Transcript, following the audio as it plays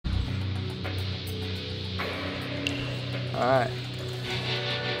Alright.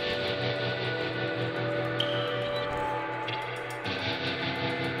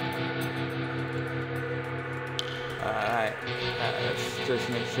 Alright. Let's just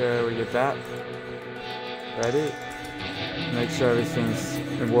make sure we get that. Ready? Make sure everything's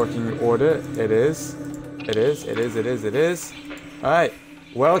in working order. It is. It is. It is. It is. It is. Alright.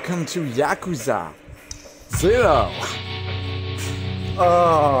 Welcome to Yakuza 0.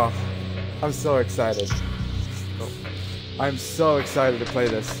 Oh, I'm so excited. I'm so excited to play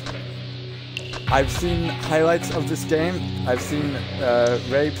this. I've seen highlights of this game. I've seen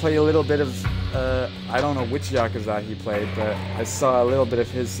Ray play a little bit of, I don't know which Yakuza he played, but I saw a little bit of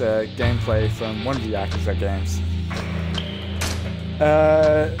his gameplay from one of the Yakuza games.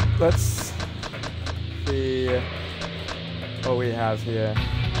 Let's see what we have here.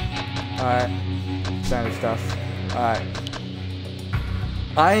 Alright, standard stuff. Alright.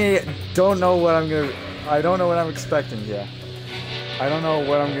 I don't know what I'm expecting here. I don't know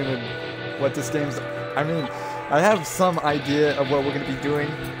what this game's, I mean, I have some idea of what we're gonna be doing.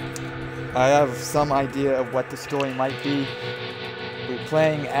 I have some idea of what the story might be. We're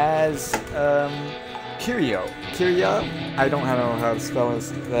playing as, Kiryu. Kiryu? I don't know how to spell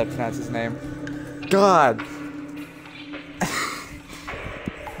pronounce his name. God!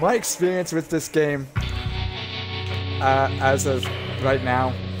 My experience with this game, as of right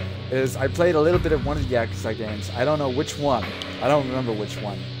now, is I played a little bit of one of the Yakuza games. I don't know which one. I don't remember which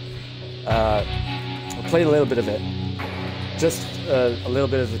one. I played a little bit of it. Just a little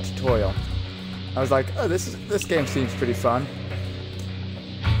bit of the tutorial. I was like, oh, this game seems pretty fun.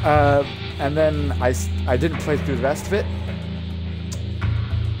 And then I didn't play through the rest of it.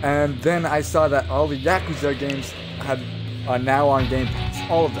 And then I saw that all the Yakuza games are now on Game Pass.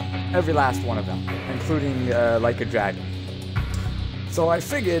 All of them. Every last one of them. Including Like a Dragon. So I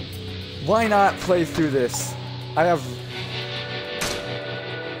figured, why not play through this? I have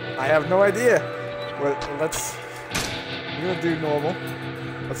no idea. Well, we're gonna do normal.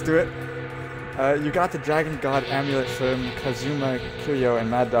 Let's do it. You got the Dragon God amulet from Kazuma, Kiryu, and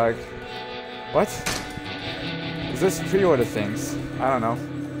Mad Dog. What? Is this pre-order things? I don't know.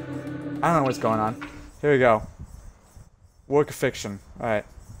 I don't know what's going on. Here we go. Work of fiction. Alright.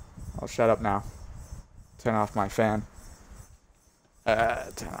 I'll shut up now. Turn off my fan.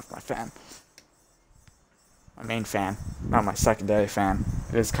 Turn off my fan. My main fan. Not my secondary fan.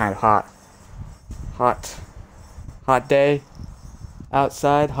 It is kind of hot. Hot day.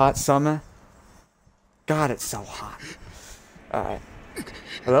 Outside. Hot summer. God, it's so hot. Alright.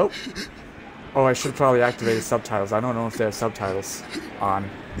 Hello? Oh, I should probably activate the subtitles. I don't know if there are subtitles on.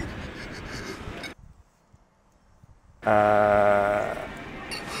 Are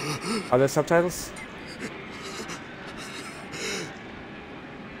there subtitles?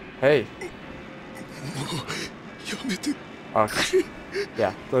 Hey. Okay.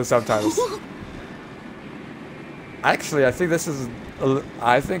 Yeah, those subtitles. Actually, I think this is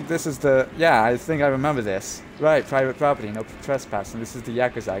the... Yeah, I think I remember this. Right, private property, no trespassing. This is the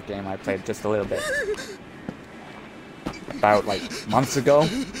Yakuza game I played just a little bit. About, like, months ago.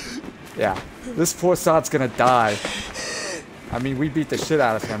 Yeah. This poor sod's gonna die. I mean, we beat the shit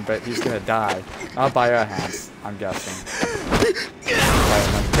out of him, but he's gonna die. Not by our hands, I'm guessing.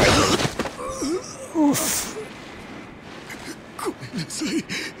 Oof.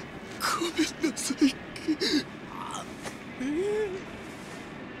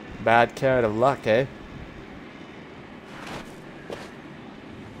 Bad carrot of luck, eh?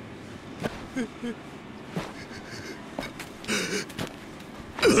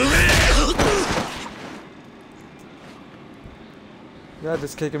 Yeah,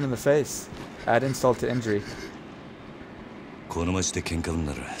 just kick him in the face. Add insult to injury.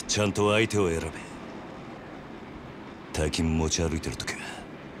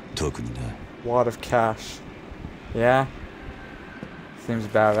 Wad of cash. Yeah. Seems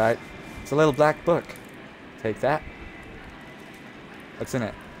about right. It's a little black book. Take that. What's in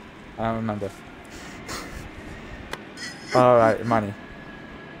it? I don't remember. Alright, money.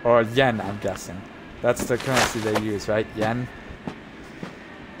 Or yen, I'm guessing. That's the currency they use, right? Yen?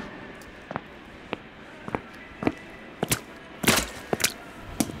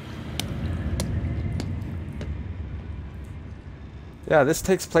 Yeah, this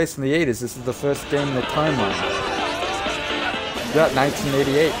takes place in the 80s. This is the first game in the timeline. Yeah,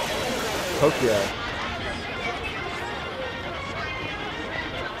 1988. Tokyo.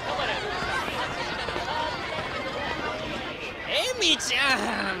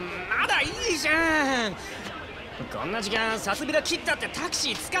 Emi-chan! まだいいじゃん! こんな時間、さすびら切ったってタク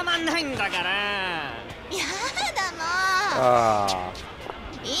シー捕まんないんだから。やだも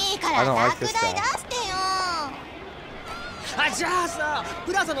う。いいから落第出してよ。じゃあさ、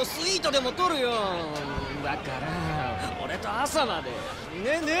プラザのスイートでも取るよ。だから俺と朝まで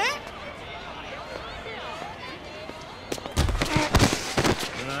ね。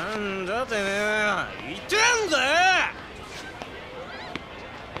なんだてめえ、いてんだよ。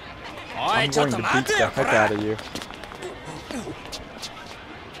おい、 I'm ちょっ going と to 待 beat て the よ、こ heck れ。 out of you.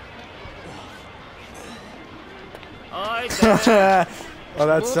 Oh,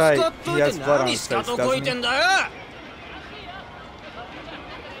 that's right. He has blood on his face, doesn't he?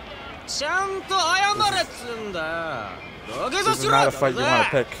 ちゃんと謝れっつんだよ。土下座 This し is ろ not よ。 a fight you want to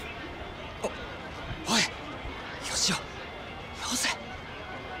pick. おい、よしよ、よせ。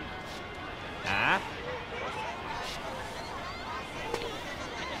あ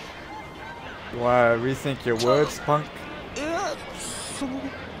You want to rethink your words, punk? いや、その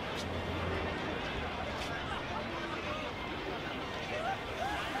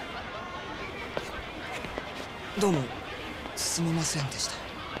どうもすみませんでした。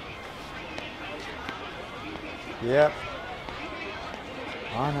 Yep.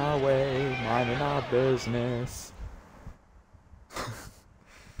 On our way, minding our business.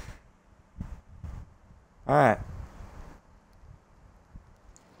 Alright.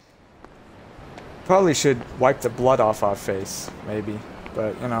 Probably should wipe the blood off our face, maybe.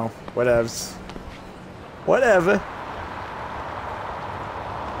 But, you know, whatevs. Whatever.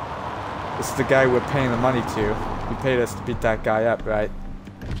 This is the guy we're paying the money to. He paid us to beat that guy up, right?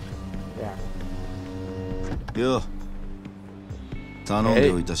 Yeah. よ、頼ん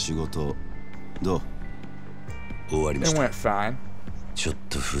でおいた仕事どう？終わりま It した。 went fine. ちょっ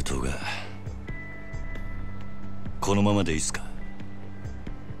と封筒が。このままでいいっすか？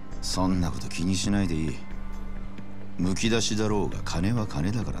そんなこと気にしないでいい。むき出しだろうが金は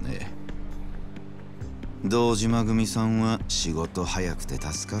金だからね。堂島組さんは仕事早くて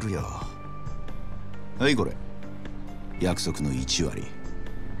助かるよ。はいこれ。約束の1割。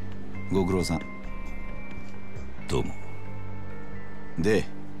ご苦労さん。どうも。で、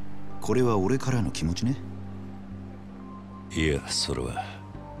これは俺からの気持ちね。いや、それは。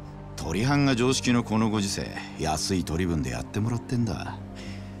取り班が常識のこのご時世、安い取り分でやってもらってんだ。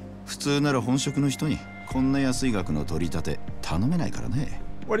普通なら本職の人にこんな安い額の取り立て頼めないからね。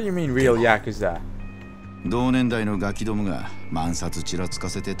What do you mean real Yakuza? 同年代のガキどもが万札ちらつか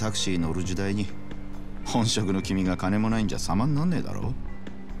せてタクシー乗る時代に本職の君が金もないんじゃ様になんねえだろ。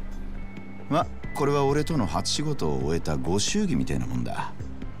ま、これは俺との初仕事を終えたご祝儀みたいなもんだ。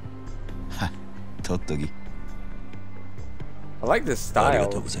はっ、とっとき。I like this ありが style.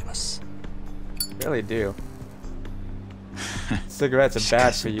 とうございます。 Really do. Cigarettes are しか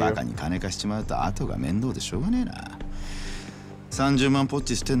bad し for you. バカに金貸しちまうと後が面倒でしょうがねえな。30万ポッ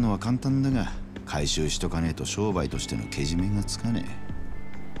チ捨てんのは簡単だが、回収しとかねえと商売としてのけじめがつかね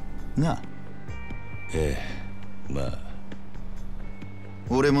え。なあ。ええ、まあ。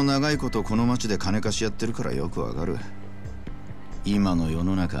俺も長いことこの町で金貸しやってるからよくわかる。今の世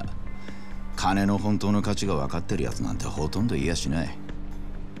の中、金の本当の価値が分かってるやつなんてほとんどいやしない。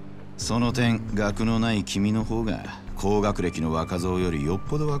その点、学のない君の方が高学歴の若造よりよっ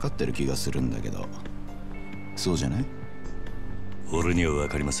ぽど分かってる気がするんだけど、そうじゃない？俺には分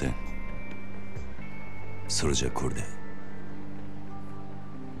かりません。それじゃこれで。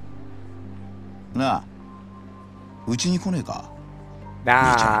なあ、うちに来ねえか？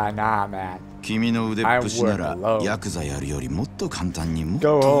 Nah, man. 君の腕っぷしなら I work alone. ヤクザやるよりもっと簡単にもっ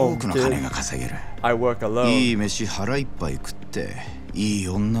と多くの金が稼げる。 I work alone. いい飯腹いっぱい食っていい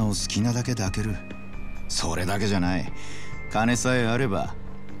女を好きなだけ抱ける。それだけじゃない。金さえあれば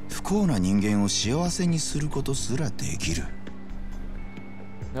不幸な人間を幸せにすることすらできる。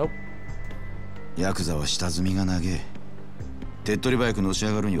 Nope. ヤクザは下積みが長え。手っ取り早くのし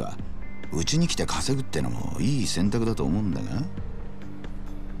上がるにはうちに来て稼ぐってのもいい選択だと思うんだが。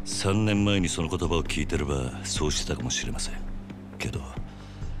3年前にその言葉を聞いてればそうしてたかもしれませんけど、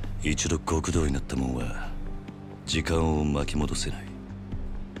一度極道になったもんは時間を巻き戻せない。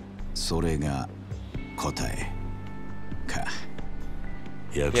それが答えか。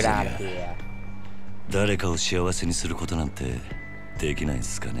ヤク Get ザ out が of here. 誰かを幸せにすることなんてできないん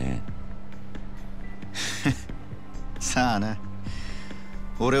すかね。さあな。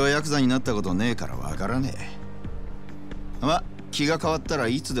俺はヤクザになったことねえからわからねえ。ま、気が変わったら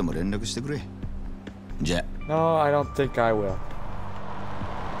いつでも連絡してくれ。じゃ。 No, I don't think I will.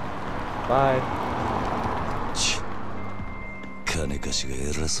 Bye. 金貸しが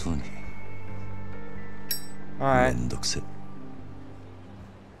偉そうに。め Alright. んどくせ。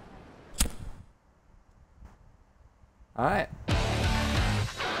Alright.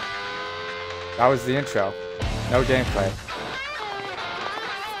 That was the intro. No gameplay.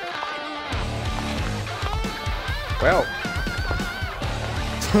 Well,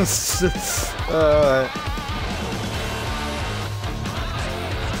 Got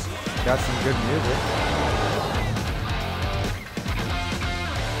some good music.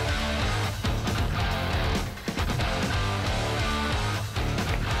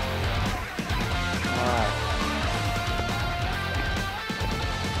 Alright.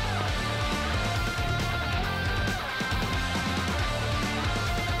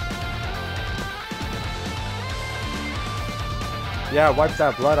 Yeah, wipe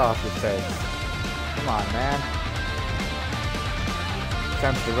that blood off your face. Come on, man.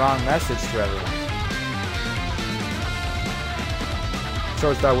 Sends the wrong message to everyone.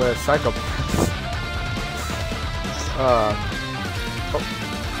 Shows that we're psychopaths. Oh.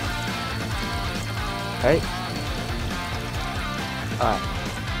 Hey. Alright.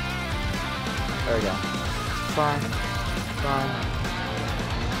 There we go. Fine. Fine.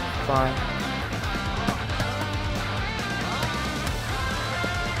 Fine.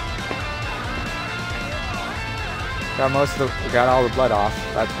 Got all the blood off.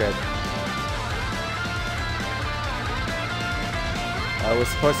 That's good. We're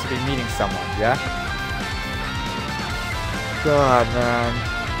supposed to be meeting someone, yeah? God, man.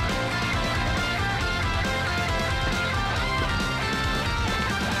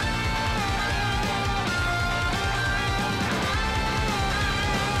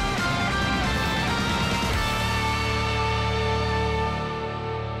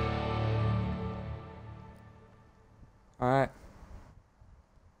 Alright.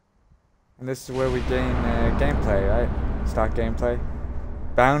 And this is where we gain gameplay, right? Start gameplay.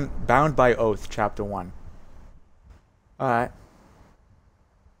 Bound by Oath, Chapter 1. Alright.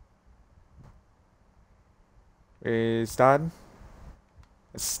 We started?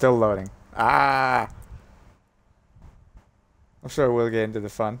 It's still loading. Ah! I'm sure we'll get into the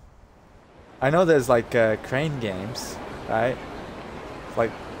fun. I know there's like crane games, right?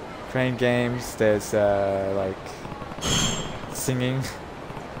 Like crane games, there's like singing.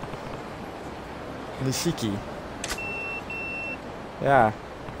 Nishiki. Yeah.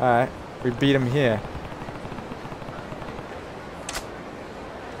 Alright. We beat him here.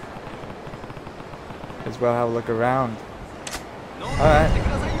 As well have a look around. Alright.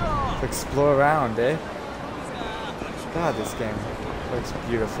 Let's explore around, eh? God, this game looks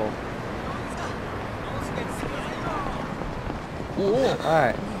beautiful.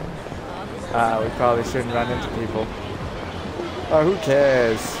 Alright. We probably shouldn't run into people. Oh, who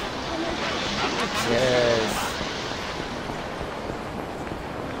cares? Who cares?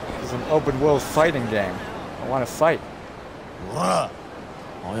 This is an open world fighting game. I want to fight. ほら、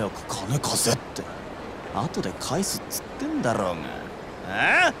早く金貸せって。後で返すっつってんだろう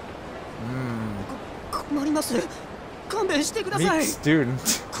が。困ります。勘弁してくだ Meet さい。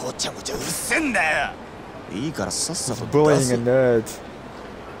 student. ごちゃごちゃうるせえんだよ。いいからさっさと出 Bullying せ。 a nerd.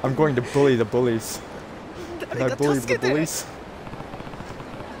 I'm going to bully the bullies. Can I 誰か bully 助 the けて。 bullies?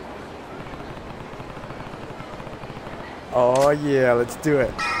 Oh yeah, let's do it.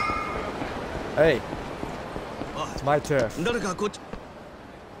 Hey, it's my turf. 誰かこっち。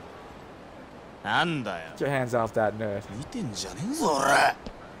なんだよ。 Get your hands off that nerd. 見てんじゃねえぞ俺。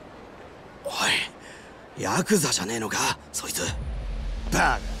おい、ヤクザじゃねえのか、そいつ。バ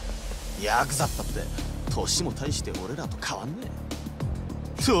カ。ヤクザったって年も大して俺らと変わんね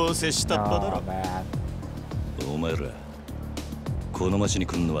え。どうせ下っ端だ Oh ろ。 man. お前らこの町に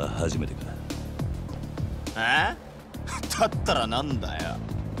来んのは初めてか。え？だったらなんだよ。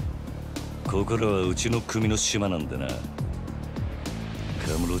ここらはうちの組の島なんでな。カ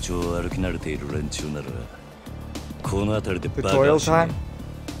ムロ町を歩き慣れている連中ならこの辺りでバカ Tutorial をしない。 time？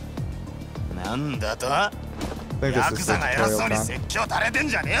なんだと？ I think ヤ this ク is ザ the が偉 tutorial そうに time. 説教垂れてん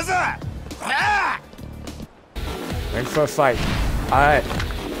じゃねえぞ。ほら！ Ready for a fight. Alright.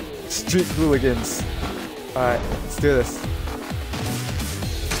 Street hooligans. Alright, let's do this.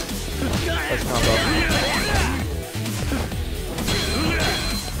 First combo.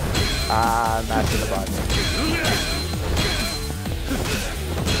 Ah, match in the button.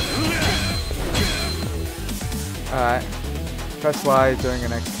 Alright. Press Y during your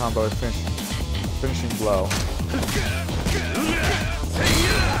next combo to finishing blow.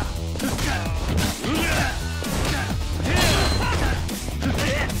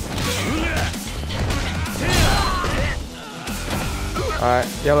 Alright,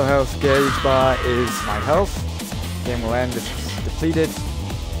 yellow health gauge bar is my health. Game will end if it's depleted.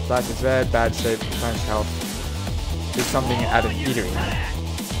 Black is red, bad state, replenish health. Do something at an eatery.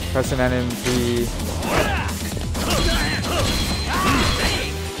 Press an NMP.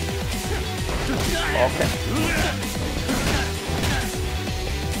 Okay.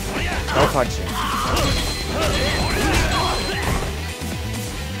 No punching.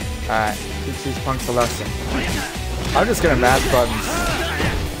 Alright, teach these punks a lesson. I'm just gonna mash buttons.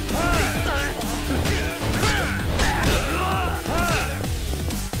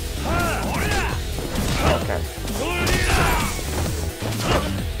 Okay.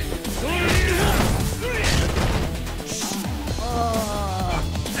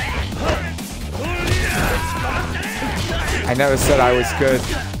 I never said I was good.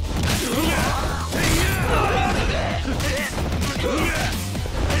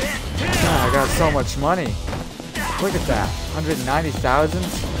 God, I got so much money. Look at that. 190,000?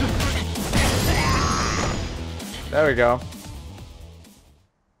 There we go.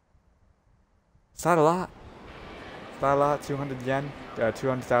 Is that a lot? Is that a lot? 200 yen?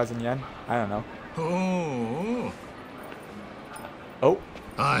 200,000 yen? I don't know. Oh.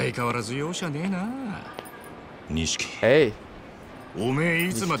 相変わらず容赦ねえな。錦。Hey. おめえ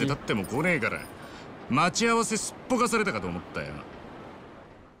いつまで経っても来ねえから、待ち合わせすっぽかされたかと思ったよ。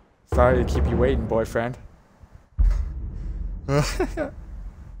Sorry to keep you waiting, boyfriend.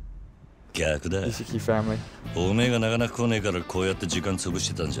 逆だ。 Ishiki family. おめえがなかなか来ねえからこうやって時間潰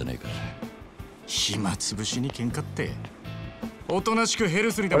してたんじゃねえか。暇つぶしに喧嘩って。おとなしくヘ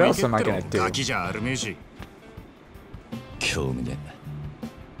ルスにでも行けってのガキじゃあるめえし。興味ねえ。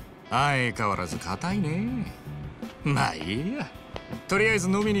相変わらず硬いね。まあいいや。とりあえず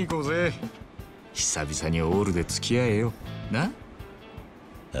飲みに行こうぜ。久々にオールで付き合えよ。な？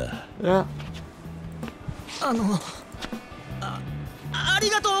ああ。Yeah. あり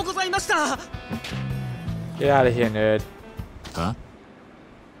がとうございました。 Get out of here, nerd. は？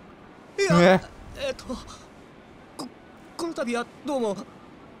いや、この度はどうも。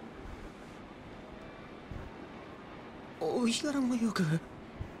お日柄もよく。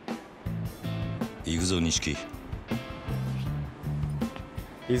行くぞ錦。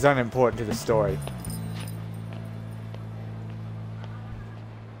He's unimportant to the story.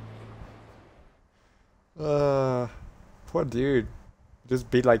 Poor dude. Just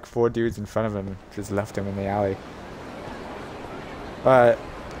beat like 4 dudes in front of him and just left him in the alley. But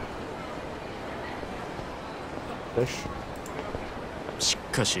fish. し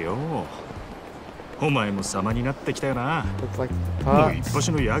かしよ。お前も様になってきたよな。 Looks like もう pots. 一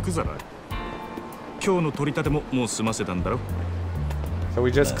発のヤクザだ。今日の取り立てももう済ませたんだろ。So we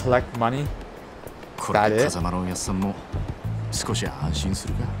just collect money? これで風間のおやっさんも少し安心す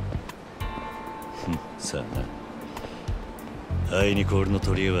るか。さあな。あいにく俺の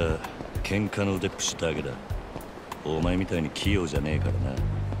取り柄は喧嘩の腕っぷしだけだ。お前みたいに器用じゃねえからな。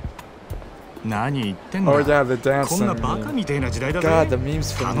何言ってんだ。 Oh yeah, the dancing. こんなバカみたいな時代だぜ。 God, the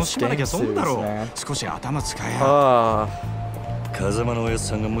memes from 楽 this しまな game きゃ損だ series, ろう。 man. 少し頭使えや。Ah. 風間のおやっ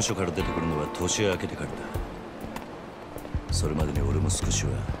さんが無所から出てくるのは年明けてからだ。それまでに俺も少しは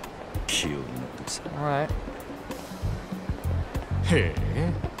器用になってくさ。 Alright. へ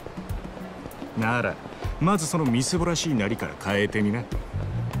え。ならまずそのみすぼらしいなりから変えてみな。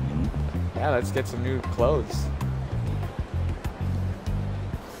Yeah, let's get some new clothes.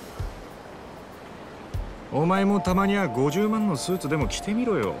 お前もたまには50万のスーツでも着てみ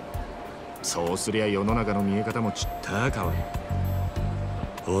ろよ。そうすりゃ世の中の見え方もちった変わる。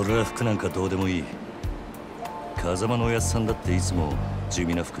俺は服なんかどうでもいい。風間のおやっさんだっていつも地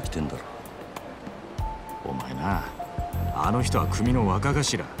味な服着てんだろ。お前な、あの人は組の若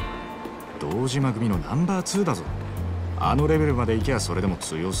頭。堂島組のナンバー2だぞ。あのレベルまで行けばそれでも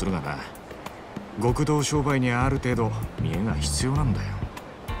通用するがな。極道商売にある程度見栄が必要なんだよ。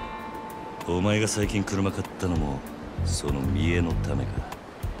お前が最近車買ったのもその見栄のためか。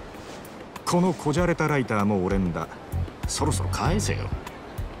このこじゃれたライターも俺んだ。そろそろ返せよ。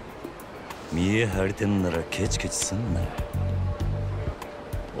見栄張りてんならケチケチすんな。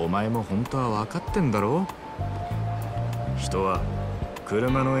お前も本当は分かってんだろ。人は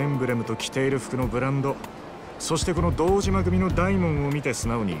車のエンブレムと着ている服のブランド、そしてこの堂島組の大門を見て素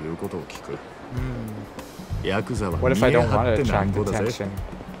直に言うことを聞く。ヤクザは What if I 見栄 don't 張 want っ to てなん attract ぼだぜ。 attention?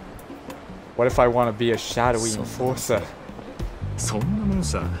 What if I want to be a shadowy enforcer? そんなもん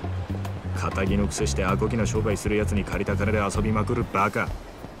さ。仇のくせしてアコギな商売するやつに借りた金で遊びまくるバカ。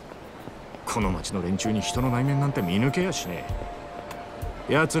この町の連中に人の内面なんて見抜けやしね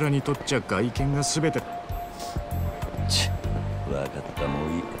え。奴らにとっちゃ外見が全て。分かった、も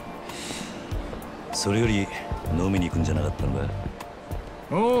ういい。それより飲みに行くんじゃなかったのか。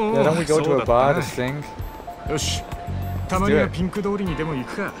おお、 Yeah, don't we go そう to だ a った bar な to sing? よし、たまにはピンク通りにでも行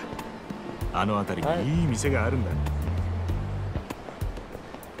くか。あの辺りにいい店があるんだ。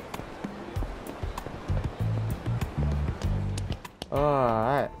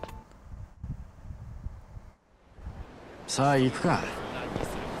Alright. さあ行くか。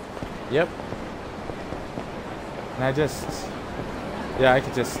Yep. And I just... Yeah, I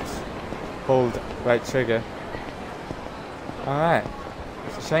could just hold right trigger. Alright.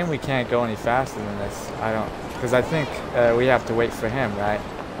 It's a shame we can't go any faster than this. I don't... Because I think we have to wait for him, right?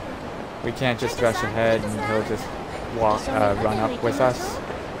 We can't just rush ahead and he'll just run up with us.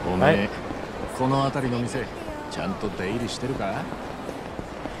 Right? この辺りの店ちゃんと出入りしてるか？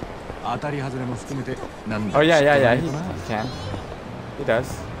当たり外れも含めて何だ Oh yeah, he can. He does.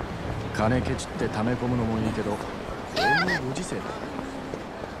 金ケチって溜め込むのもいいけど、こういうご時世だ。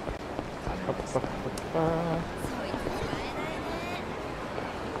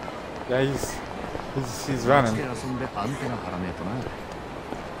 Yeah, he's running. 遊んでアンテナ張らねえとな。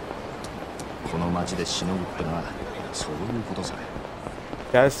この街でしのぐってのはそういうことさ。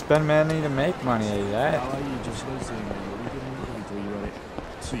 Gotta spend money to make money, right?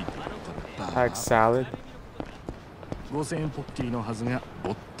 Like salad. 5000円ポッキーのはずが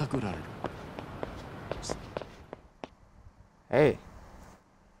ぼったくられる。 Hey.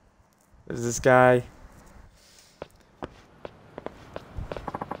 There's this guy.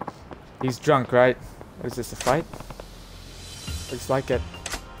 He's drunk, right? Is this a fight? Looks like it.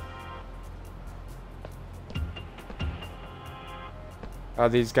 Oh,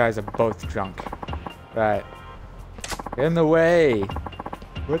 these guys are both drunk. Right. In the way.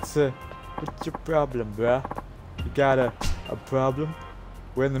 What's your problem, bruh? You got a problem?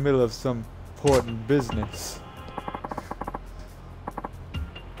 We're in the middle of some important business.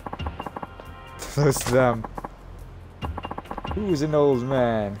 Close to them. Who's an old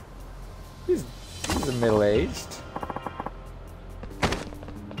man? He's a middle-aged.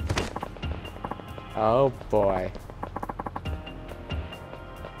 Oh boy.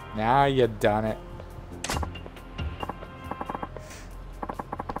 Now you done it.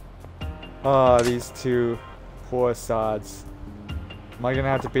 Oh, these two poor sods. Am I gonna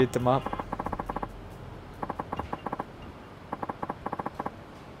have to beat them up?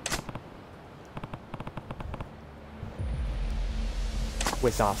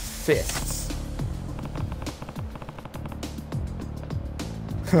 With our fists.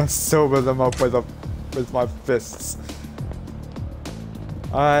 Sober them up with my fists.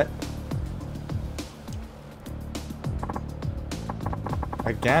 Alright.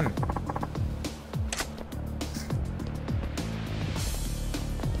 Again.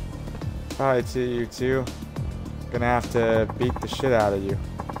 Probably to you two. Gonna have to beat the shit out of you.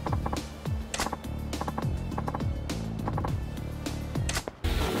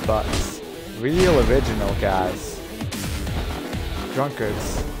 But real original guys.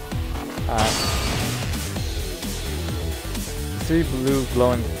 Drunkards. Three blue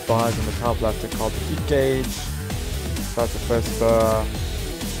glowing bars on the top left are called the heat gauge. That's the first bar.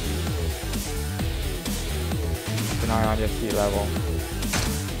 Keep an eye on your heat level.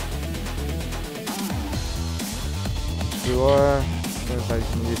 Sure. Seems like you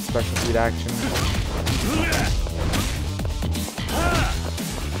can use special heat action.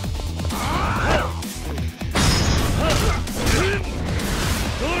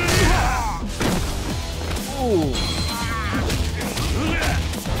 Ooh.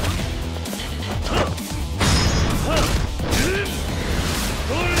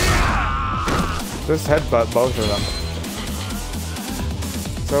 Just headbutt both of them.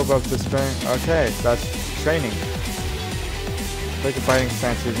 Soap up the string. Okay, that's training. Take a fighting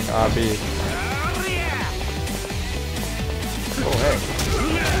stance using RB. Oh, hey.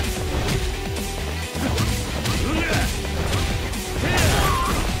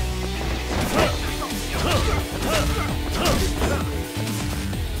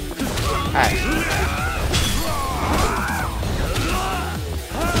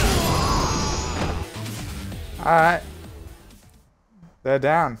 Alright. They're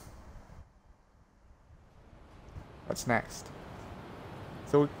down. What's next?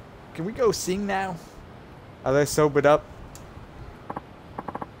 So, can we go sing now? Are they sobered up?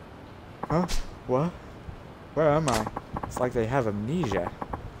 Huh? What? Where am I? It's like they have amnesia.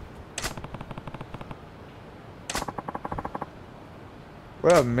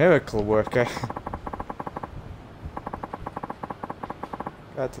 What a miracle worker.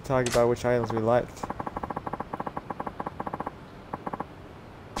 Got to talk about which items we liked.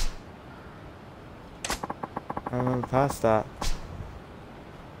 I remember past that.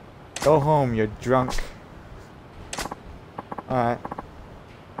 Go home, you're drunk. Alright.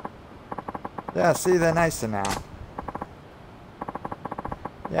 Yeah, see, they're nicer now.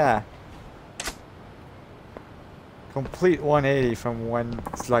 Yeah. Complete 180 from when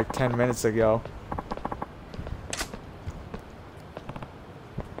it's like 10 minutes ago.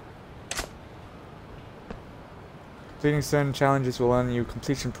 Completing certain challenges will earn you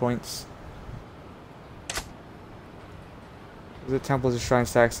completion points. Visit temples or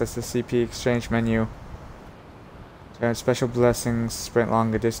shrines to access the CP exchange menu. To earn special blessings, sprint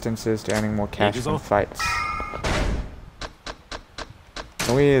longer distances to earning more cash from fights.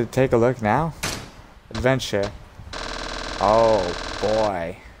 Can we take a look now? Adventure. Oh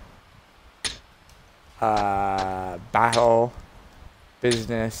boy. Battle.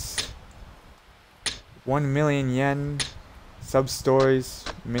 Business. 1 million yen. Sub-stories.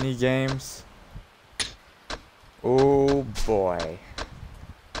 Mini games. Oh boy.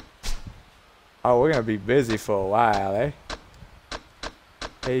 Oh, we're gonna be busy for a while, eh?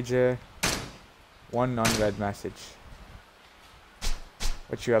 Pager. 1 unread message.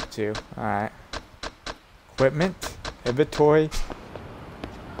 What you up to? Alright. Equipment. Inventory.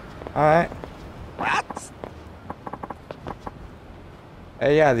 Alright. What?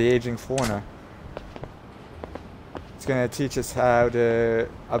 Hey, yeah, the aging foreigner. It's gonna teach us how to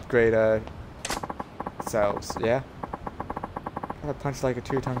upgrade ourselves, yeah? Gotta punch like a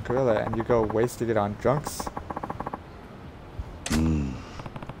 2-ton gorilla and you go wasting it on drunks?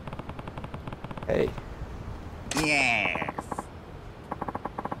 Hey. Yes.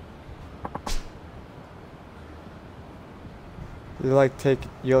 You're like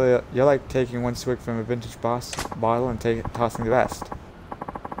taking one swig from a vintage bottle and tossing the rest.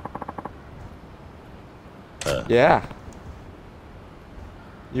 Yeah.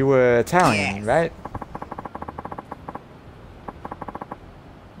 You were Italian, Yes. right?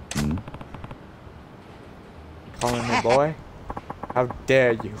 Calling me boy? How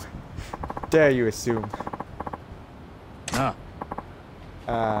dare you? Dare you assume? Ah,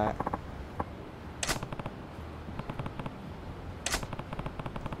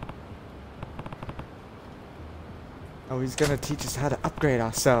 Oh, he's gonna teach us how to upgrade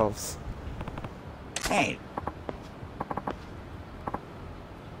ourselves. Hey.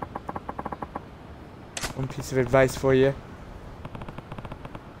 One piece of advice for you.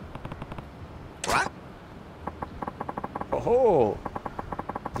 What? Oh,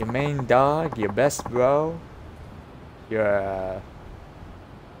 your main dog, your best bro, your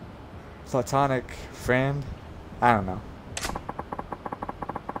platonic friend. I don't know.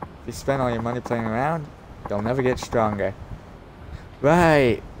 If you spend all your money playing around, you'll never get stronger.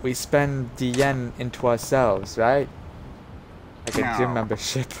 Right, we spend the yen into ourselves, right? Like a gym No.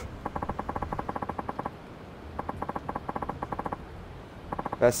 membership.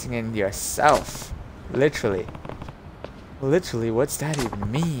 Investing in yourself. Literally. Literally, what's that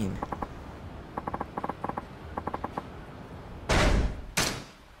even mean?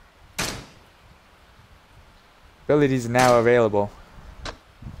 Abilities now available.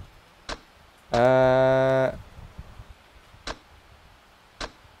 Alright.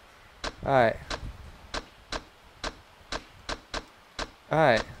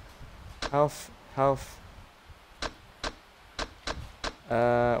 Alright. Health.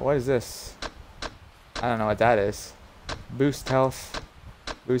 What is this? I don't know what that is. Boost health.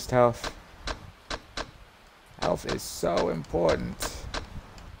 Boost health. Health is so important.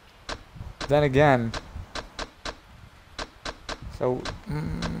 Then again. So,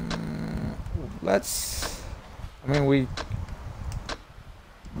 let's... I mean,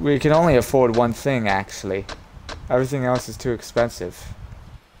 we can only afford one thing, actually. Everything else is too expensive.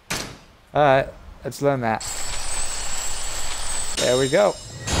 Alright, let's learn that. There we go.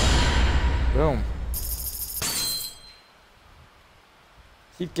 Boom.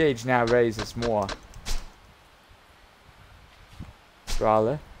 Heat gauge now raises more.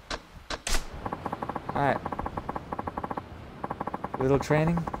 Brawler. Alright. Little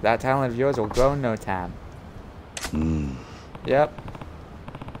training, that talent of yours will grow in no time. Yep.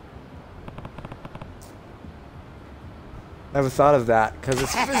 Never thought of that, because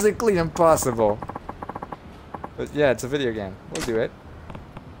it's physically impossible. But yeah, it's a video game. We'll do it.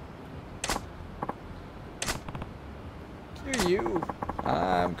 Screw you.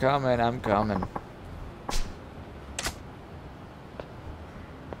 I'm coming.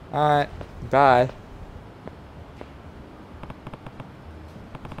 Alright, bye.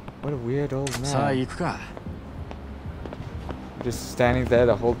 What a weird old さあ man. 行くか。 Just standing there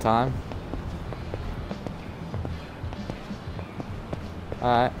the whole time.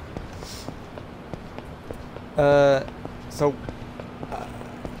 Alright. So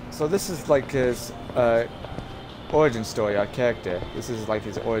this is like his origin story, our character. This is like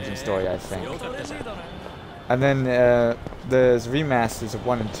his origin story, I think. And then there's remasters of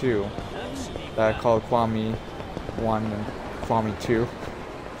 1 and 2 that are called Kwame 1 and Kwame 2.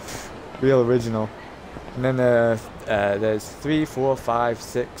 Real original. And then there's 3, 4, 5,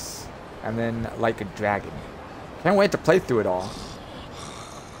 6, and then Like a Dragon. Can't wait to play through it all.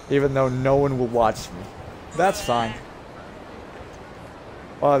 Even though no one will watch me. That's fine.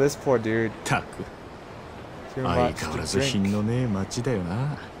 Oh, this poor dude. たく Too 相 much 変わら to ず品 drink. のねえ町だよ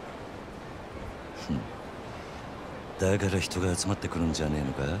な。だから人が集まってくるんじゃねえ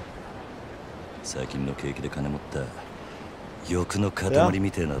のか。最近の景気で金持った欲の塊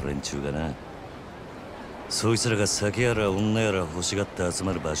みてえな連中がな。そいつらが酒やら女やら欲しがって集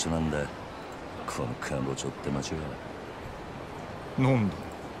まる場所なんだ、この彼女って町は。なんだ、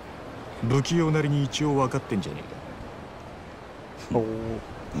不器用なりに一応分かってんじゃねえか。 Oh,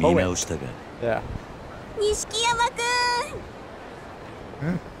 見直したか。 yeah. 錦山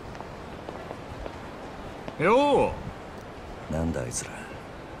くん。よなんだあいつら。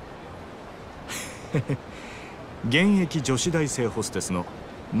う、現役女子大生ホステスの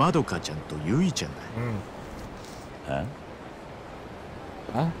まどかちゃんとゆいちゃんだ。は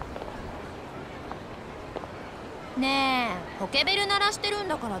Huh? ねえ、ポケベル鳴らしてるん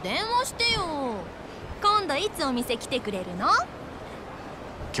だから電話してよ。今度いつお店来てくれるの？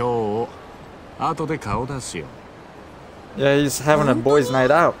今日後で顔出すよ。 Yeah, he's having a boys' night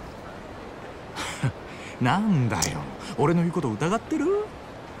out. なんだよ、俺の言うこと疑ってる？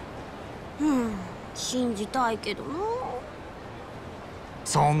信じたいけどな。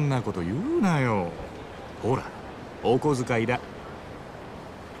そんなこと言うなよ。ほら、お小遣いだ。や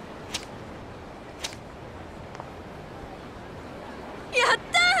っ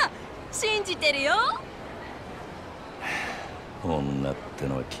たー、信じてるよ。女って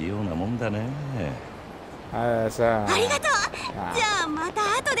のは器用なもんだね。ありがとう。じゃ Ah. あまた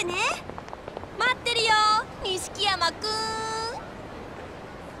後でね。待ってるよ、錦山く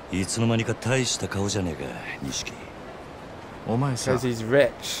ん。いつの間にか大した顔じゃねえか、錦。お前さ、 Because he's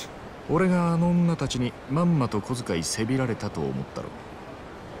rich. 俺があの女たちにまんまと小遣いせびられたと思ったろ。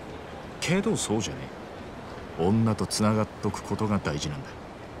けどそうじゃねえ。女とつながっとくことが大事なんだ。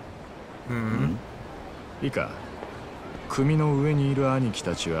いいか、組の上にいる兄貴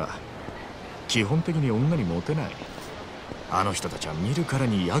たちは基本的に女にモテない。あの人たちは見るから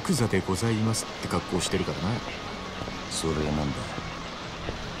にヤクザでございますって格好してるからな。それがなん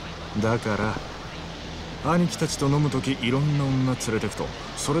だ。だから兄貴たちと飲むときいろんな女連れてくと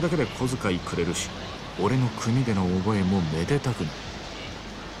それだけで小遣いくれるし、俺の組での覚えもめでたくない。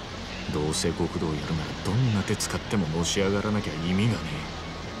どうせ極道やるならどんな手使ってものし上がらなきゃ意味がね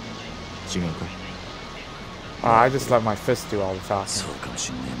え。違うかい？ Oh, I just let my fist do all the talking. そうかも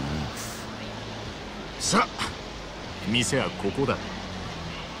しんねさあ、店はここだ。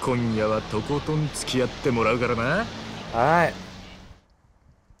今夜はとことん付き合ってもらうからな。 Alright.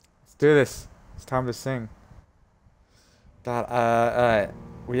 Let's do this. It's time to sing. God, alright.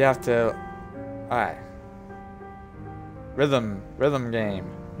 We have to. Alright. Rhythm game.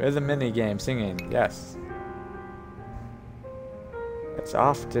 Rhythm mini game. Singing. Yes. It's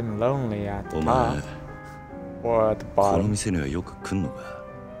often lonely at え。 the お前 top or at the この bottom. 店にはよく来んのか。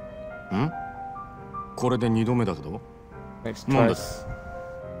ん？これで2度目だけど。 Next なんだ choice.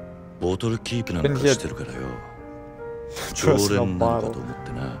 ボトルキープなんかしてるからよ。常 Personal 連なのか bottle. と思っ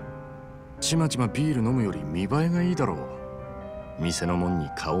てな。ちまちまビール飲むより見栄えがいいだろう。店のもんに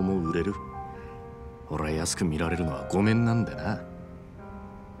顔も売れる。俺は安く見られるのはごめんなんだな。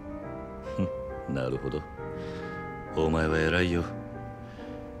なるほど。お前は偉いよ。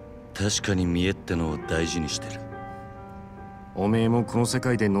確かに見栄ってのを大事にしてる。おめえもこの世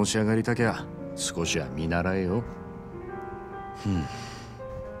界でのし上がりたきゃ少しは見習えよ。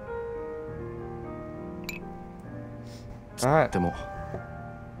Alright. でも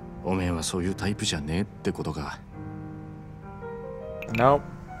おめえはそういうタイプじゃねえってことか。 Nope.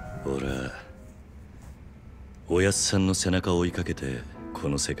 俺はおやっさんの背中を追いかけてこ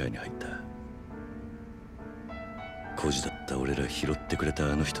の世界に入った。孤児だった俺ら拾ってくれ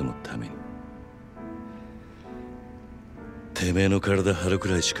たあの人のために。てめえの体張るく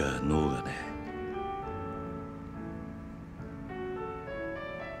らいしか脳がねえ。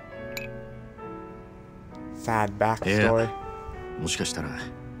 Sad backstory. もしかしたら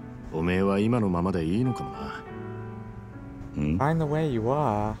おめえは今のままでいいのかもな。Find the way you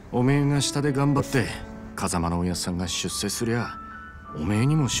are. おめえが下で頑張って風間のおやっさんが出世すりゃおめえ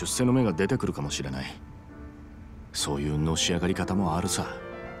にも出世の芽が出てくるかもしれない。そういうのし上がり方もあるさ。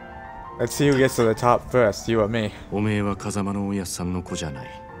 Let's see who gets to the top first, you or me. おめえは風間のおやっさんの子じゃない。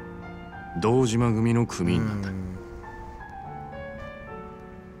堂島組の組員なんだ。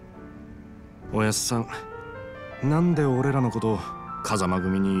おやっさん、なんで俺らのこと風間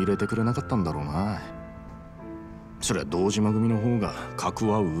組に入れてくれなかったんだろうな。そりゃ堂島組の方が格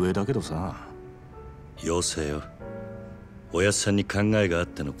は上だけどさ。よせよ。おやっさんに考えがあっ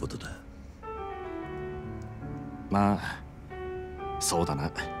てのことだ。まあそうだ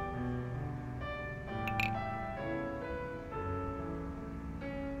な。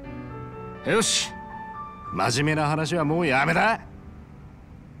よし、真面目な話はもうやめだ。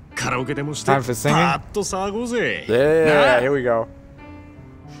カラオケでもして、 Time for singing? パッと騒ごうぜ。 Yeah, here we go.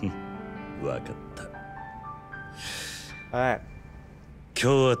 わかった。 Alright.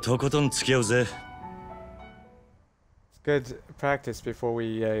 今日はとことん付き合うぜ。 It's good practice before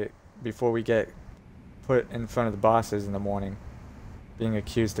we get put in front of the bosses in the morning, being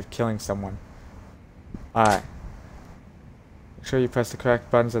accused of killing someone. Alright. Make sure you press the correct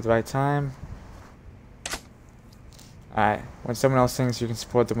buttons at the right time. Alright. When someone else sings, you can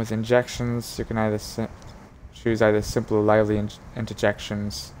support them with injections. You can either choose either simple or lively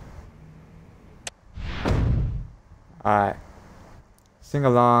interjections. Alright. Sing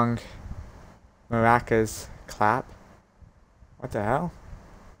along. Maracas clap. What the hell?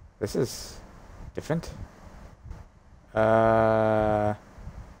 This is different.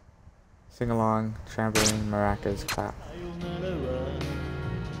 Sing along, trampoline, maracas, clap.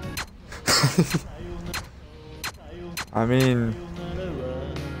 I mean,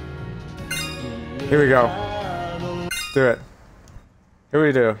 here we go. Do it. Here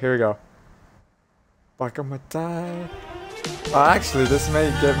we go. Bakamatai. Oh, actually, this may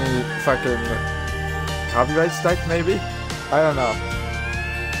get me fucking copyright strike, maybe? I don't know.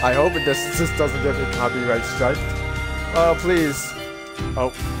 I hope it just doesn't get me copyright strike. Oh, please. Oh,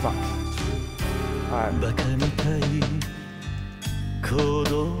 fuck. Alright. Oh,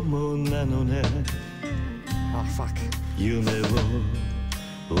 fuck.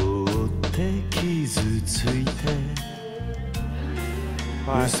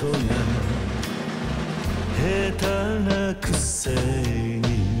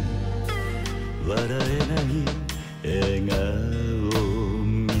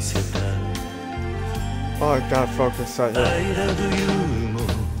 Oh, God, focus right here.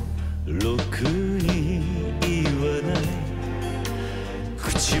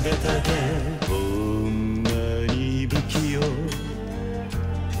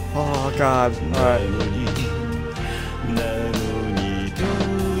 Oh, God. Alright.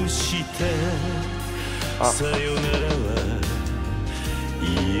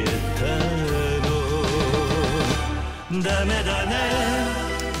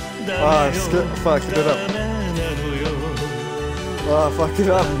 Oh, fuck it up. Oh, fuck it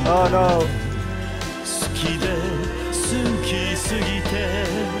up. Oh, no.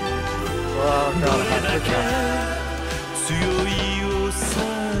 Oh, God, I fucked it up.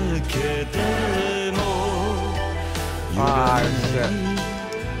 Ah, shit.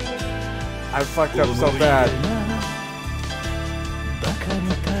 I fucked up so bad.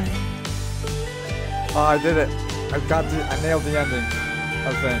 Oh, I did it. I nailed the ending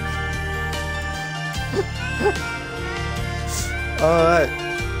of things. Alright.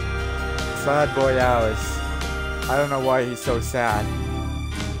 Sad boy Alice. I don't know why he's so sad.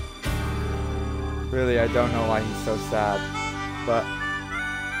 Really, I don't know why he's so sad. But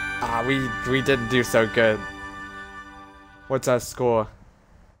we didn't do so good. What's our score?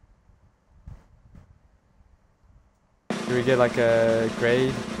 Do we get like a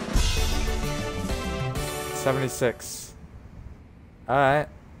grade? 76. Alright.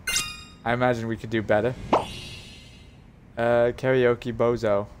 I imagine we could do better. Karaoke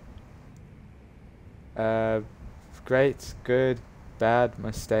bozo. Great, good, bad,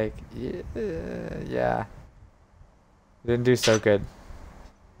 mistake. Yeah. Didn't do so good.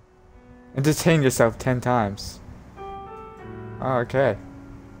 Entertain yourself 10 times. Oh, okay.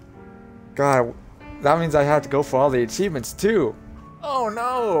 God, that means I have to go for all the achievements too. Oh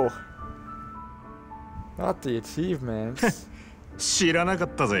no! Not the achievements. 知らなかっ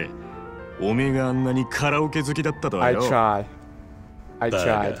たぜ。おめえがあんなにカラオケ好きだったとは I よ。 tried. I バ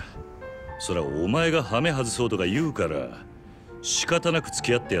tried. カ。それはお前がハメ外そうとか言うから仕方なく付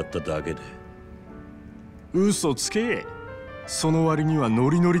き合ってやっただけで。嘘つけ。その割にはノ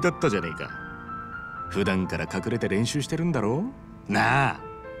リノリだったじゃねえか。普段から隠れて練習してるんだろなあ。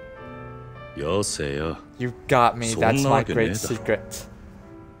よせよ。You got me. That's my great そんなわけねえだろ。 secret.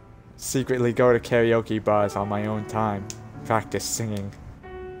 Secretly go to karaoke bars on my own time. Practice singing.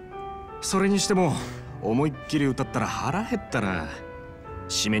 それにしても思いっきり歌ったら腹減ったな。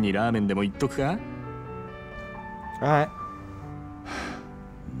締めにラーメンでも言っとくか。 Alright.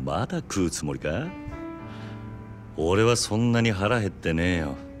 まだ食うつもりか？俺はそんなに腹減ってねえ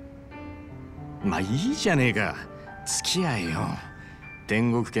よ。まあいいじゃねえか。付き合えよ。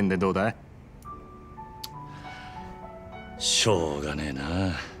天国圏でどうだ？しょうがねえ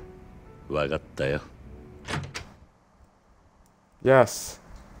な。わかったよ。 Yes.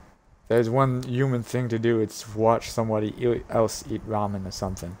 There's one human thing to do. It's watch somebody else eat ramen or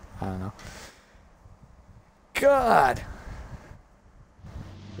something. I don't know. God.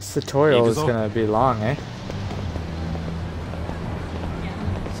 This tutorial is gonna be long, eh?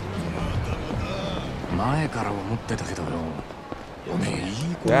 前から思ってたけどよ、おめえい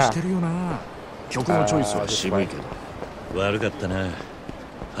い子してるよな。曲のチョイスは渋いけど。悪かったな。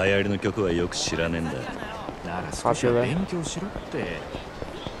流行りの曲はよく知らねえんだ。なら少しは勉強しろって。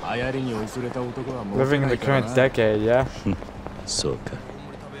流行りに遅れた男はもう Living in the current decade, yeah. そうか。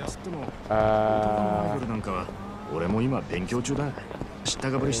アイドルなんかは俺も今勉強中だ。知っ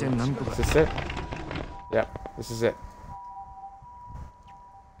たかぶりしてなんとか。Is this it? Yep, this is it.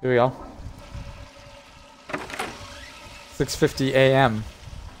 Here we go. 6:50 a.m.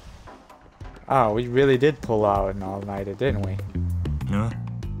 Oh, we really did pull out an all-nighter, didn't we?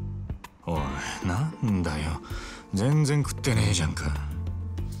 おい、なんだよ。全然食ってねえじゃんか。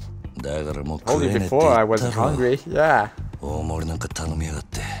だからもう食 Only えねえって before 言 I った wasn't ろ。 hungry. Yeah. 大盛りなんか頼みやがっ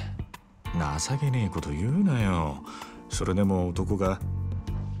て。情けねえこと言うなよ。それでも男が。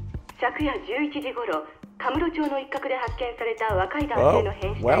昨夜11時頃、カムロ町の一角で発見された若い男性の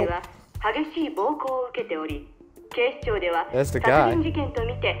変死体は激しい暴行を受けており、警視庁では殺人事件と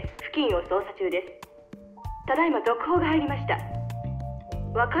みて付近を捜査中です。ただいま続報が入りました。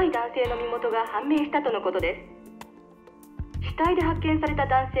若い男性の身元が判明したとのことです。死体で発見された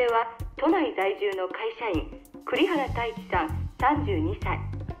男性は都内在住の会社員栗原太一さん32歳。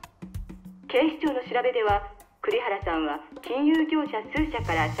警視庁の調べでは栗原さんは金融業者数社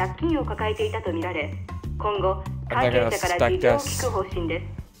から借金を抱えていたとみられ、今後関係者から事情を聞く方針です。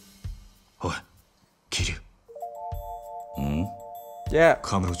おい、桐生。ん？ Yeah.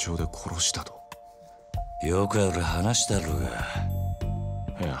 カムロ町で殺したと。よくある話だろうが。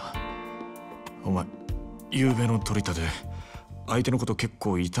いや、お前、昨べの取り立て、相手のこと結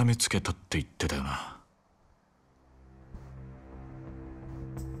構痛めつけたって言ってたよな。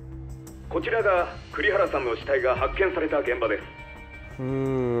こちらが栗原さんの死体が発見された現場です。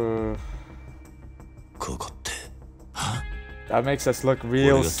ここって。That makes us look 俺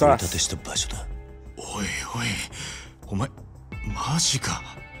real が取り立て sus. した場所だ。おいおい、お前、マジか。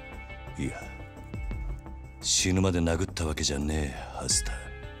いや、死ぬまで殴ったわけじゃねえはずだ。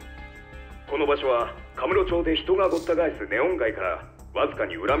この場所はカムロ町で人がごった返すネオン街からわずか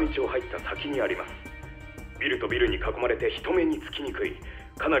に裏道を入った先にあります。ビルとビルに囲まれて人目につきにくい、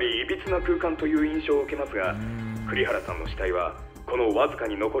かなりいびつな空間という印象を受けますが、栗原さんの死体はこのわずか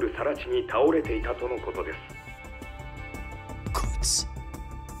に残る更地に倒れていたとのことです。こいつ。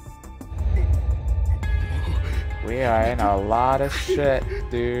We are in a lot of shit,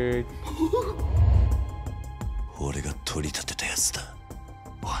 dude. 俺が取り立てたやつだ。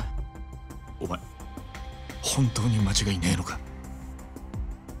お前、本当に間違いねえのか。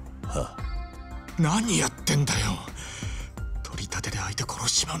はあ、何やってんだよ。取り立てで相手殺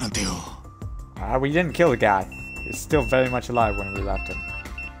しちまうなんてよ。We didn't kill the guy. He's still very much alive when we left him.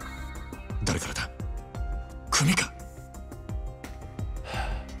 誰からだ？組か？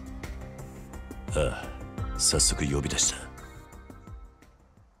ああ、早速呼び出した。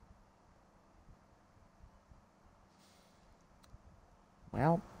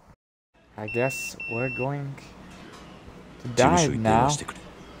Well, I guess we're going to 事務 die 所に電話し now. てく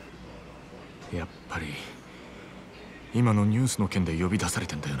れ。やっぱり今のニュースの件で呼び出され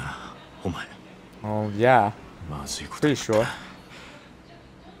てんだよな、お前。 Oh, yeah. まずいこと Pretty sure.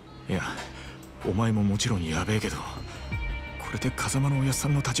 いや、お前ももちろんやべえけど、これで風間のおやっさ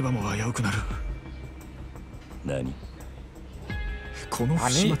んの立場も危うくなる。何？この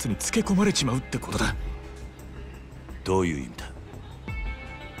不始末につけ込まれちまうってことだ。どういう意味だ？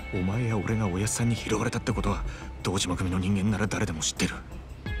お前や俺がおやっさんに拾われたってことは堂島組の人間なら誰でも知ってる。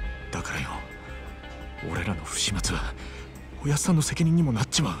だからよ、俺らの不始末はおやっさんの責任にもなっ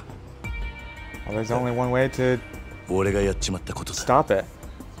ちまう。Well, there's only one way to 俺がやっちまったことだ。 stop it.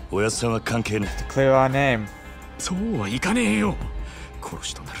 おやっさんは関係ない。 To clear our name. そうはいかねえよ。殺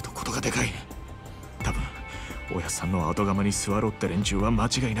しとなるとことがでかい。多分おやっさんの後釜に座ろうって連中は間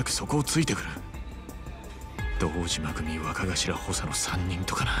違いなくそこをついてくる。堂島組若頭補佐の3人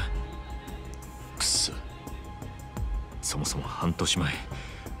とかな。くそ。そもそも半年前、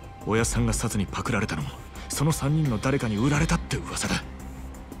おやっさんが殺にパクられたのもその3人の誰かに売られたって噂だ。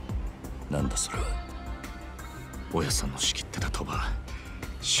なんだそれは。おやっさんの仕切ってた賭場、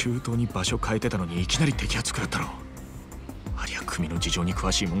周到に場所変えてたのにいきなり摘発食らったろ。ありゃ組の事情に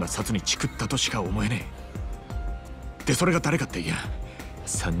詳しいもんが殺にチクったとしか思えねえ。でそれが誰かっていや、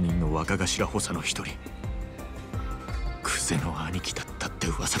3人の若頭補佐の一人、クゼの兄貴だったって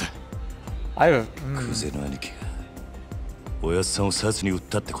噂だ。クゼの兄貴がおやっさんを殺に撃っ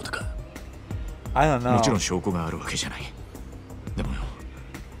たってことか。 I don't know. もちろん証拠があるわけじゃない。でもよ、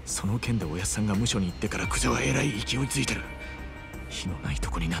その件でおやっさんが無所に行ってからクゼはえらい勢いついてる。火のないと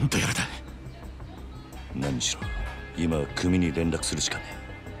こに何とやらだ。何しろ今は組に連絡するしかね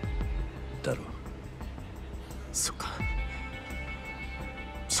えだろう。そっか、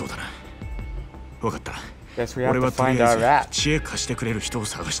そうだな。分かった。 Guess we have 俺 to はとり find あ our え rat. ず知恵貸してくれる人を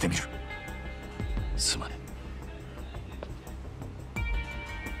探してみる。すまね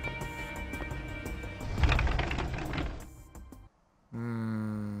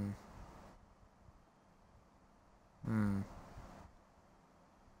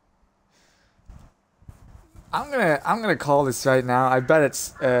I'm gonna call this right now. I bet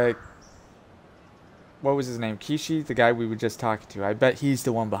it's what was his name? Kishi, the guy we were just talking to. I bet he's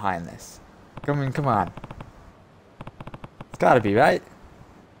the one behind this. Come on. It's gotta be, right?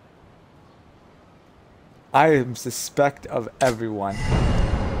 I am suspect of everyone.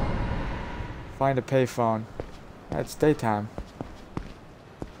 Find a payphone. It's daytime.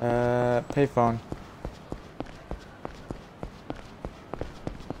 Payphone.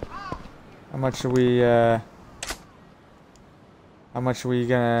 How much are we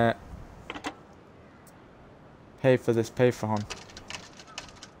gonna pay for this payphone?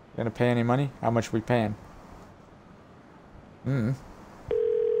 Gonna pay any money? How much are we paying?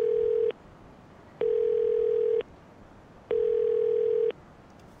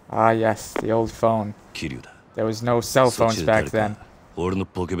 Ah, yes, the old phone. 桐生だ。 There was no cell phones back then. 俺の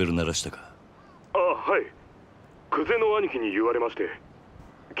ポケベル鳴らしたか。あ、はい。久世の兄貴に言われまして。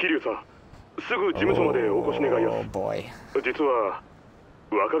桐生さん、すぐ事務所までお越し願います。 Oh boy. 実は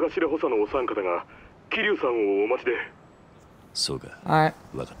若頭補佐のお三方が桐生さんをお待ちで。そうか。Alright.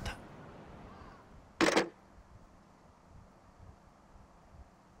 わかった。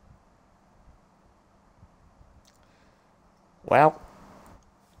Well,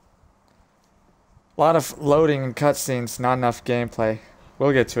 a lot of loading and cutscenes, not enough gameplay.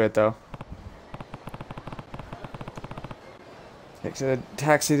 We'll get to it though. Takes a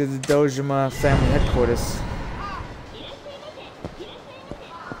taxi to the Dojima family headquarters.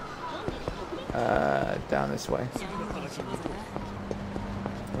 Down this way.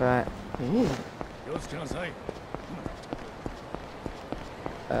 Right.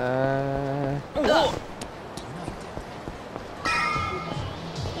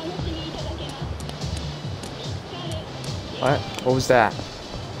 What? What was that?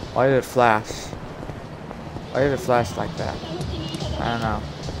 Why did it flash? Why did it flash like that? I don't know.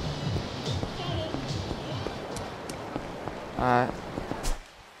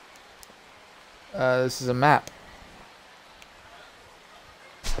 This is a map.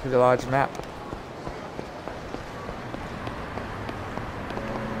 Pretty large map.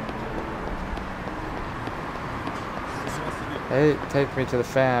 Hey, take me to the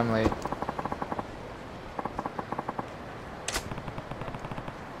family.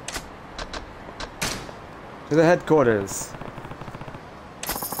 To the headquarters.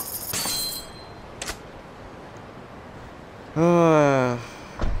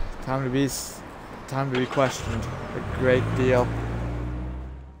 Time to be questioned a great deal.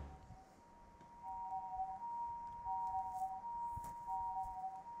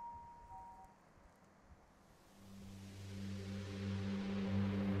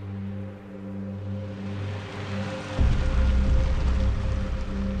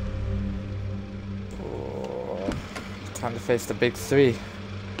 Time to face the big three.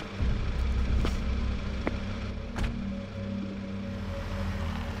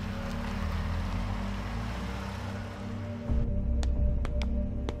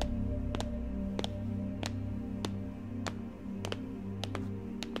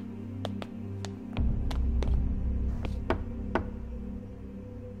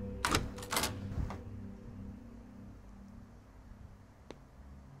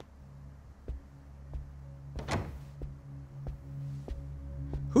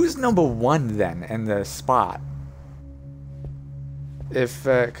 Who's number one then in the spot? If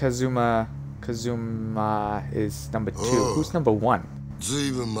Kazuma is number two, who's number one?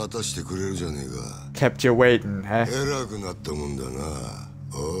 Kept you waiting, huh?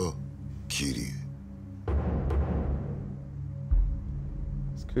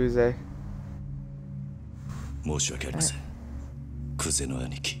 Excuse me. 申し訳ありません。久世の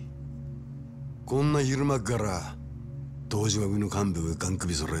兄貴。こんな昼間から堂島組の幹部がガン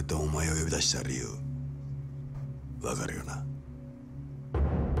首揃えてお前を呼び出した理由わかるよな。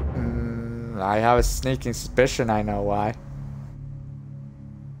I have a sneaking suspicion I know why.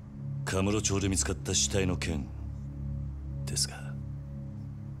 カムロ町で見つかった死体の件ですが。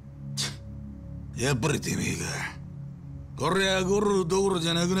やっぱりてめえか。こりゃゴルどころじ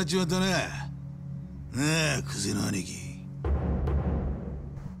ゃなくなっちまったな。なあ、久世の兄貴。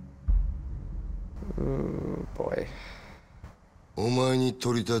Ooh, boy. お前に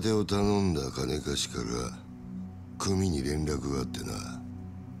取り立てを頼んだ金貸しから組に連絡があってな。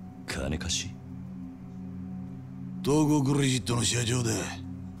金貸し？東郷クレジットの社長だ。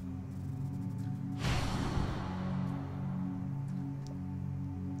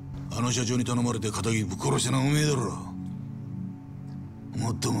あの社長に頼まれて仇ぶっ殺したのはおめえだろ。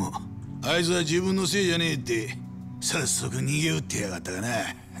もっともあいつは自分のせいじゃねえって早速逃げ打ってやがったがな。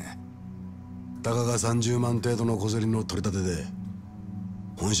たかが30万程度の小競りの取り立てで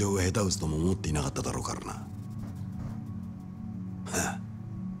本性が下手打つとも思っていなかっただろうからな。はあ、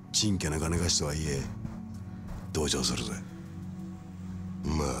ちんけな金貸しとはいえ同情するぜ。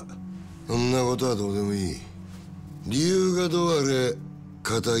まあそんなことはどうでもいい。理由がどうあれ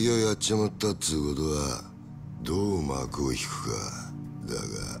仇をやっちまったっつうことはどう幕を引くかだが。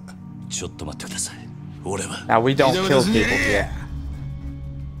ちょっと待ってください。俺は Now we don't kill people here.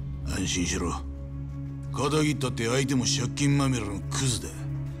 安心しろ。仇ったって相手も借金まみれのクズだ。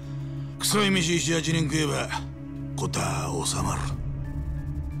臭い飯7、8年食えば事は収まる。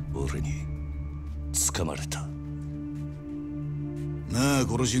俺に捕まれた。なあ、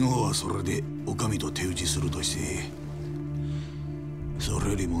殺しの方はそれでお上と手打ちするとして、そ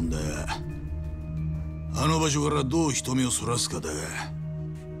れより問題はあの場所からどう人目をそらすかだが。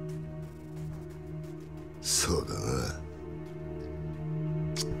そうだな。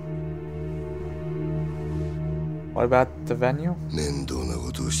What about the venue? 面倒な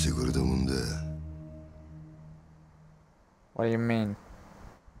ことをしてくれたもんだ。What do you mean?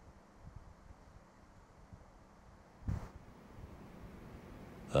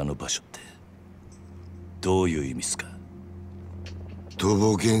 あの場所ってどういう意味っすか？と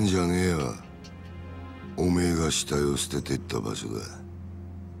ぼけんじゃねえわ。おめえが死体を捨ててった場所だ。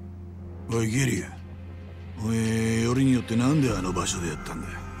おいゲリア、おめえよりによってなんであの場所でやったんだ？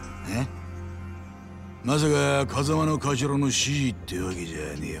え？まさか風間の頭の指示ってわけじゃ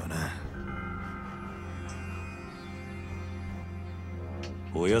ねえよな。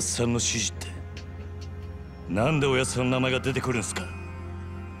おやっさんの指示って、なんでおやっさんの名前が出てくるんすか？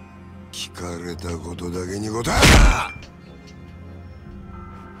聞かれたことだけに答え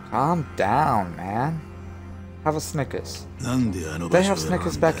ろ。 Calm down, man. Have a Snickers. なんであの場 They 所 have でやる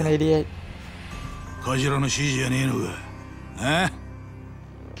Snickers んだ？ back in '88. 頭の指示じゃねえのか？あ？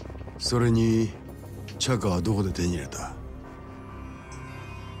それにチャカはどこで手に入れた？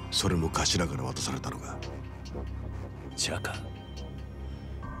それも頭から渡されたのか？チャカ、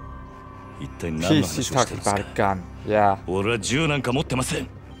一体何の He's 話をして talking るんです about か？ a gun. Yeah. 俺は銃なんか持ってません。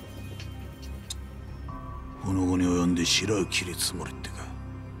この後に及んで白を切りつもりってか？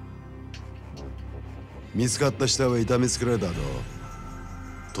見つかった死体は痛めつけられた後、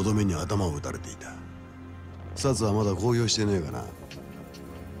とどめに頭を撃たれていた。殺はまだ公表してねえかな？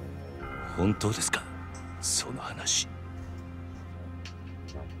本当ですか？その話。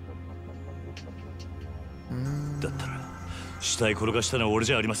だったら死体転がしたのは俺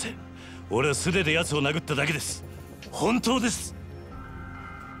じゃありません。俺は素手で奴を殴っただけです。本当です。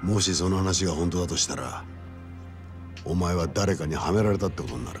もしその話が本当だとしたら、お前は誰かにはめられたってこ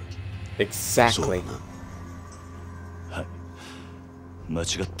とになる。Exactly. はい。間違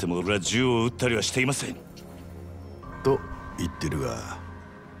っても俺は銃を撃ったりはしていません。と言ってるが、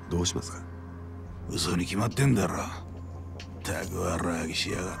どうしますか？嘘に決まってんだろ。たくわらぎ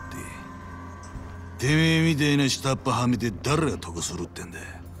しやがって。てめえみたいな下っ端はめて誰が得するってんだ。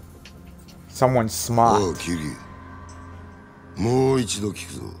 Someone おう smart. キリ、もう一度聞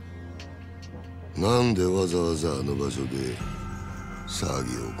くぞ。なんでわざわざあの場所で騒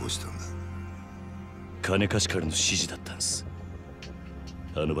ぎを起こしたんだ？金貸しからの指示だったんです。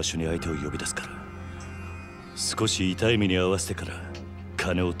あの場所に相手を呼び出すから、少し痛い目に合わせてから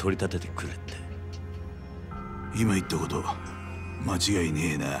金を取り立ててくれって。今言ったこと間違い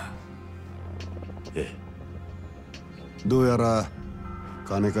ねえな。ええ。どうやら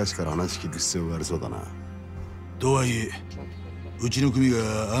金貸しから話聞く必要がありそうだな。とはいえ、うちの組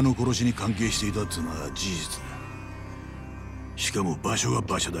があの殺しに関係していたっていうのは事実だ。しかも場所が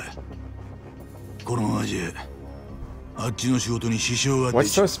場所だ。このままじゃあっちの仕事に支障が出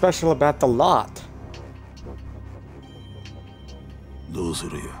What's ちゃ so う。 special about the lot? どうす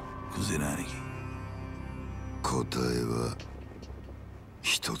るよ、クゼな兄貴。答えは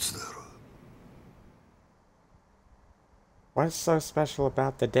一つだろう。 What's so special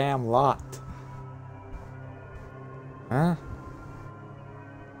about the damn lot? Huh?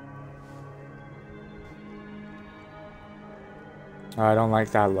 Oh, I don't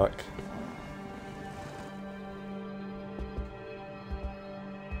like that look.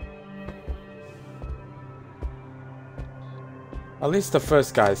 At least the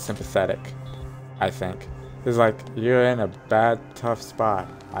first guy is sympathetic, I think. He's like, you're in a bad, tough spot.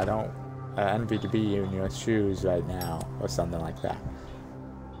 I don't envy to be you in your shoes right now, or something like that.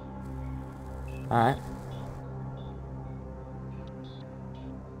 Alright.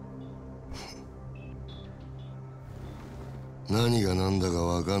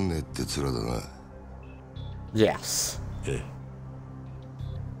 Yes.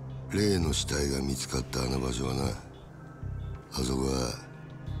 例の死体が見つかったあの場所はな、あそこは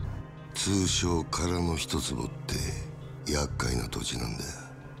通称空の一坪って厄介な土地なんだよ。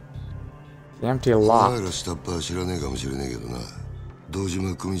お前ら下っ端は知らねえかもしれねえけどな、堂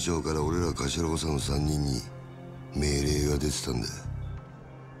島組長から俺ら頭補佐の3人に命令が出てたんだ。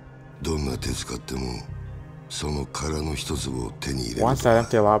どんな手使ってもその空の一坪を手に入れる。 Wants that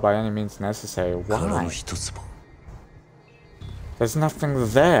empty lot by any means necessary. Why? There's nothing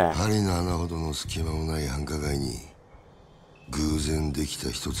there. 針の穴ほどの隙間もない繁華街に偶然できた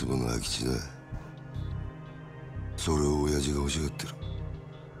一坪の空き地だ。それを親父が欲しがってる。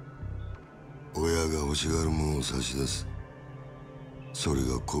親が欲しがるものを差し出す。それ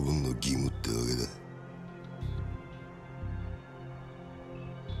が子分の義務ってわ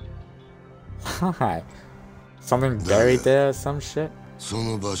けだ。Hi. Something buried there, some shit? そ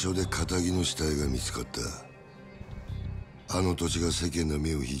の場所で堅気の死体が見つかった。あの土地が世間の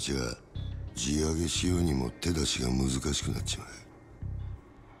目を引いちゃ地上げしようにも手出しが難しくなっちまう。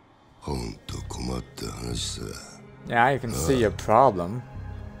ほんと困った話さ。Yeah, I can see your problem.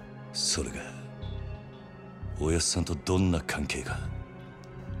 それがおやっさんとどんな関係が？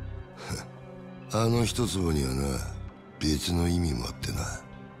あの一坪にはな、別の意味もあってな。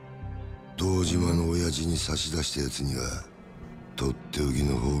堂島の親父に差し出したやつにはとっておき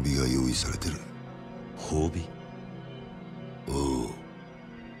の褒美が用意されてる。褒美？おう、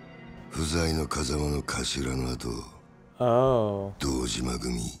不在の風間の頭の後、堂島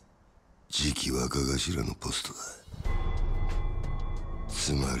組次期若頭のポストだ。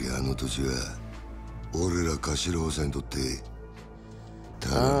つまりあの土地は俺ら頭補佐にとってた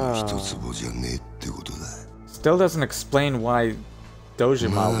だの一坪じゃねえってことだ。 Still doesn't explain why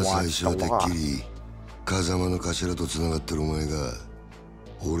Dojima まあ wants 最 the 初はてっ lot. きり風間の頭と繋がってるお前が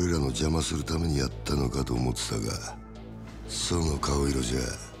俺らの邪魔するためにやったのかと思ってたが、その顔色じゃ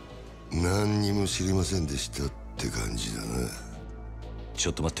何にも知りませんでしたって感じだな。ち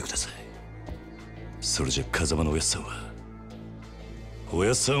ょっと待ってください。それじゃ風間のおやっさ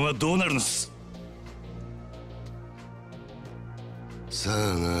んはどうなるんです？さあ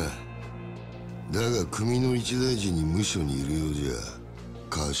な。だが組の一大事に無所にいるようじゃ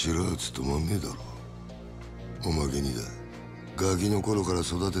頭は務まんねえだろ。おまけにだ、ガキの頃から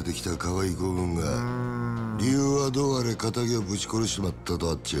育ててきた可愛い子分が理由はどうあれ仇をぶち殺しちまったと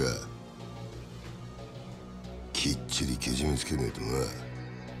あっちゃきっちりけじめつけねえとな。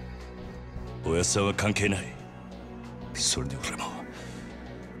おやっさんは関係ない。それで俺も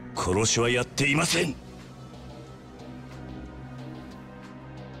殺しはやっていません。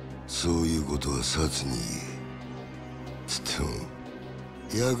そういうことは殺につっても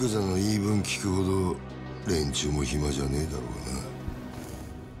ヤクザの言い分聞くほど連中も暇じゃねえだろ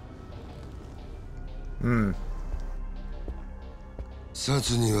うな。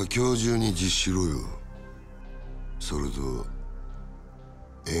殺には今日中に実施しろよ。それと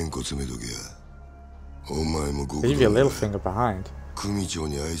縁故詰めとけや。お前もここで組長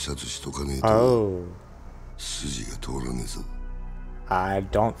に挨拶しとかねえと筋が通らねえぞ。I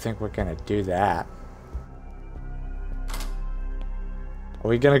don't think we're gonna do that. Are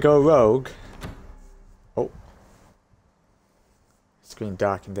we gonna go rogue? Oh. Screen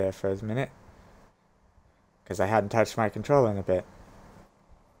darkened there for a minute. Because I hadn't touched my controller in a bit.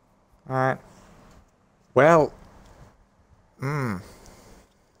 Alright. Well. I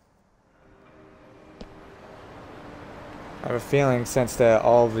have a feeling since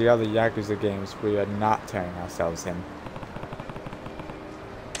all the other Yakuza games, we are not turning ourselves in.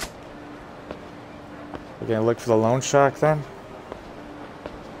 We're gonna look for the loan shark then?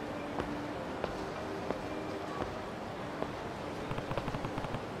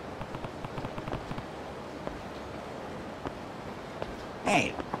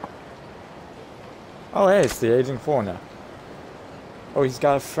 Hey. Oh hey, it's the aging foreigner. Oh, he's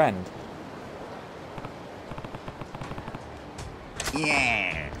got a friend.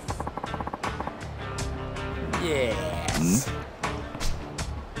 Yes. Yes.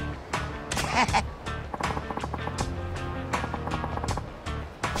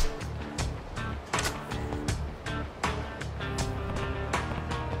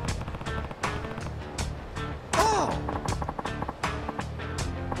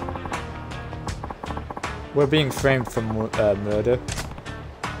 We're being framed for murder.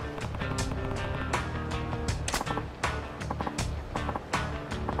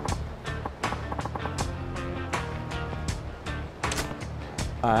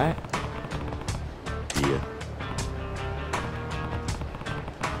 Alright. Yeah.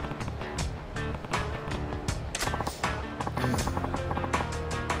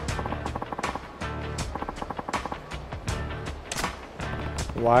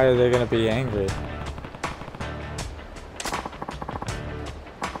 Why are they gonna be angry?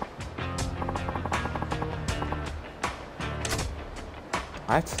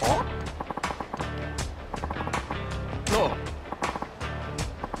 What? No.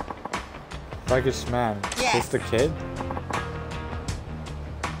 Sluggish man. Yes. Is this the kid?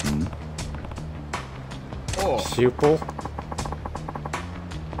 Oh. Pupil?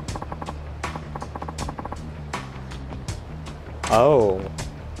 Oh.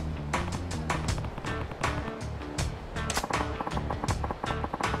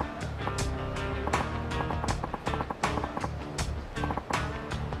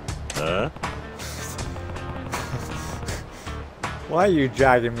 Huh? Why are you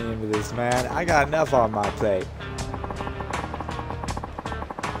dragging me into this, man? I got enough on my plate.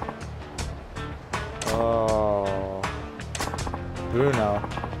 Oh. Bruno.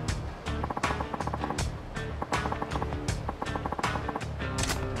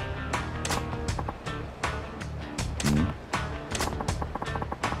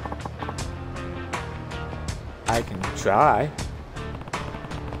 I can try.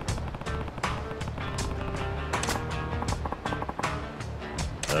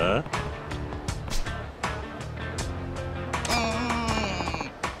 Huh?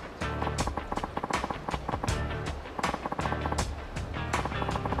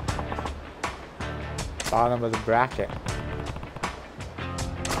 Bottom of the bracket.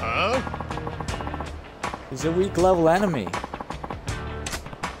 Huh? He's a weak level enemy.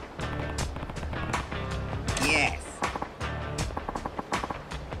 Yes.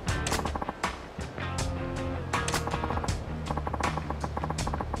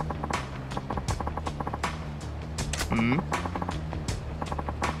 Hmm?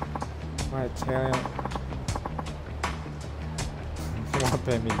 My Italian. You want to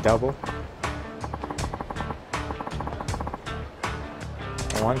pay me double?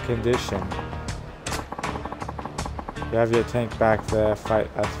 One condition. You have your tank back there, fight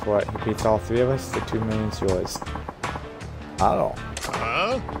us for it. He beats all three of us, the 2 million's yours. Oh.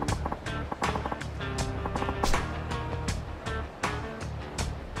 Huh?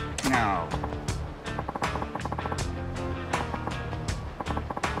 No.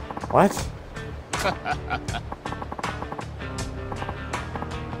 What?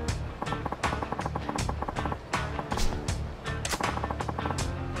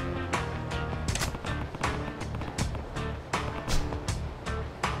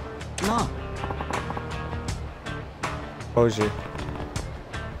 No. Oji.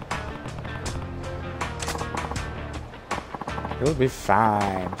 You'll be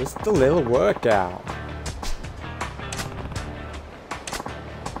fine. Just a little workout.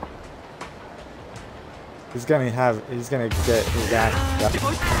 He's gonna get his ass.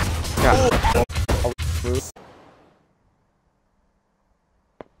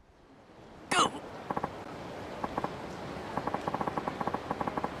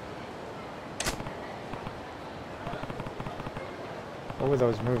 What were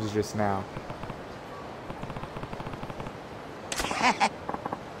those moves just now?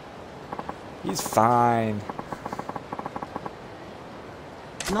 He's fine.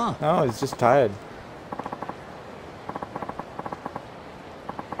 No. No, he's just tired.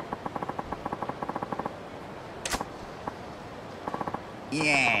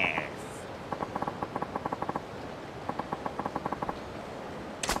 Yes.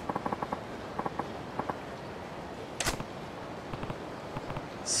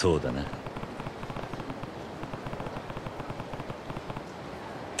そうだな。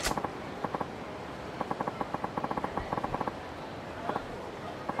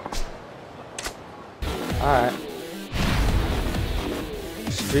Alright.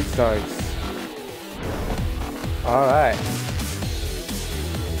 Street thugs. Alright.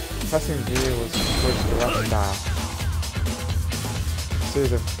 Pressing B was switched to left style.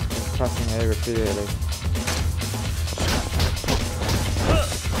 Series of pressing A repeatedly.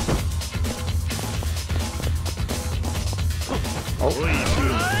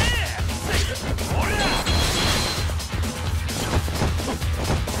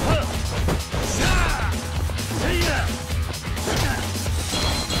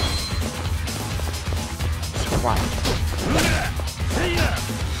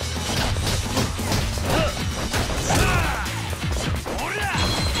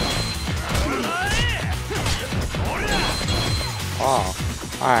 Oh,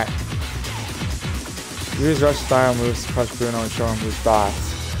 alright. Use rush style moves to crush Bruno and show him who's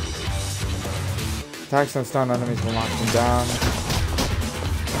boss. Attacks on stun enemies will knock them down.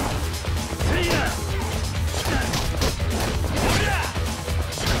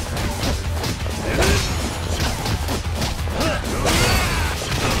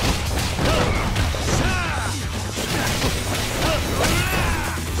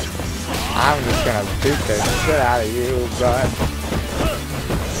 I'm just gonna beat the shit out of you, bud.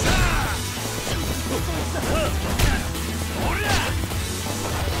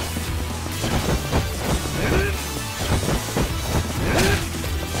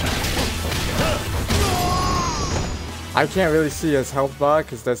 I can't really see his health bar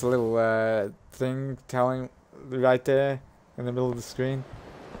because there's a little thing telling right there in the middle of the screen.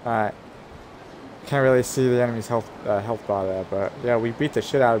 Alright. Can't really see the enemy's health bar there, but yeah, we beat the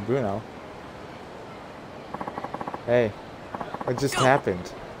shit out of Bruno. Hey, what just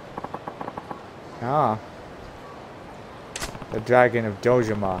happened? Ah. The Dragon of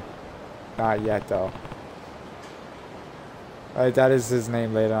Dojima. Not yet, though. Right, that is his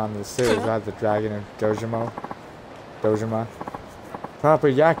name later on in the series, right? The Dragon of Dojima. Proper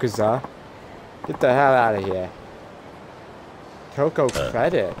Yakuza. Get the hell out of here. Coco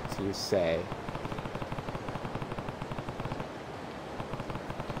credit, you say?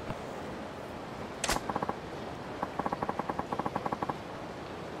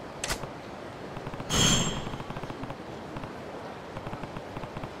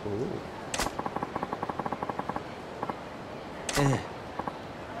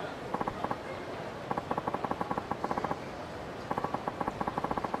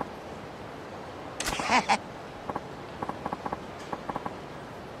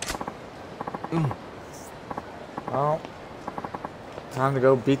 Well, time to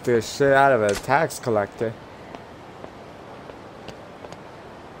go beat the shit out of a tax collector.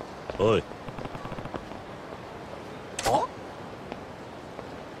 Oi. Oh?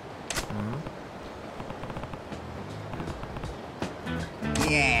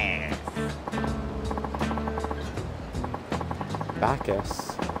 Yeah.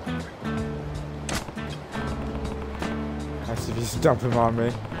 Bacchus. I see if he's dumping on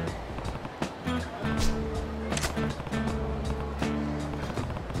me.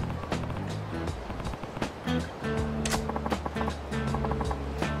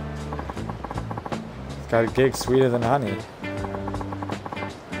 Got a gig sweeter than honey.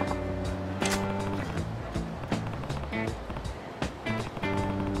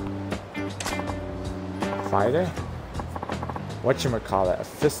 Fighter? Whatchamacallit, a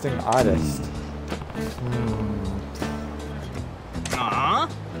fisting artist.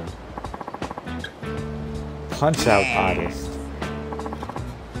 Punch out artist.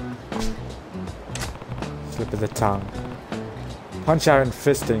 Slip of the tongue. Punch out and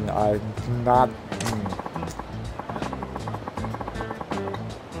fisting are not.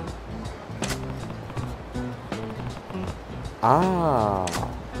 Ah.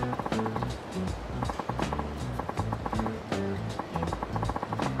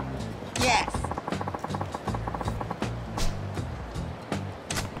 Yes.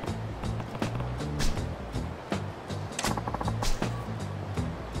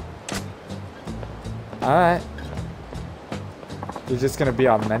 Alright. You're just gonna be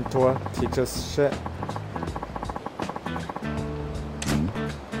our mentor, teach us shit.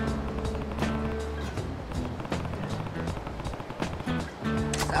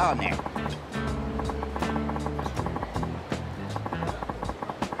 So there.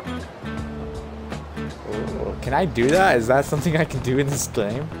 Ooh, can I do that? Is that something I can do in this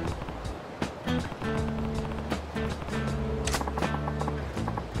game?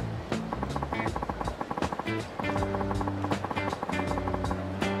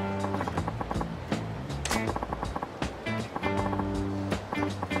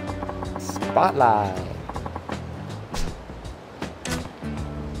 Spotlight.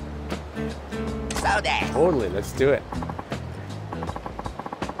 So there. Totally, let's do it.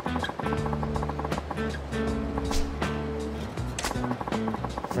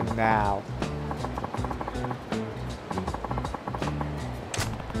 For now.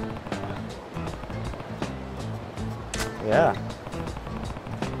 Yeah.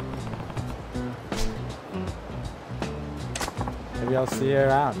 Maybe I'll see you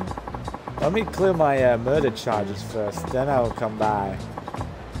around. Let me clear my murder charges first, then I'll come by.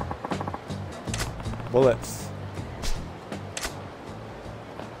 Bullets.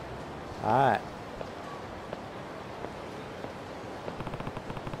 Alright.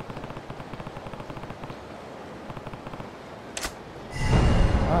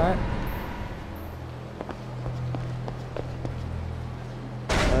 Alright.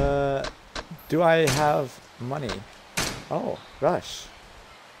 Do I have money? Oh, rush.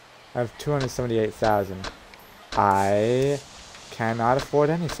 I have 278,000. I cannot afford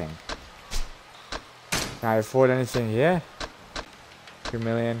anything. Can I afford anything here? 2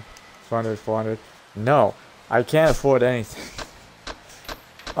 million, 400, 400. No, I can't afford anything.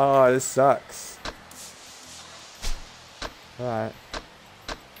 Oh, this sucks. Alright.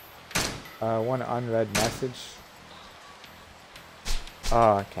 One unread message.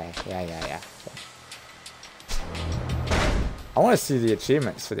 Oh, okay. Yeah. I want to see the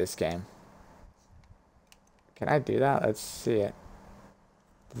achievements for this game. Can I do that? Let's see it.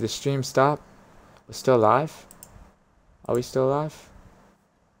 Did the stream stop? We're still live? Are we still live?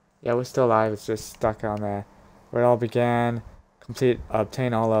 Yeah, we're still live. It's just stuck on there. Where it all began.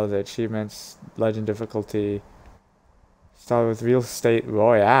 Obtain all of the achievements. Legend difficulty. Start with Real Estate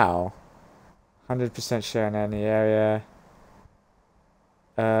Royale. 100% share in any area.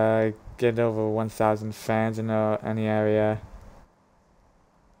 Get over 1,000 fans in any area.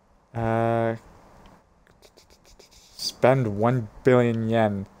 Spend 1 billion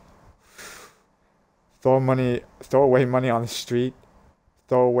yen. Throw away money on the street.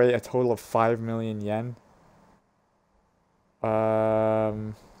 Throw away a total of 5 million yen.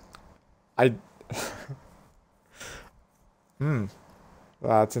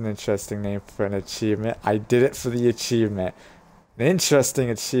 That's an interesting name for an achievement. I did it for the achievement. An interesting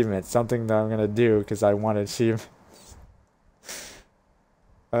achievement. Something that I'm gonna do because I want to achieve.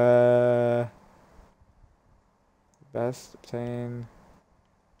 Best obtain.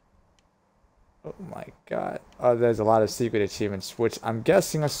 Oh my god. Oh, there's a lot of secret achievements, which I'm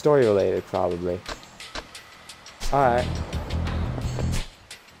guessing are story related, probably. Alright.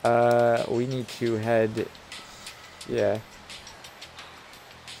 We need to head. Yeah.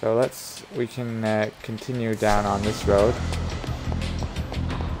 So we can continue down on this road.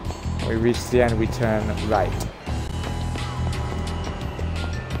 When we reach the end, we turn right.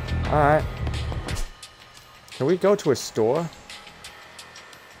 Alright. Can we go to a store?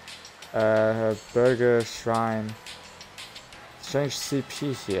 Burger Shrine. Strange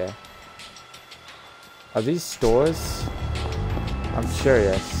CP here. Are these stores? I'm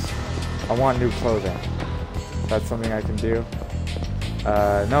curious. I want new clothing. That's something I can do.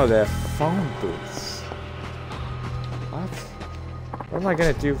 No, they're phone booths. What? What am I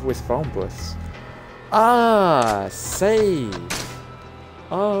gonna do with phone booths? Ah, save.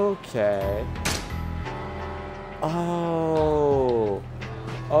 Okay. Oh.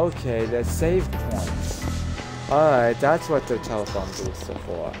 Okay, they're save points. Alright, that's what the telephone booths are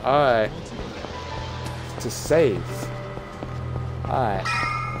for. Alright. To save. Alright.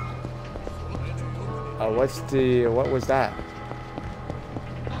 What was that?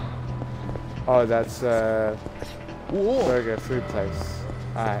 Oh, that's burger food place.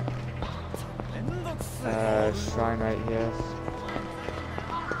 Alright. Shrine right here.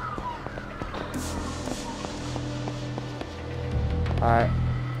 Alright.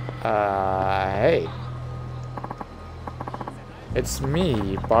 Hey. It's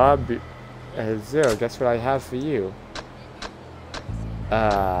me, Bob Zero. Guess what I have for you?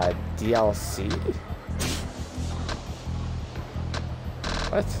 DLC?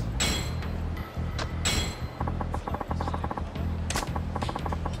 What?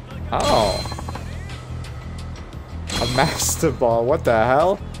 Oh. A Master Ball. What the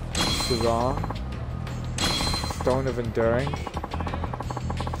hell? This is wrong. Stone of Enduring.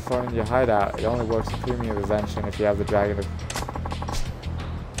 Phone in your hideout. It only works with Premium Invention if you have the Dragon of...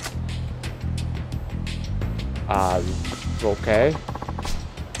 okay.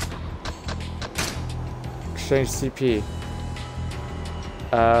 Exchange CP.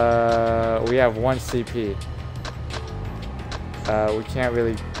 We have 1 CP. We can't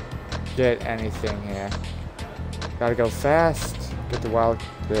really get anything here. Gotta go fast. Get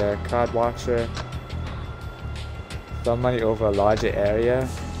the card watcher. Throw money over a larger area.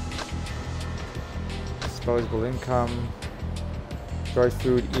 Disposable income. Store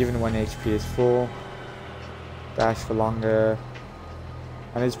food even when HP is full. Dash for longer.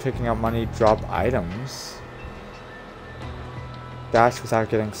 And he's picking up money, drop items. Dash without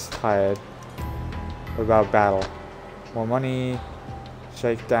getting tired. What about battle? More money.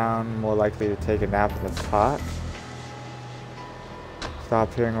 Shakedown, more likely to take a nap in the park.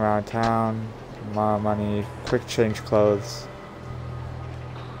 Stop peering around town. More money. Quick change clothes.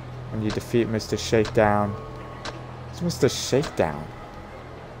 When you defeat Mr. Shakedown. What's Mr. Shakedown?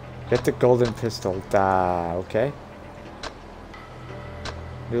 Get the golden pistol. Okay.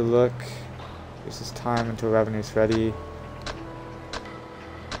 New look. This is time until revenue's ready.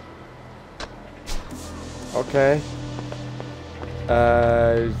 Okay.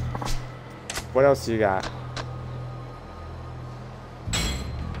 What else you got?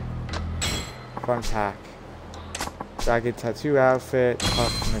 Fun pack. Dragon tattoo outfit.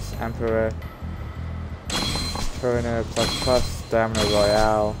 Optimus Emperor. Turner ++. Stamina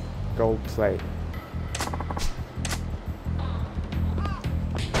Royale. Gold plate.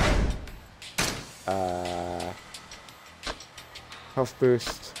 Health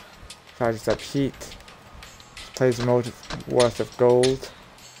boost. Charges up heat. Displays a worth of gold.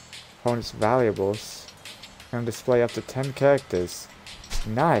 Opponent's valuables. Can display up to 10 characters.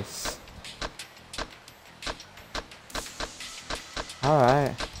 Nice.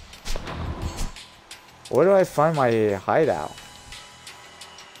 Alright. Where do I find my hideout?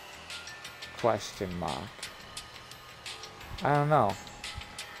 Question mark. I don't know.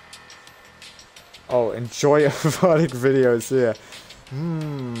 Oh, enjoy erotic videos here.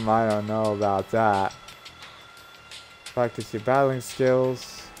 I don't know about that. Practice your battling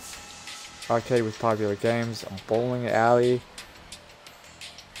skills. Arcade with popular games. A bowling alley.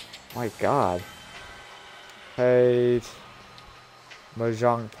 My god. Paid.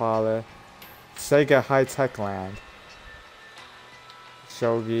 Mahjong parlor. Sega high-tech land.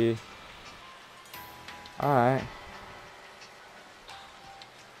 Shogi. Alright.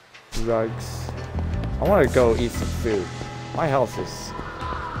 Rugs. I want to go eat some food. My health is...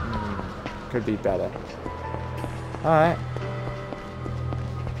 could be better. Alright.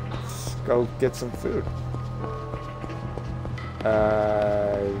 Let's go get some food.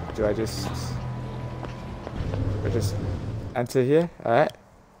 Do I just enter here? Alright.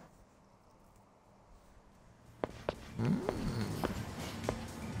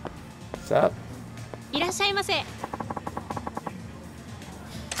 What's up? いらっしゃいませ。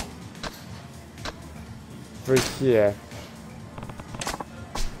 Over here.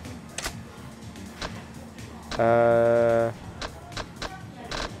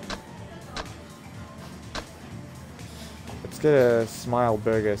 Let's get a smile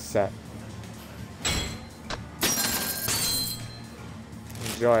burger set.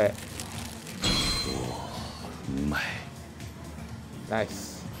 Enjoy it.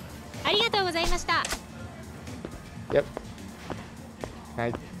 Nice. ありがとうございました。 Yep.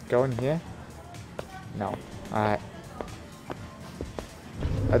 Can I go in here? No. Alright.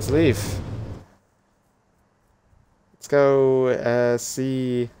 Let's leave. Let's go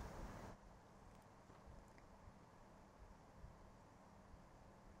see...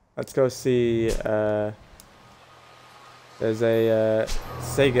 Let's go see, there's a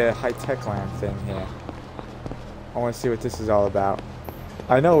Sega high-tech land thing here. I want to see what this is all about.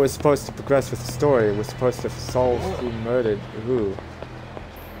 I know we're supposed to progress with the story. We're supposed to solve who murdered who.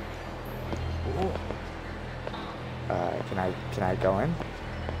 Can I go in?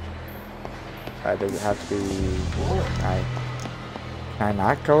 Does it have to be... Can I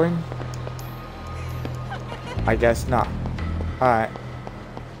not go in? I guess not. Alright.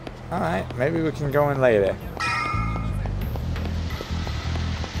 Alright, maybe we can go in later.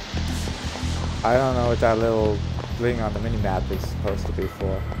 I don't know what that little bling on the minimap is supposed to be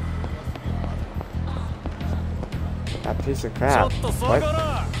for. That piece of crap. What?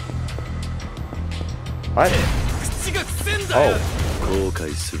 What? Oh.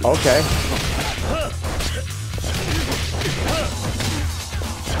 Okay.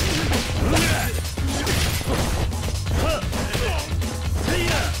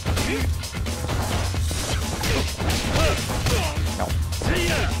 No.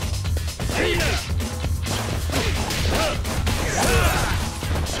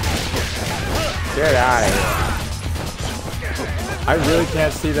 Get out of here. I really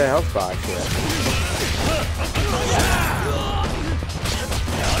can't see the health box here.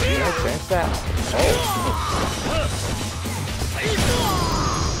 Can I change that? Oh.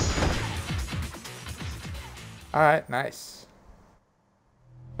 Alright, nice.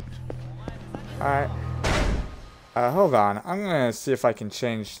 Alright. Hold on. I'm gonna see if I can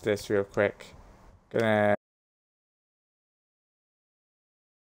change this real quick. Gonna...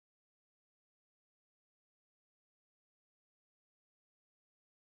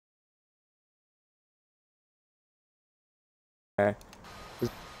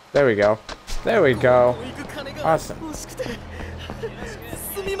 There we go. There we go. Awesome.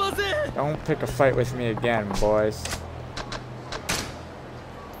 Don't pick a fight with me again, boys.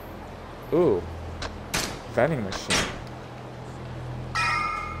 Ooh. Vending machine.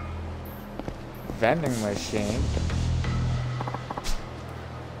 Vending machine.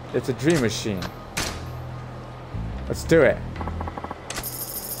 It's a dream machine. Let's do it.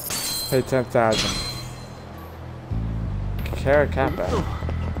 Pay 10,000. Caracappa.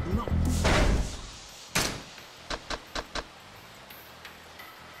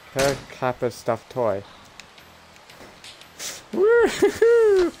 Caracappa stuffed toy.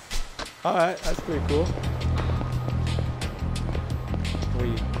 Woohoo! Alright, that's pretty cool. Can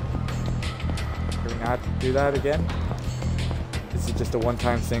we not do that again? Is it just a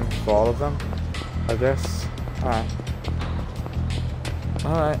one-time thing for all of them? I guess. Alright.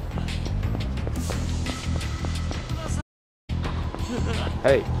 Alright.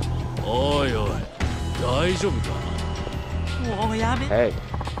 Hey. Oi, oi. 大丈夫か? もうやめ Hey.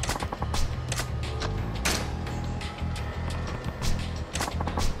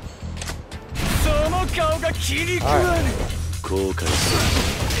 その顔が気に食わね後悔す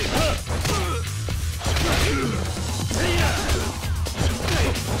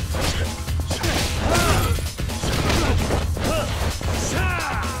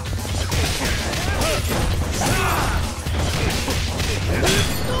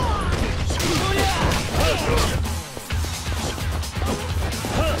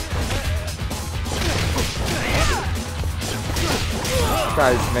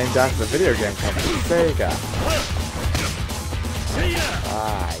This guy's named after the video game company, Sega.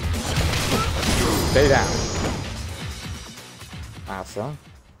 Alright. Stay down. Awesome.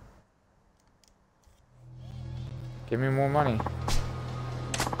 Give me more money.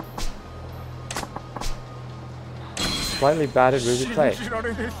 Slightly battered ruby plate.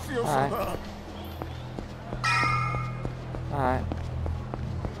 Alright. Alright.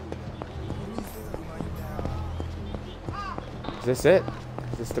 Is this it?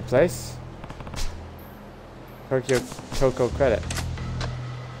 Is this the place? Cocoa credit.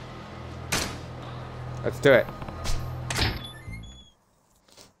 Let's do it.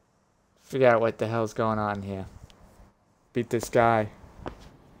 Figure out what the hell's going on here. Beat this guy.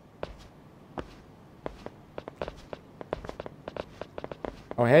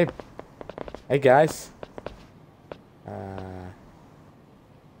 Oh, hey. Hey, guys.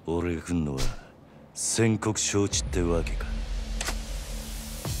 俺が来んのは宣告承知ってわけか。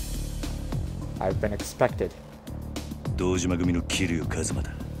 I've been expected. 堂島組の桐生一馬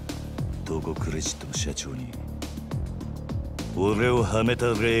だ。どこクレジットの社長に俺をはめ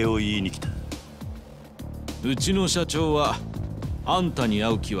た礼を言いに来た。うちの社長はあんたに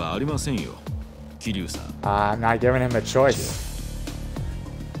会う気はありませんよ、桐生さん。I'm not giving him a choice.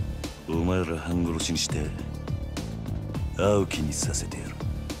 お前ら半殺しにして会う気にさせてやる。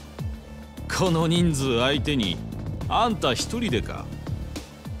この人数相手にあんた一人でか。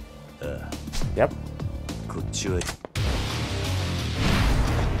ああ。 Yep. こっちは。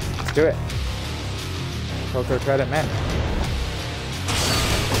Let's do it. Cocoa credit man.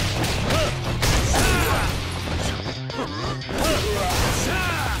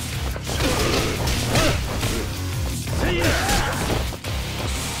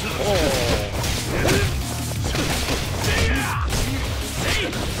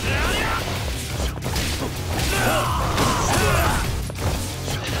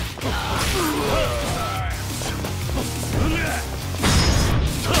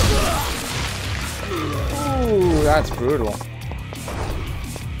 Ooh, that's brutal.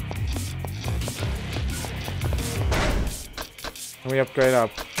 Can we upgrade up?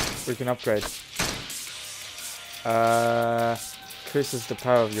 We can upgrade. Increases the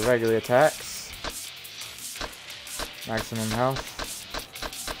power of your regular attacks. Maximum health.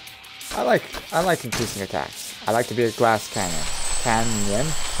 I like increasing attacks. I like to be a glass cannon.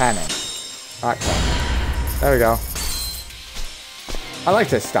 Alright, there we go. I like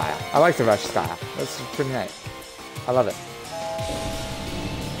this style. I like the rush style. That's pretty nice. I love it.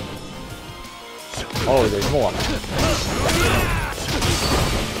 Oh, there's more.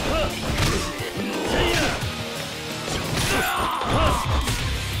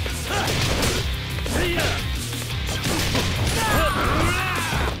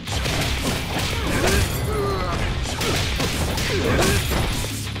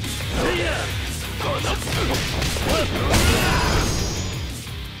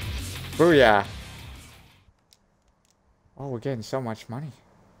 Booyah! Oh, we're getting so much money.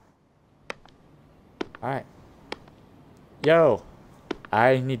 Alright. Yo!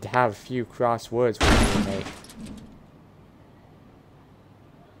 I need to have a few crosswords with you, mate.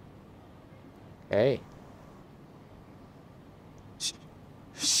 Hey.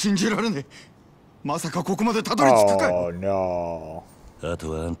 信じられねえ。まさかここまでたどり着くかい。 Oh no. あ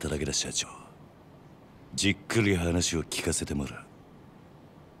とはあんただけだ社長。じっくり話を聞かせてもらう。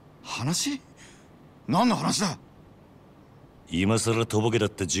話？何の話だ？今さらとぼけだっ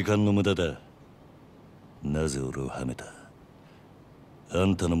て時間の無駄だ。なぜ俺をはめた？あ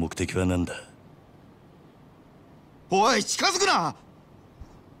んたの目的は何だ？おい、近づくな！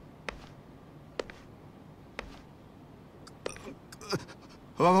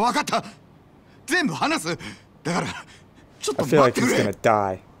わかった。全部話す。だからちょっと I feel 待っ like てく he's れ。 gonna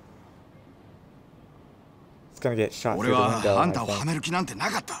die. gonna get shot through 俺 the は window. あ I んたをは think. める気なんてな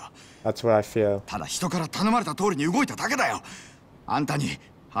かった。 That's what I feel. ただ人から頼まれた通りに動いただけだよ。あんたに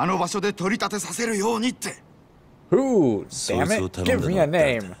あの場所で取り立てさせるようにって。 Who? Damn it! Give me a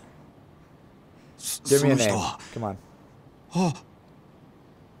name. Give me a name. Come on.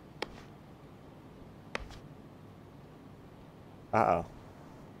 あ、Uh-oh.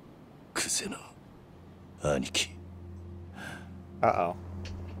 クゼの兄貴。Uh-oh.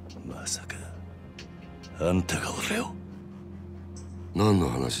 まさかあんたが俺を。何の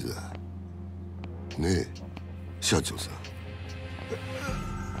話だねえ社長さん。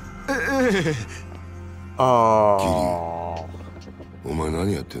Oh. お前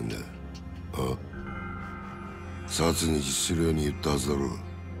何やってんだよ。あ、殺に実するように言ったはずだろう。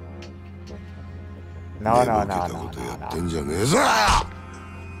 No, 寝 no, ぼ no, けた no, ことや no, って no. んじゃねえぞ。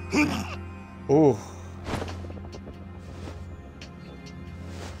 Ooh.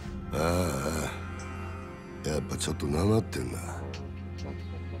 ああ、やっぱちょっとなまってんな。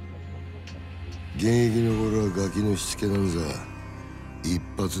現役の頃はガキのしつけなんざ一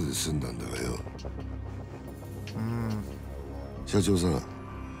発で済んだんだがよ。社長さん、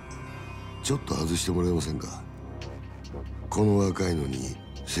ちょっと外してもらえませんか。この若いのに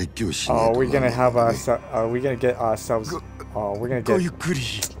説教しない Oh, と we're な gonna ら have ないね。 we're gonna get ourselves. Oh, we're gonna ごゆっ get くり。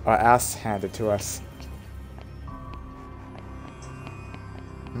 our ass handed to us.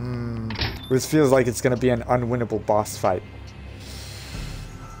 This feels like it's gonna be an unwinnable boss fight.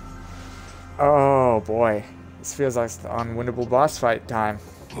 Oh boy, this feels like the unwinnable boss fight time.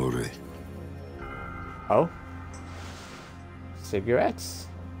 俺、 Oh, cigarettes.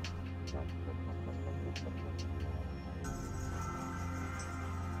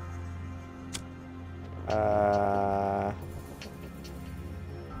 Uh.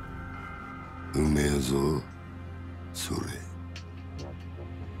 うめえぞ、それ。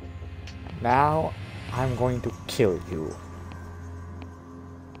 Now I'm going to kill you.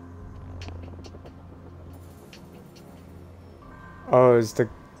 Oh, the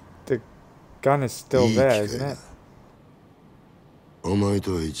gun is still いい there, 機 isn't 会だ it? お前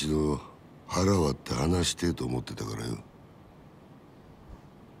とは一度腹割って話してえと思ってたからよ。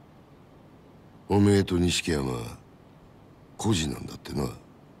おめえと錦山孤児なんだってな。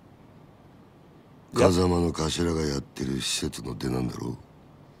風間の頭がやってる施設の出なんだろう。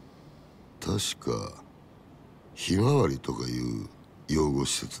確かひまわりとかいう養護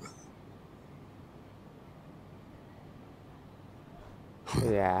施設だ。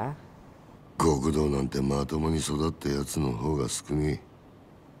Yeah. 極道なんてまともに育ったやつの方が少ねえ。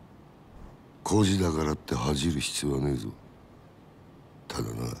孤児だからって恥じる必要はねえぞ。ただ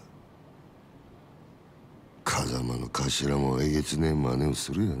な、風間の頭もえげつねえ真似を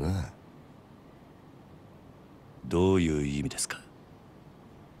するよな。どういう意味ですか。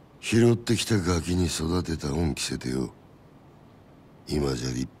拾ってきたガキに育てた恩着せてよ。今じゃ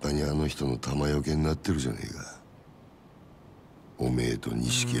立派にあの人の玉よけになってるじゃねえか。おめえと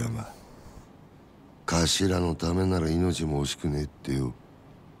錦山、頭のためなら命も惜しくねえってよ。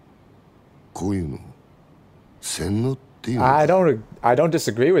こういうの洗脳っていうのか。 I don't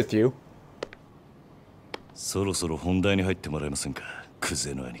disagree with you. そろそろ本題に入ってもらえませんか、ク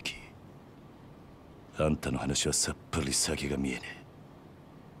ゼの兄貴。あんたの話はさっぱり先が見えねえ。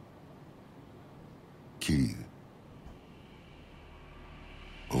桐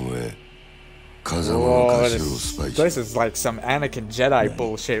生、お前風間の Whoa, 頭を this, スパイ this し is like some Anakin Jedi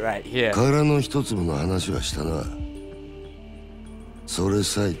bullshit right here. 殻の一粒の話はしたな。それ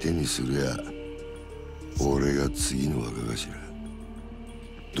さえ手にすりゃ俺が次の若頭、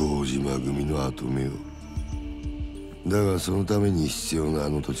堂島組の跡目を。だがそのために必要なあ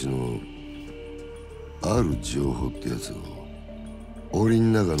の土地のある情報ってやつを檻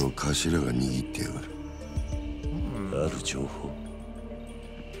の中の頭が握ってやがる。ある情報。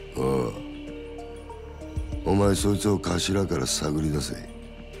ああ、お前そいつを頭から探り出せ。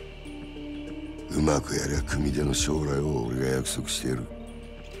うまくやりゃ組手の将来を俺が約束してやる。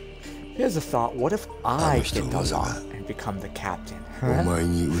 Here's a thought. What if I get the まさ lot か and become the captain? お前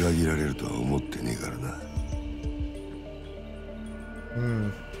に裏切られるとは思ってねえからな。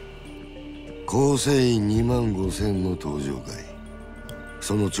構成員2万5,000の登場会、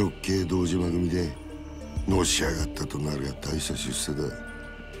その直系堂島組でのし上がったとなるや大した出世だ。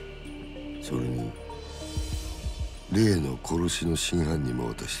それに例の殺しの真犯人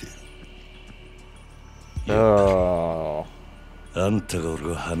も渡している。 Oh. あんたが俺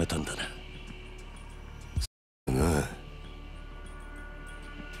をはめたんだな。なあ、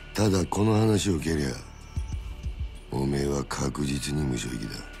ただこの話を蹴りゃおめえは確実に無所行き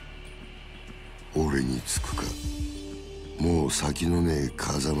だ。俺につくか、もう先のねえ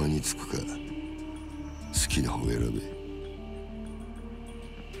風間につくか。好きな方選べ。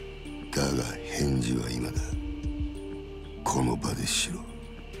だが返事は今だ。この場でしろ。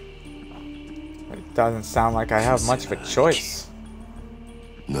It doesn't sound like I have much of a choice.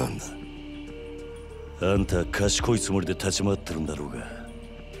 なんだ。あんた賢いつもりで立ち回ってるんだろうが、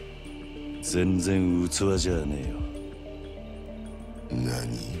全然器じゃねえよ。何？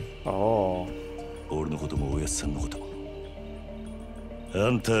俺のこともおやっさんのことも。あ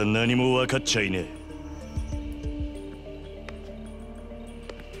んたは何も分かっちゃいねえ。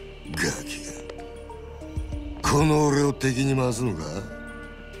ガキがこの俺を敵に回すのか？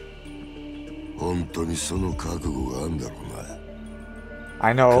本当にその覚悟があんだろうな。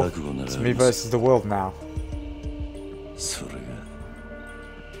I know. It's me versus the world now. それが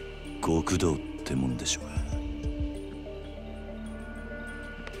極道ってもんでしょうが。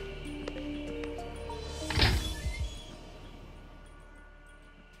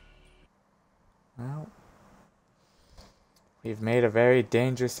Well, we've made a very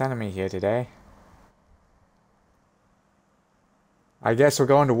dangerous enemy here today. I guess we're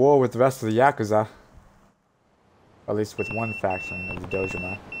going to war with the rest of the Yakuza. At least with one faction of the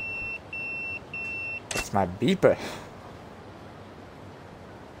Dojima. That's my beeper.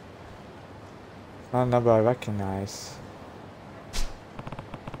 Not a number I recognize.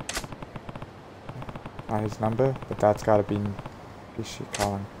 Not his number, but that's gotta be Bishi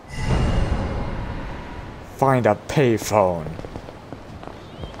calling. Find a payphone.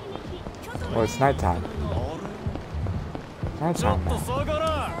 Oh, it's nighttime. Nighttime now.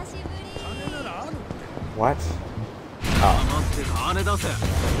 What?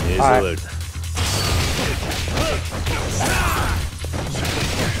 Alright.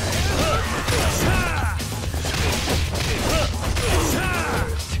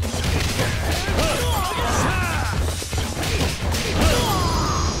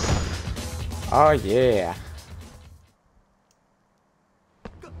 Oh yeah.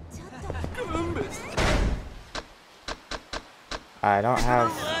 I don't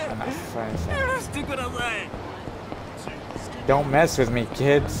have enough for anything. Don't mess with me,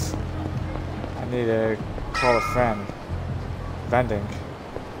 kids. I need to call a friend. Vending.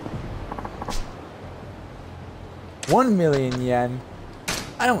 1 million yen?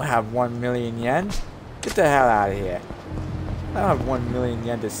 I don't have 1 million yen. Get the hell out of here. I don't have 1 million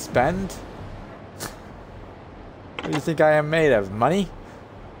yen to spend. What do you think I am made of? Money?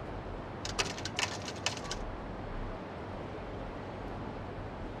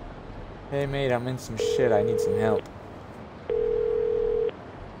 Hey mate, I'm in some shit. I need some help.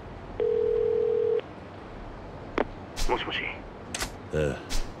 もしもし。あ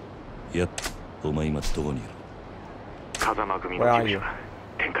あ、やっ、お前今どこにいる？風間組の事務所だ。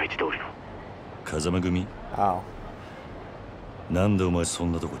天下一通りの。風間組？ああ。なんでお前そ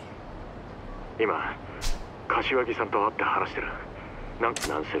んなとこに？今、柏木さんと会って話してる。なん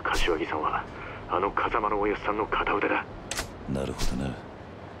せ柏木さんはあの風間のおやっさんの片腕だ。なるほどな。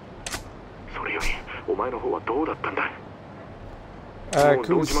それよりお前の方はどうだったんだ？もう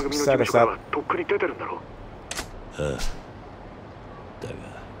堂 Who's 島組の事 set 務 us 所から up? とっくに出てるんだろう。ああ。だが、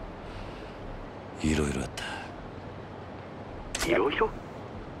いろいろあった。いろいろ？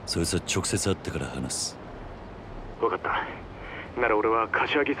そいつは直接会ってから話す。分かった。なら俺は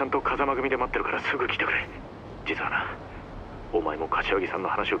柏木さんと風間組で待ってるからすぐ来てくれ。実はな、お前も柏木さんの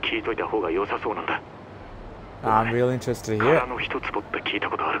話を聞いといた方が良さそうなんだ。I'm really interested to hear. 殻の一つぼって聞いた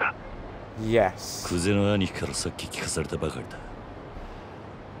ことあるか？ Yes. 久世の兄貴からさっき聞かされたばかりだ。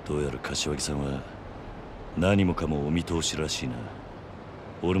どうやら柏木さんは何もかもお見通しらしいな。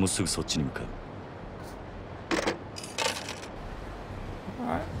俺もすぐそっちに向かう。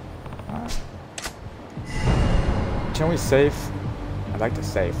Can we save? I'd like to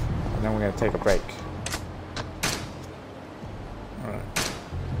save. And then we're gonna take a break. Alright.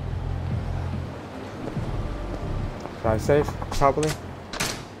 Can I save properly?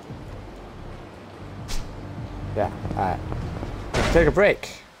 Yeah, alright. Let's take a break.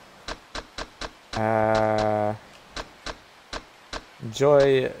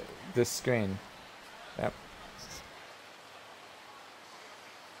 Enjoy this screen. Yep.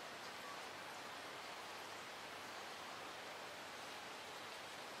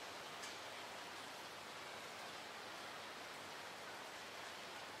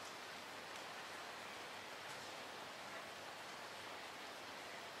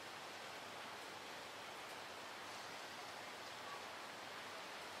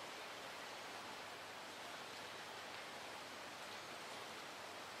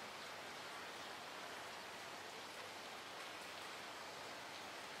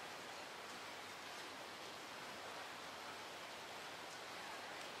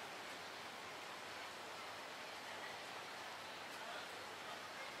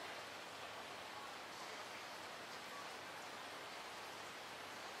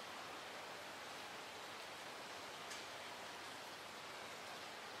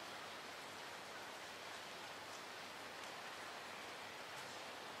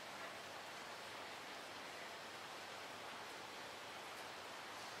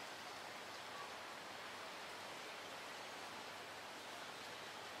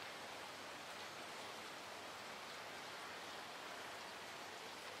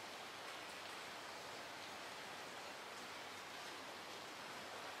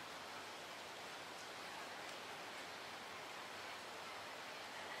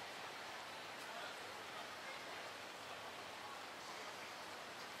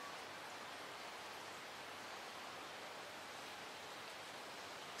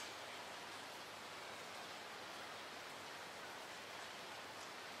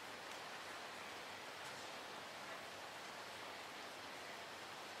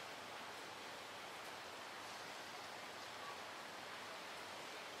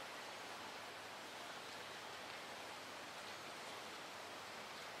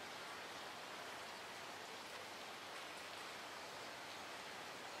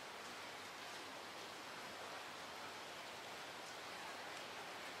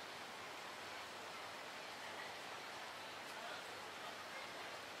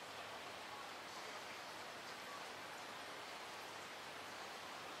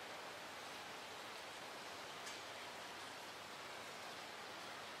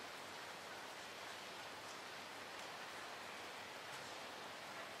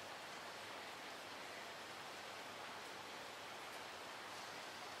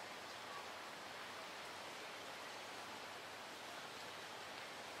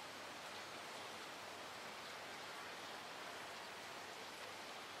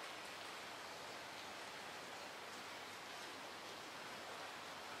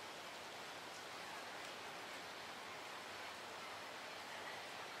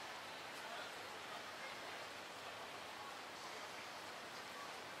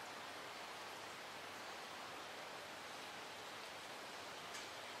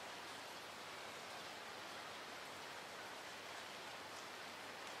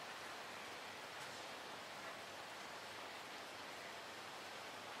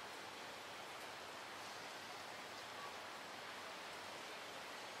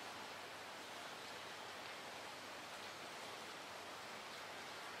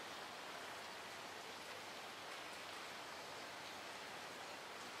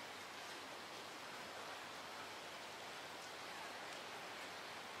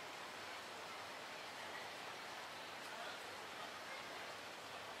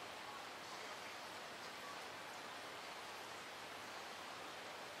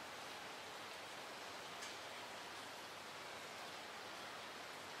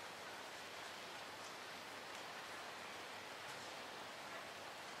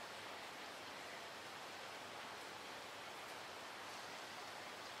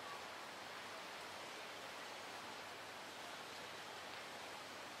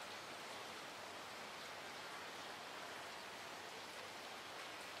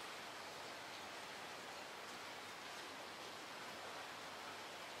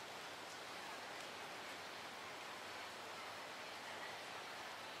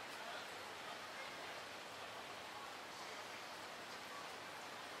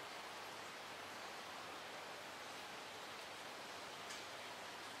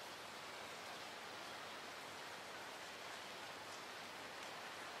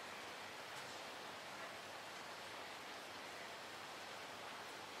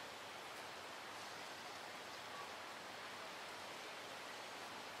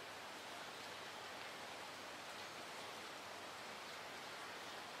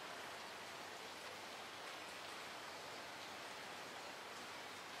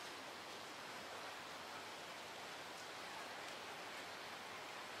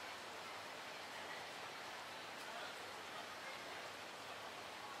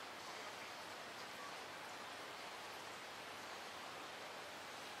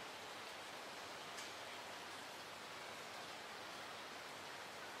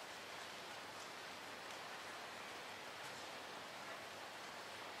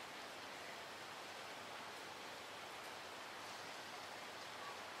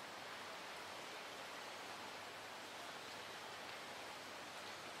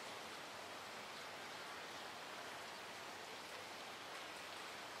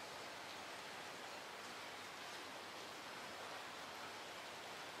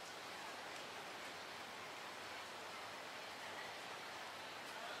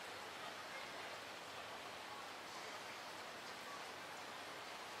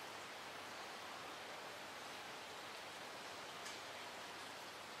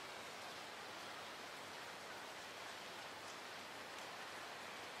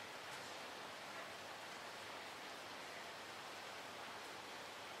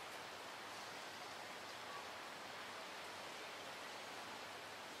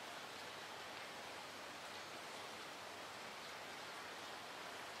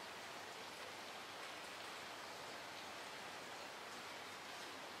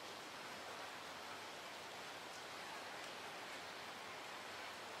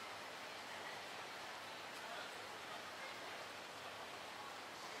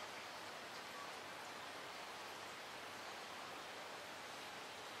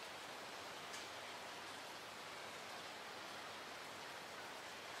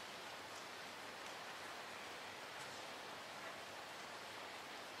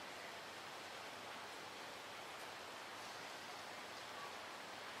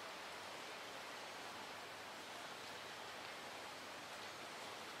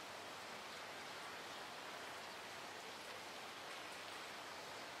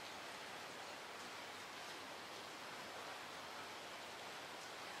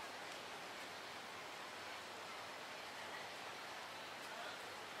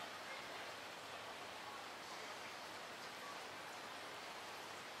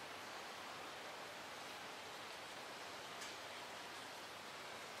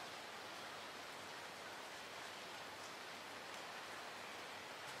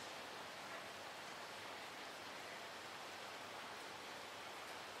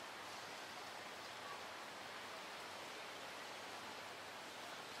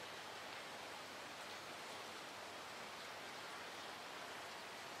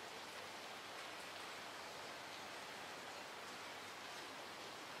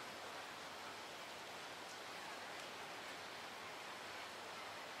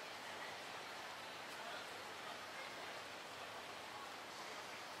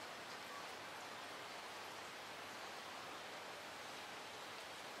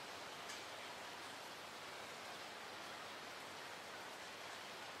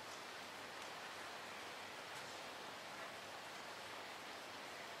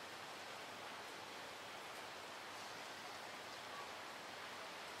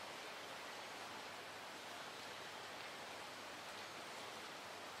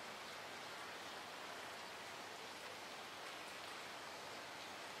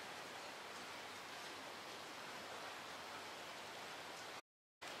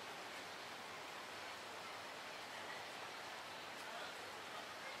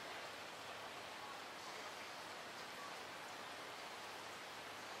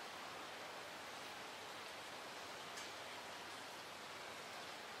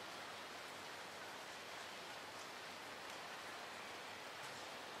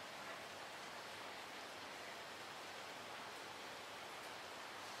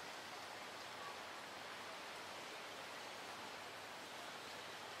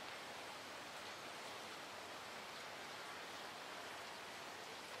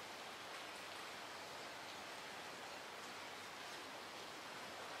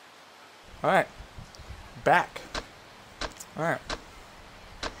 Alright. Back. Alright.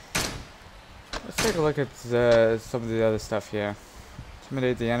 Let's take a look at some of the other stuff here.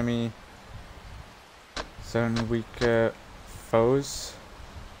 Intimidate the enemy. Zone weak foes.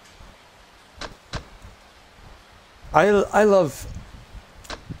 I love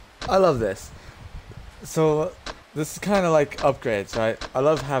this. So this is kind of like upgrades, right? I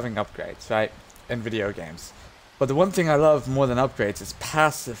love having upgrades, right, in video games. But the one thing I love more than upgrades is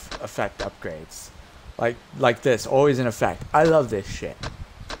passive effect upgrades. Like this, always in effect. I love this shit.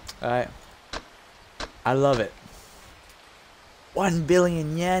 Alright? I love it. 1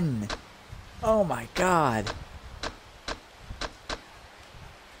 billion yen! Oh my god!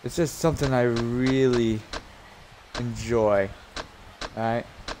 It's just something I really enjoy. Alright?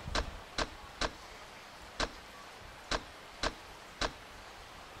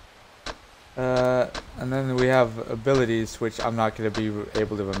 And then we have abilities, which I'm not going to be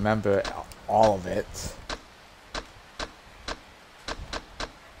able to remember all of it.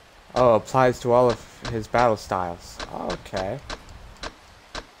 Oh, applies to all of his battle styles. Okay.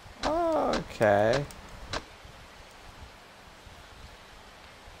 Okay.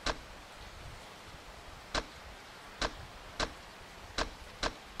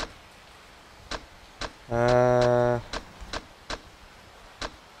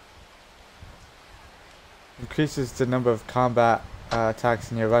 Increases the number of combat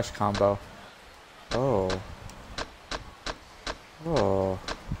attacks in your rush combo. Oh. Oh.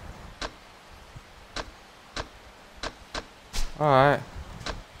 Alright.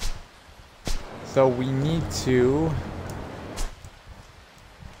 So we need to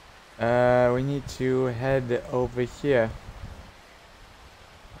head over here.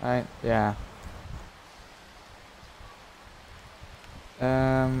 Right, yeah.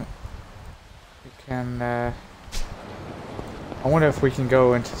 We can I wonder if we can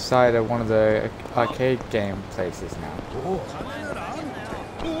go inside of one of the arcade game places now.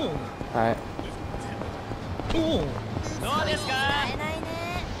 Alright.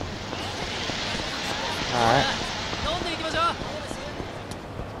 Alright.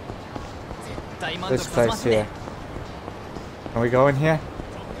 This place here. Can we go in here?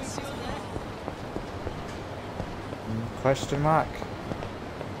 Question mark.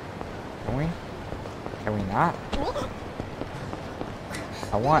 Can we? Can we not?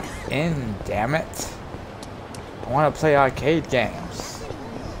 I want in, damn it. I want to play arcade games.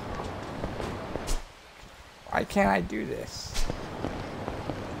 Why can't I do this?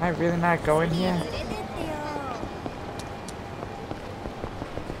 Can I really not go in here?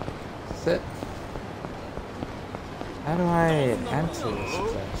 Sit. How do I enter this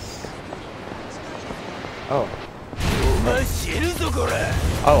place? Oh.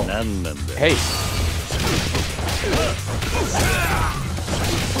 Oh. Hey.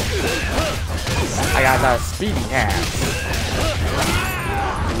 I got that speedy hand.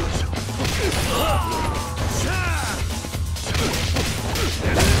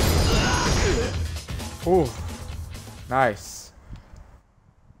 Ooh. Nice.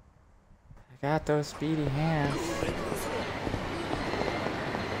 I got those speedy hands.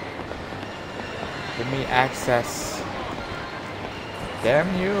 Give me access.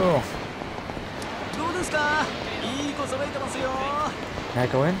 Damn you. Can I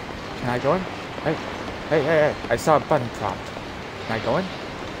go in? Can I go in? Hey, hey, hey, hey. I saw a button prompt. Can I go in?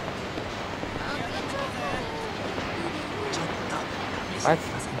 What?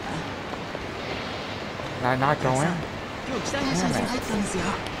 Can I not go in? Damn it.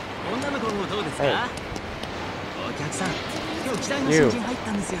 Hey. You.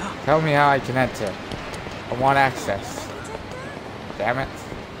 Tell me how I can enter. I want access. Damn it.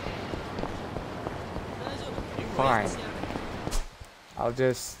 Fine. I'll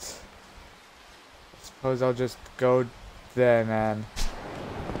just... suppose I'll just go then and...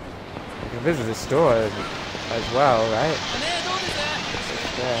 I can visit the store as well, right?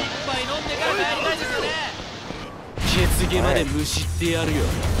 Yeah. Right.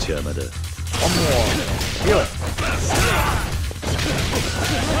 One more. Feel it.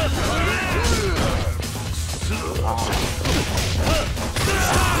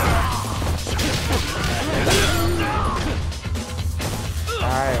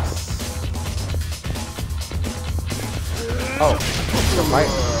 Nice. Oh,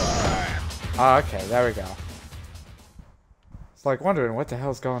 right. Oh, okay, there we go. It's like wondering what the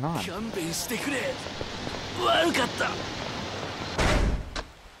hell's going on.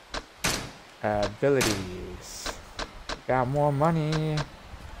 Abilities. Got more money.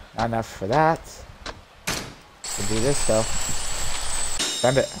 Not enough for that. Can do this though.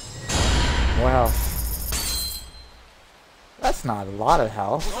 Spend it. More health. That's not a lot of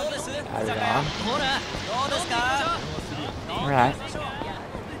health. Alright.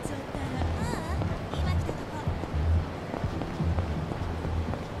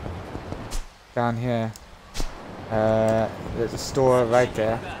 Down here. There's a store right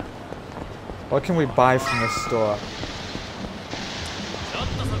there. What can we buy from this store?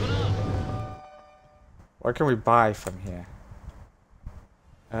 What can we buy from here?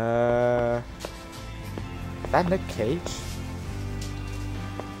 Is that Nick Cage?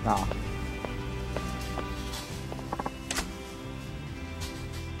 No.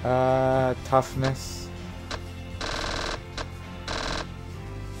 Toughness.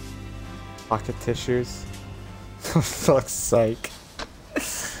 Pocket tissues. For fuck's sake.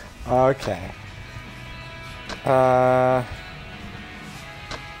 Okay.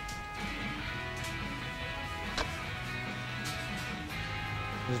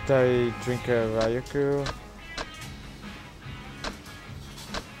 Legendary drinker Ryuku.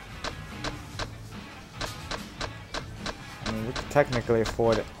 I mean, we could technically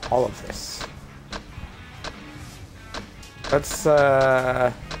afford all of this. Let's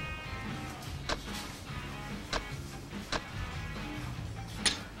grab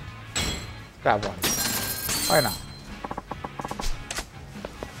one. Why not?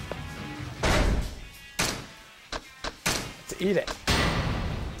 Let's eat it.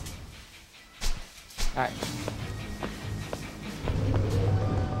 Alright.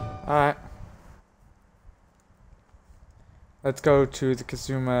 Alright. Let's go to the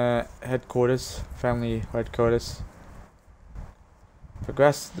Kazuma headquarters, family headquarters.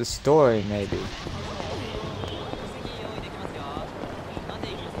 Progress the story, maybe.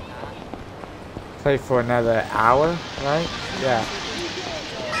 Play for another hour, right? Yeah.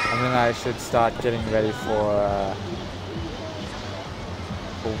 And then I should start getting ready for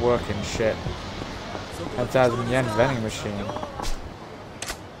work and shit. 10,000 yen vending machine.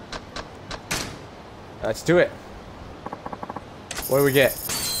 Let's do it. What do we get?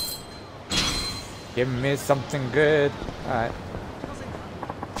 Give me something good. Alright.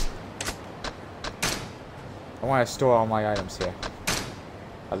 I want to store all my items here.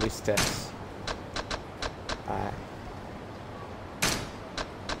 At least this. Alright.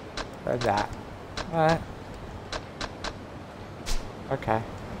 Like that. Alright. Okay.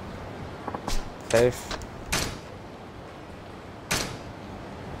 Safe.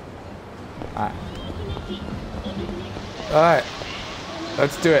 Alright. Alright.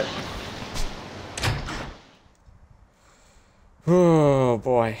 Let's do it. Oh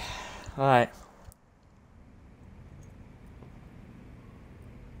boy. Alright.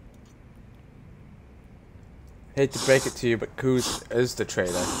 Hate to break it to you, but Kuz is the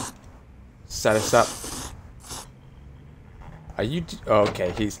traitor. Set us up. Are you? Oh,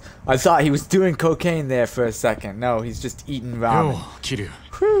 okay, I thought he was doing cocaine there for a second. No, he's just eating ramen.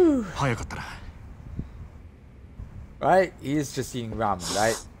 Whew. Right? He is just eating ramen,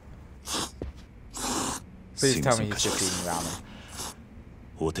 right? Please tell me he's just eating ramen.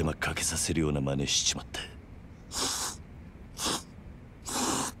 お手間かけさせるような真似しちまった。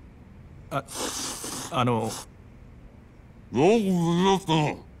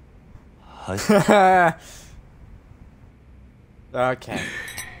Okay.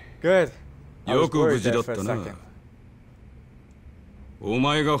 Good. よく無事だったな。お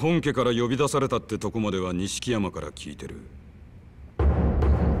前が本家から呼び出されたってとこまでは錦山から聞いてる。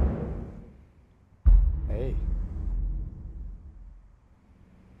Hey.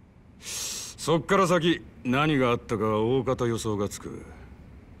 そっから先何があったかは大方予想がつく。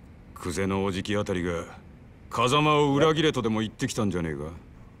久世のおじきあたりが風間を裏切れとでも言ってきたんじゃねえか。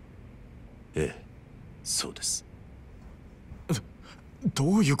ええ、そうです。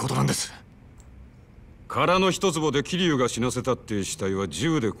どういうことなんです？殻の一坪で桐生が死なせたって死体は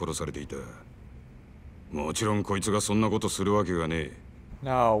銃で殺されていた。もちろんこいつがそんなことするわけがねえ。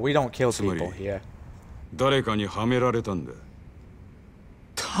No, we don't kill people here. 誰かにはめられたんだ。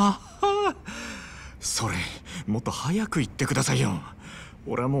それもっと早く言ってくださいよ。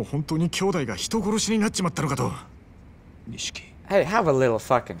俺はもう本当に兄弟が人殺しになっちまったのかと。錦。Hey, have a little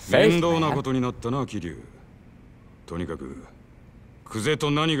fucking faith, 面倒なことになったな、桐生。とにかく久世と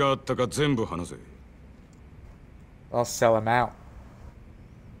何があったか全部話せ。I'll sell him out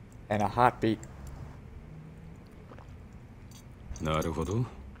in a heartbeat. なるほど。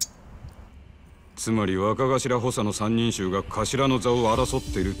つまり若頭補佐の三人衆が頭の座を争っ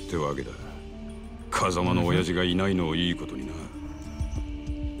ているってわけだ。風間の親父がいないのをいいことにな。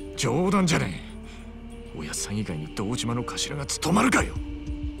冗談じゃねえ。親さん以外に堂島の頭が務まるかよ。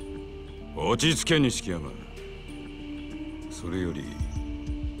落ち着け錦山。それより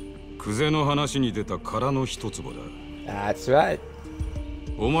久世の話に出た殻の一坪だ。That's right.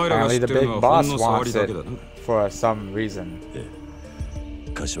 Apparently the big boss wants it for some reason.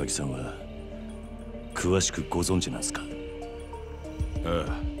 柏木さんは詳しくご存知なんですか？あ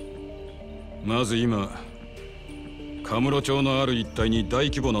あ、まず今カムロ町のある一帯に大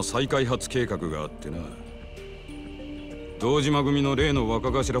規模な再開発計画があってな、堂島組の例の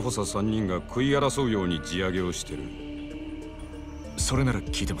若頭補佐3人が食い争うように地上げをしてる。それなら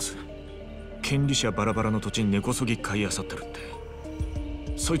聞いてます。権利者バラバラの土地に根こそぎ買い漁ってるって。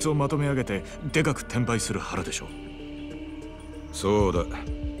そいつをまとめ上げてでかく転売する腹でしょ。そうだ。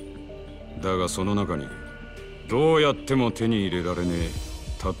だがその中にどうやっても手に入れられねえ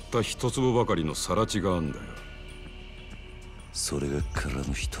たった一坪ばかりの更地があんだよ。それが殻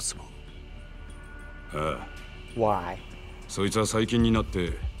の一坪。ああ。Why? そいつは最近になっ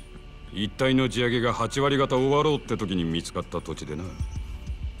て一帯の地上げが8割方終わろうって時に見つかった土地でな。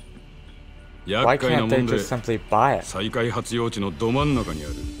厄介なもんで再開発用地のど真ん中にあ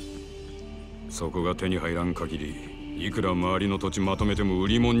る。そこが手に入らん限りいくら周りの土地まとめても売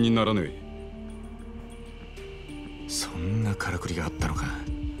り物にならねえ。そんなからくりがあったのか。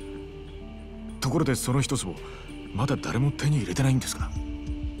ところでその一坪まだ誰も手に入れてないんですか？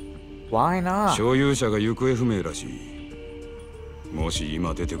 Why not? 所有者が行方不明らしい。もし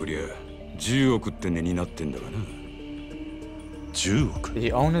今出てくりゃ10億って値になってんだがな。10億？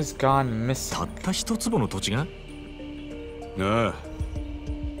 The owner's gone missing. たった一坪の土地が？なあ、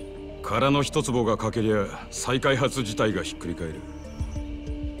殻の一坪がかけりゃ再開発自体がひっくり返る。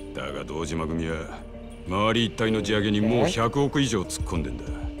だが堂島組は周り一帯の地上げにもう100億以上突っ込んでんだ。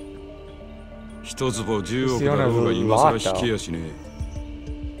一坪10億だろうが今さら引きやしねえ。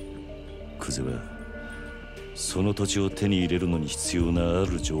クゼはその土地を手に入れるのに必要なあ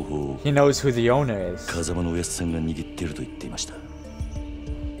る情報を He knows who the owner is. 風間のおやつさんが握っていると言っていました。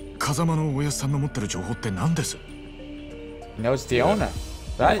風間のおやつさんの持ってる情報って何です？ He knows the owner.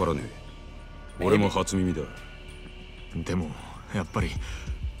 わからねえ。俺も初耳だ。でもやっぱり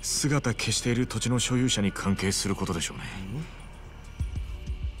姿消している土地の所有者に関係することでしょうね。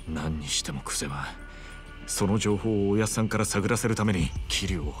何にしてもクゼはその情報をおやつさんから探らせるために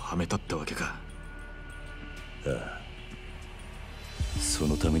桐生をはめたってわけか。ああ、そ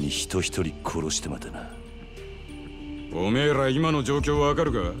のために人一人殺してまたな。おめえら今の状況わか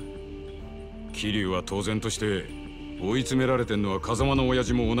るか？桐生は当然として追い詰められてんのは風間の親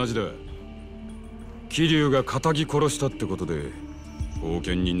父も同じだ。桐生が仇殺したってことで後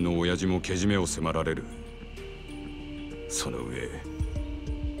見人の親父もけじめを迫られる。その上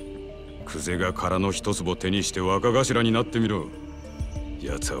クゼが殻の一坪手にして若頭になってみろ。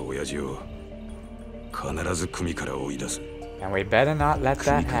奴は親父を必ず組から追い出す。And we better not let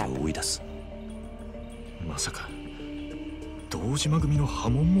that 組から happen. 追い出す。まさか堂島組の波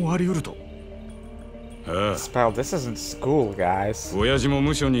紋もあり得ると。ああ、 Spell, this isn't school, guys. 親父も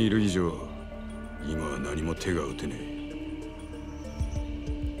無所にいる以上今は何も手が打てねえ。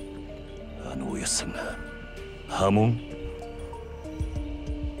あのおやっさんが波紋？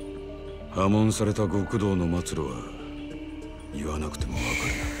破門された極道の末路は言わなくてもわかる。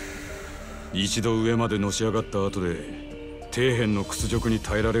一度上までのし上がった後で底辺の屈辱に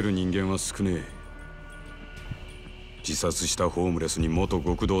耐えられる人間は少ねえ。自殺したホームレスに元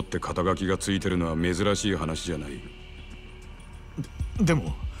極道って肩書きがついてるのは珍しい話じゃない。で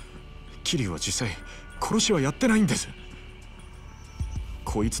も桐生は実際殺しはやってないんです。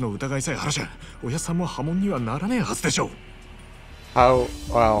こいつの疑いさえ晴らしゃおやさんも波紋にはならねえはずでしょう。How?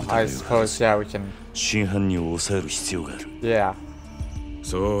 Well, I suppose, yeah, we can. 真犯人を抑える必要がある。Yeah.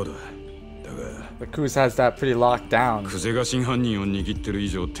 そうだ。だが The Yakuza has that pretty locked down. クゼが真犯人を握ってる以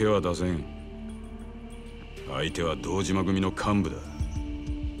上手は出せん。相手は堂島組の幹部だ。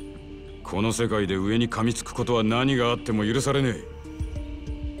この世界で上に噛みつくことは何があっても許されね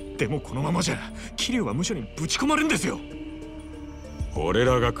え。でもこのままじゃ桐生は無所にぶち込まれるんですよ。俺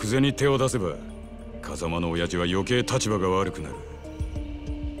らがクゼに手を出せば風間の親父は余計立場が悪くなる。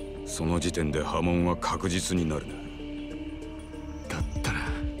その時点で波紋は確実になるな。だったら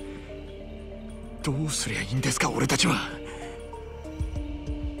どうすりゃいいんですか俺たちは。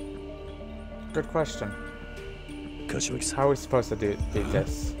 Good question. 柏木さん、 How are we supposed to do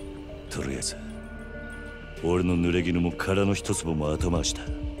this? とりあえず俺の濡れ衣も殻の一粒も後回しだ。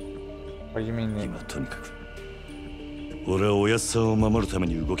 What do you mean? 今とにかく俺はおやっさんを守るため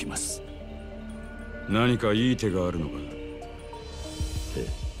に動きます。何かいい手があるのか？ええ、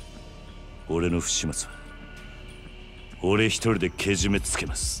俺の不始末は俺一人でけじめつけ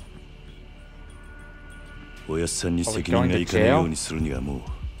ます。おやっさんに責任がいかないようにするにはもう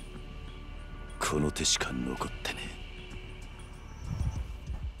この手しか残ってね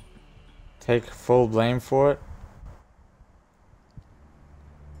Take え。full blame for it?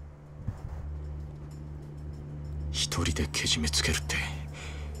 けじめつけるって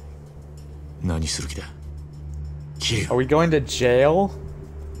何する気だ？ Are we going to jail?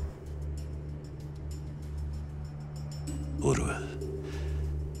 俺は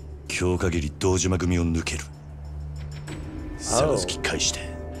今日限り堂島組を抜ける。杯返して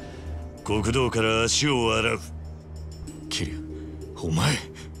極道から足を洗う。桐生、お前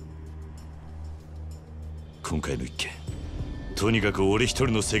今回の一件、とにかく俺一人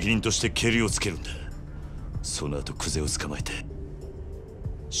の責任としてケリをつけるんだ。その後クゼを捕まえて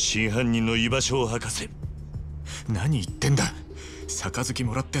真犯人の居場所を吐かせる。何言ってんだ。杯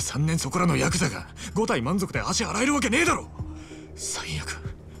もらって3年そこらのヤクザが5体満足で足洗えるわけねえだろ。最悪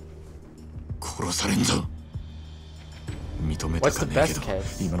殺されんぞ。認めたかねえけど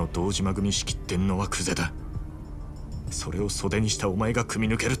今の堂島組仕切ってんのはクゼだ。それを袖にしたお前が組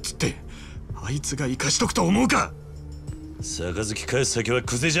み抜けるっつってあいつが生かしとくと思うか。杯返す先は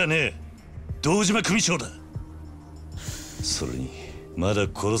クゼじゃねえ、堂島組長だ。それにまだ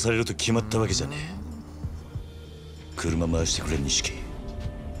殺されると決まったわけじゃねえ。車回してくれ錦。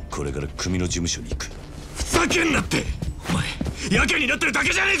これから組の事務所に行く。ふざけんなって。お前やけになってるだ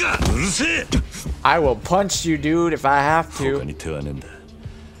けじゃねえか。うるせえ。 I will punch you, dude, if I have to. 他に手はねえんだ。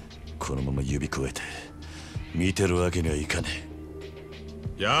このまま指くわえて見てるわけにはいかね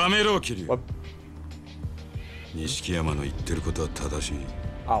え。やめろ桐生。錦山の言ってることは正しい。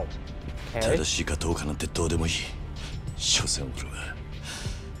正しいかどうかなんてどうでもいい。所詮俺は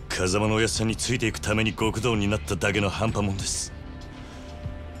風間のおやっさんについていくために極道になっただけの半端もんです。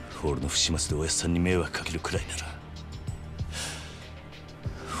俺の不始末でおやっさんに迷惑かけるくらいなら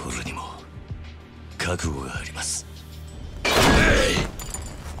俺にも覚悟があります。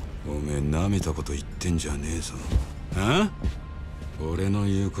おめえ舐めたこと言ってんじゃねえぞ。あ？俺の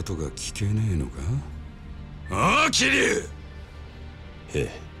言うことが聞けねえのか？ああ、桐生。ええ、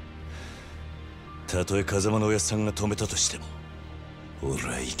たとえ風間のおやっさんが止めたとしても俺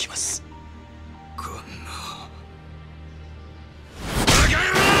は行きます。こんなバカ野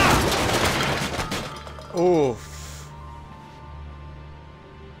郎。おお。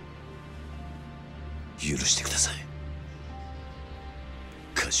許してください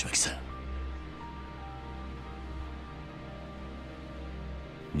柏木さん。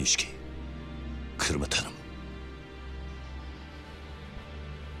錦、車頼む。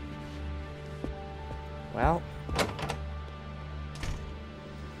Well,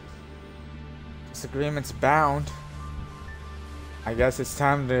 this agreement's bound. I guess it's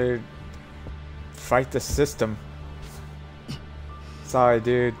time to fight the system. Sorry,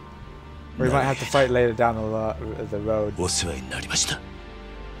 dude. We might have to fight later down the road. お世話になりました。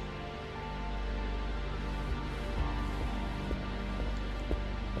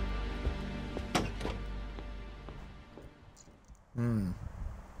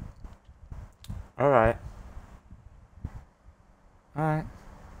Alright. Alright.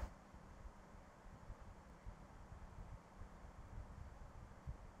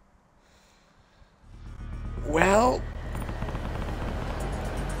 Well.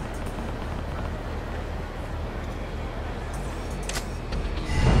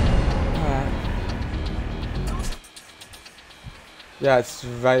 Alright. Yeah, it's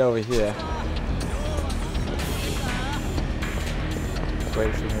right over here.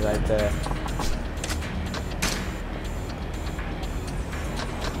 Wait for me right there.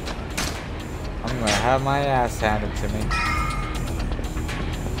 I'm gonna have my ass handed to me.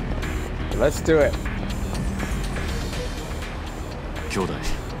 Let's do it. 兄弟、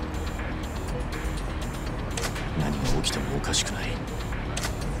何が起きてもおかしくない。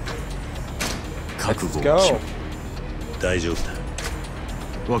覚悟をしろ。大丈夫だ。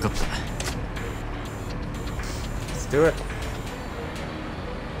分かった。Let's do it.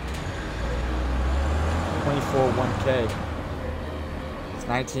 24-1K. It's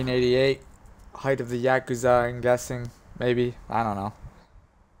 1988. Height of the Yakuza, I'm guessing. Maybe. I don't know.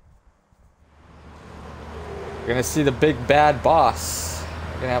 We're gonna see the big bad boss.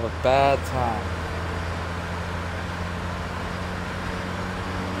 We're gonna have a bad time.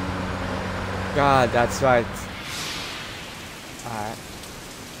 God, that's right. Alright.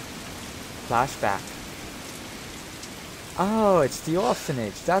 Flashback. Oh, it's the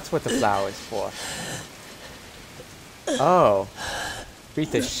orphanage. That's what the flower's for. Oh.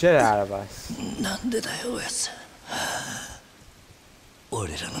 Beat the shit out of us. なんでだよ、おやつ。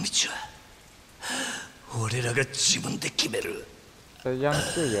俺らの道は俺らが自分で決める。The young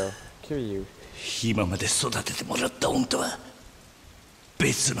Kiryu. 今まで育ててもらった恩とは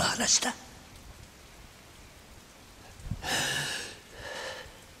別の話だ。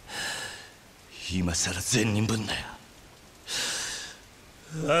今さら善人ぶんなよ。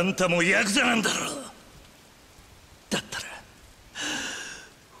あんたもヤクザなんだろ。だったら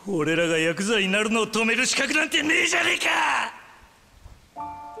俺らがヤクザになるのを止める資格なんてねえじゃねえか。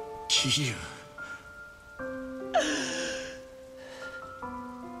桐生。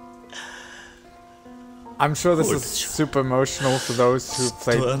I'm sure this is super emotional for those who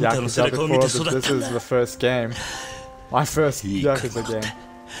played Yakuza before, but this is the first game. My first Yakuza game.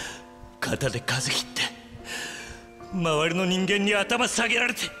 肩で風切って周りの人間に頭下げら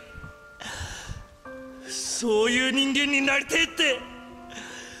れてそういう人間になりてえって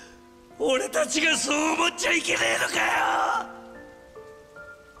俺たちがそう思っちゃいけねえのかよ。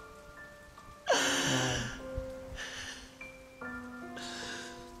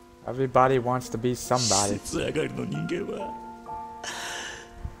Everybody wants to be somebody. 施設上がりの人間は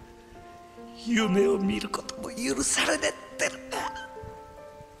夢を見ることも許されねってるんだ。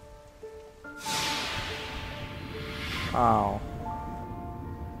Oh.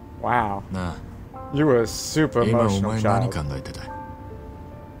 Wow. なあ。You were a super 今お emotional 前何 child. 考えてた？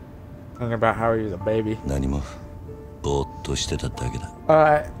 Thinking about how he was a baby. 何もぼーっとしてただけだ。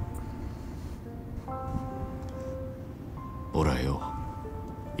ほらよ、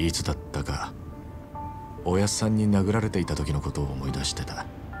いつだったかおやっさんに殴られていた時のことを思い出してた。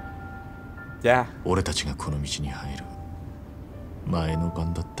Yeah. 俺たちがこの道に入る前の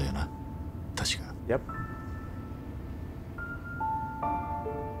晩だったよな、確か。Yep.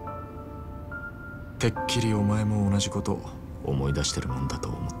 てっきりお前も同じことを思い出してるもんだと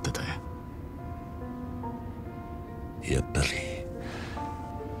思ってたよ。やっぱり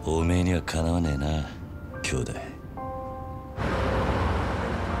おめえにはかなわねえな、兄弟。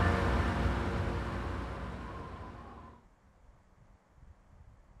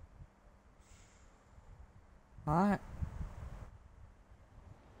Alright.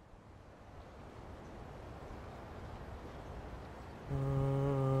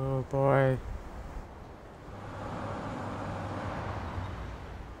 Oh boy.「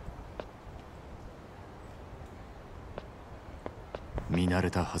見慣れ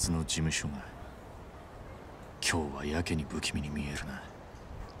たはずの事務所が今日はやけに不気味に見えるな。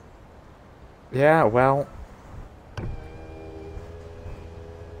Yeah, well.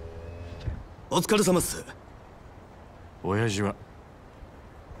 お疲れ様っす。親父は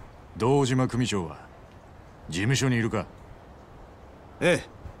堂島組長は事務所にいるか？ええ、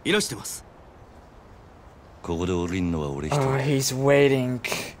いらしてます。ここで降りんのは俺一人。Oh, he's waiting.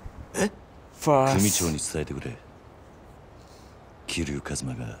 え？ For us. 組長に伝えてくれ。桐生一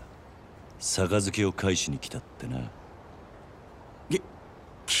馬が杯を返しに来たってな。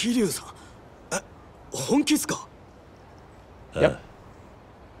桐生さん、え、本気っすか？ああ。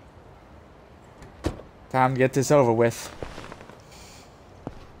Time to get this over with.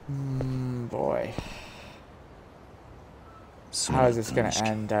 Boy. How is this gonna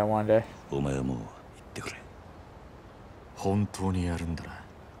end, I wonder? お前はもう言ってくれ。本当にやるんだな、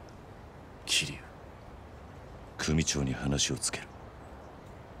桐生。組長に話をつける。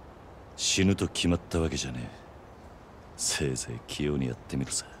死ぬと決まったわけじゃねえ。せいぜい器用にやってみ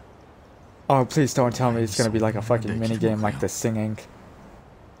るさ。Oh, please don't tell me it's gonna be like a fucking minigame like the singing.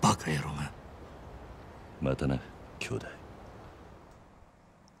 バカ野郎が。またな、兄弟。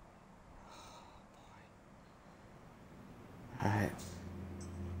Alright.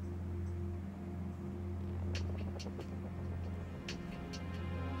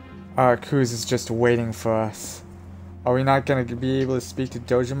 Cruz is just waiting for us. Are we not gonna be able to speak to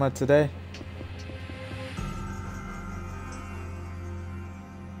Dojima today?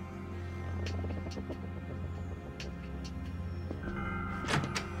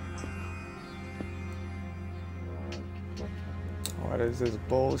 What is this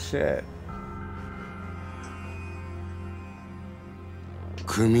bullshit?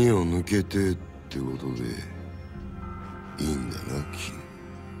 組を抜けてってことでいいんだな、君。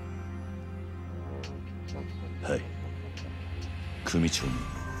はい。組長に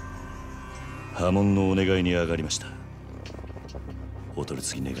破門のお願いに上がりました。お取り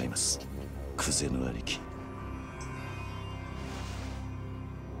次ぎ願います、クゼの兄貴。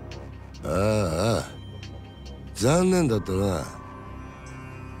ああ、残念だったな。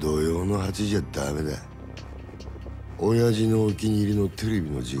土曜の8時じゃダメだ。親父のお気に入りのテレビ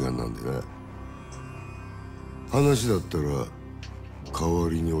の時間なんでな。話だったら代わ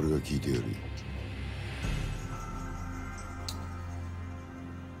りに俺が聞いてやる。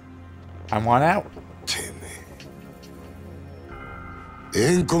I'm one out. てめ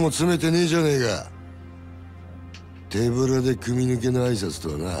え、縁故も詰めてねえじゃねえか。手ぶらで組み抜けの挨拶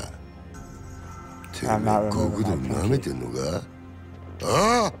とはな。てめえ、極道舐めてんのか？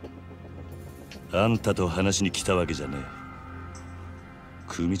ああ！あんたと話に来たわけじゃねえ。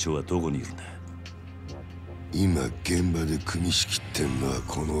組長はどこにいるんだ？今現場で組み仕切ってんのは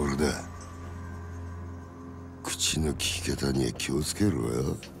この俺だ。口の利き方には気をつけろ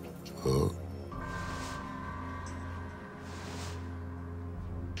よ。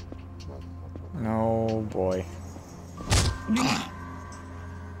No boy.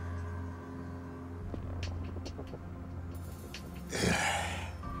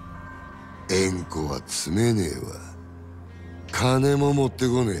 縁故は詰めねえわ。金も持って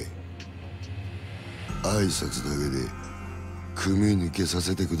こねえ。挨拶だけで組抜けさ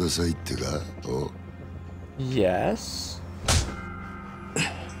せてくださいってか。Yes.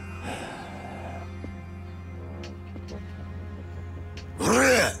 お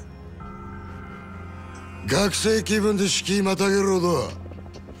れ！学生気分で敷居またげるほど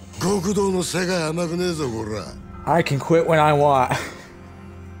極道の世界甘くねえぞこら。 I can quit when I want.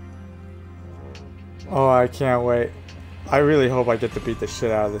 Oh, I can't wait. I really hope I get to beat the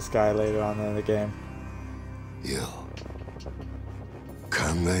shit out of this guy later on in the game. いや、考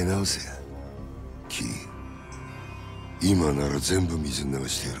え直せや。キー、今なら全部水流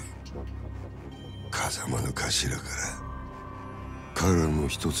してやる。風間の頭から彼の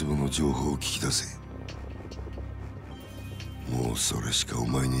一粒の情報を聞き出せ。もうそれしかお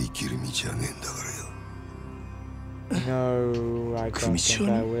前の生きる道はねえんだからよ。No, I don't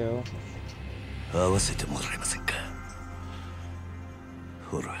think I will. 合わせてもらえませんか。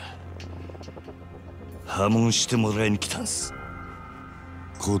ほら、破門してもらいに来たんす。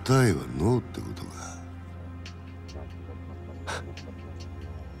答えはノーってことか。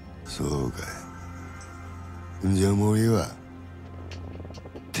そうかい。じゃあもういいわ。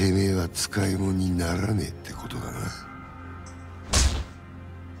てめえは使い物にならねえってことだな。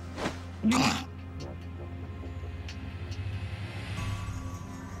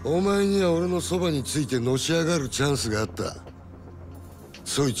お前には俺のそばについてのし上がるチャンスがあった。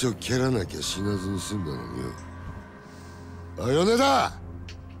そいつを蹴らなきゃ死なずに済んだのによ。あ、米田。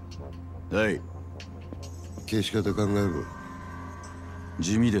はい。消し方考えろ。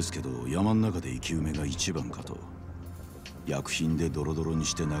地味ですけど山の中で生き埋めが一番かと。薬品でドロドロに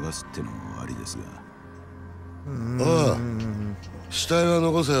して流すってのもありですが。ああ、死体は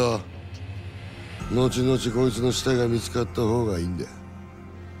残せよ。後々こいつの死体が見つかった方がいいんだ。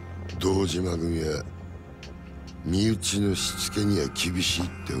堂島組は身内のしつけには厳しいっ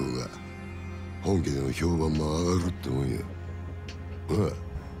て方が本家での評判も上がるってもんよ。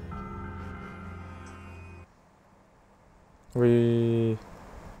We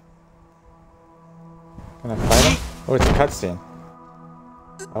gonna fight him? Oh, it's a cutscene.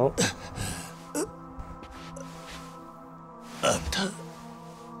 Oh. あんた、あ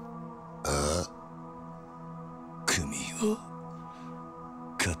あ、組を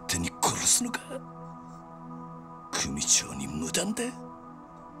勝手に殺すのか。組長に無断で。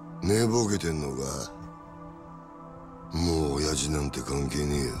寝ぼけてんのか。もう親父なんて関係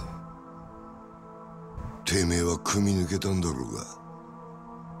ねえよ。てめえは組抜けたんだろうが。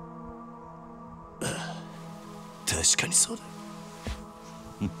確かにそうだ。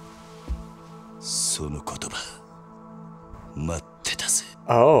その言葉待ってたぜ。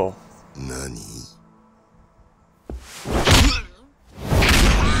Oh. 何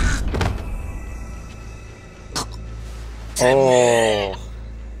Oh.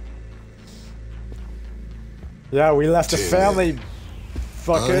 Yeah, we left the family.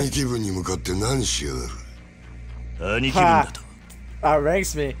 兄貴分に向かって何しやがる。兄貴分だと。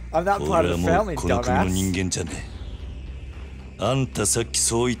Ranks me. I'm not part of the family, この国の dumbass. 人間じゃねえ。あんたさっき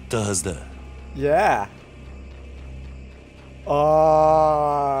そう言ったはずだ。Yeah.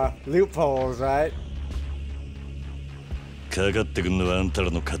 Loopholes, right? かかってくんのはあんた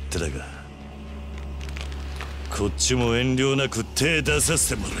らの勝手だが、こっちも遠慮なく手出さ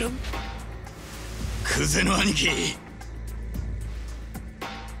せてもらう。クゼの兄貴、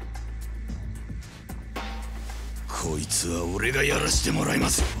こいつは俺がやらしてもらいま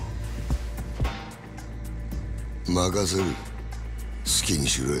すよ。任せる。好きに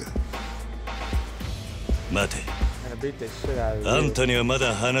しろや。待て、あんたにはま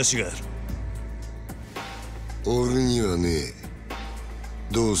だ話がある。俺にはねえ。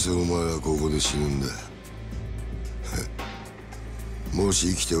どうせお前はここで死ぬんだ。もし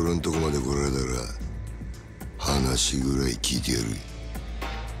生きて俺んとこまで来られたら話ぐらい聞いてやる。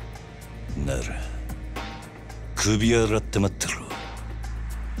なら首洗って待ってろ。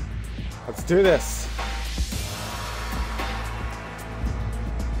 Let's do this.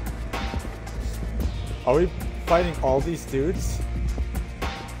 Are we fighting all these dudes?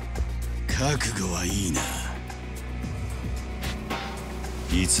 覚悟はいいな。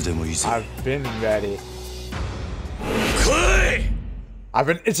いつでもいいぞ。 I've been ready. 来い！ I've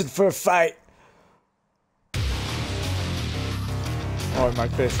been itching for a fight. Oh, am I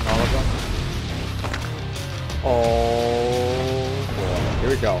facing all of them? Oh boy, here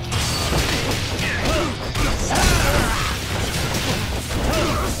we go.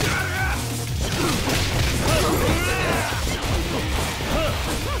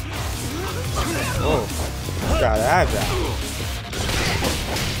 Oh, got agile.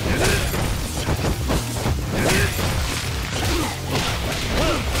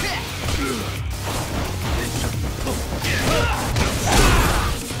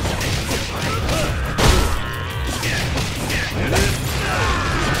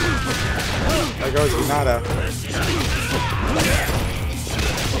 There goes Hinata.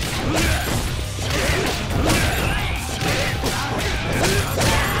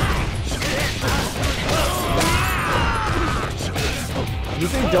 You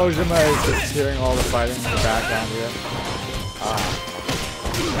think Dojima is just hearing all the fighting in the background here? Alright.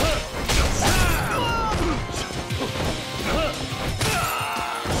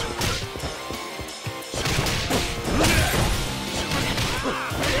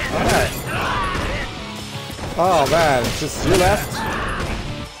 Oh man, it's just you left?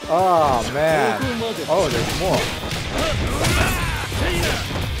 Oh man. Oh, there's more.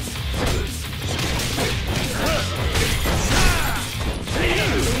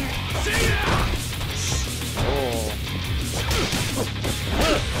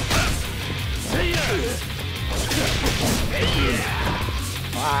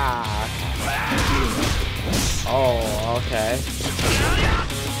 Oh, okay.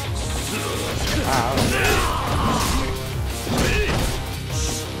 Wow.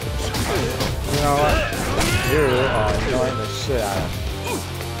 You know what? You are annoying the shit out of me.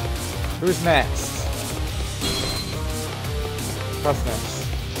 Who's next? What's next?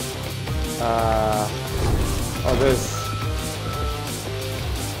 Oh, this.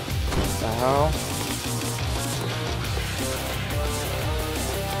 The hell?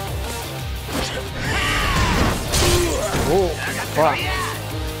 Oh, fuck.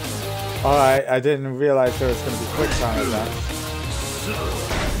 Oh, I didn't realize there was going to be clicks on it then.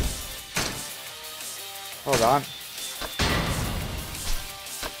 Hold on.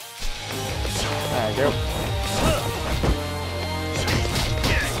 There you go.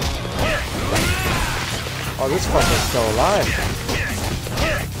 Oh, this fucker's still alive.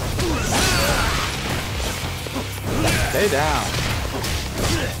 Stay down.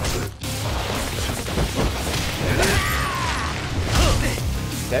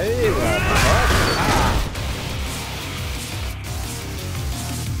 Stay the fuck down.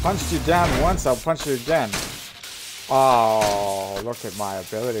 Punched you down once, I'll punch you again. Oh, look at my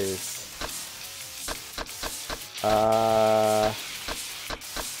abilities.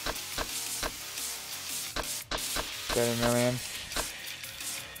 30 million.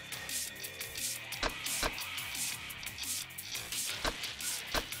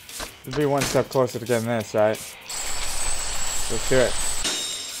 We'll be one step closer to getting this, right? Let's do it.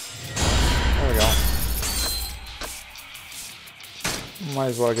 There we go. Might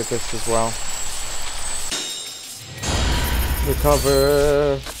as well get this as well.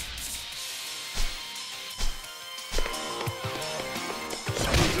 Recover.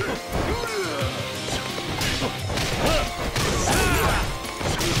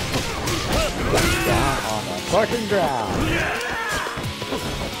 Down on the fucking ground.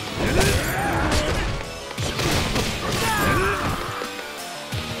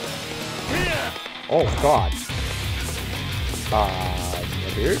 Oh god.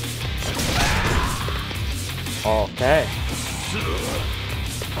 Dude. Okay.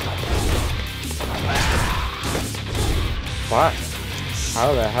 Fuck. How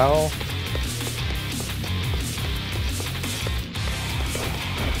the hell?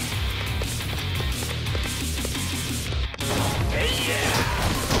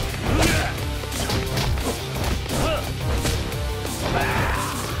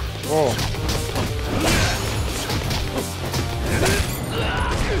 Whoa.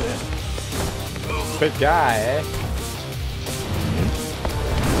 Big guy, eh?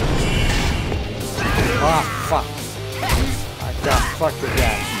 Ah, fuck. I got fucked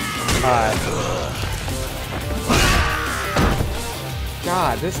again. Alright.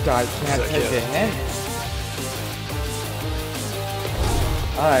 God, this guy can't take a hint.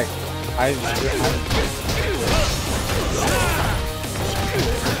 Alright.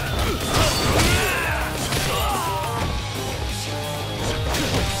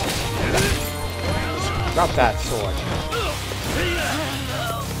 Drop that sword.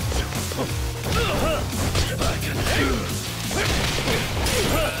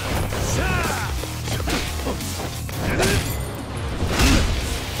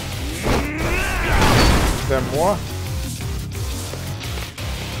 Is there more?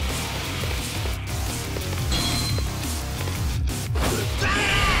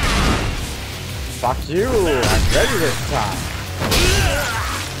 Fuck you! I'm ready this time.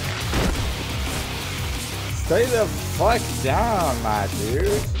 Stay the fuck down, my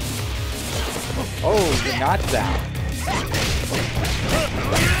dude. Oh, you're not down.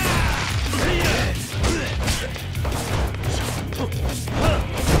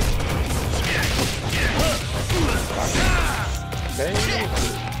 Stay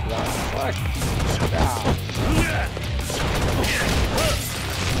the fuck down.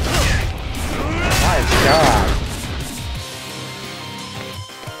 My God.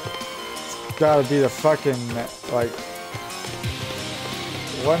 It's gotta be the fucking, like,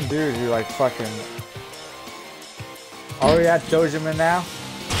 one dude who, like, fucking... Oh, we got Dojaman now?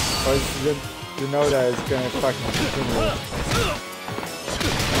 Or is Yunoda is gonna fucking continue?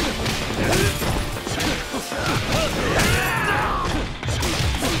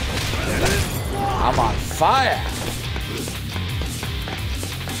 I'm on fire!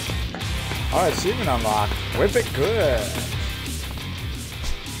 Oh, achievement unlocked. Whip it good.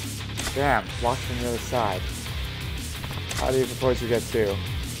 Damn, blocked from the other side. How do you propose you get to?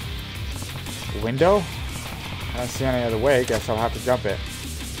 Window? I don't see any other way. Guess I'll have to jump it.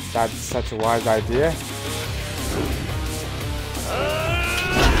 That's such a wise idea.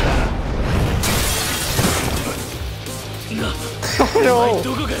 No!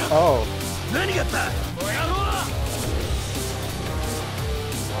 Oh.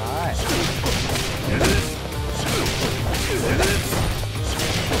 Alright.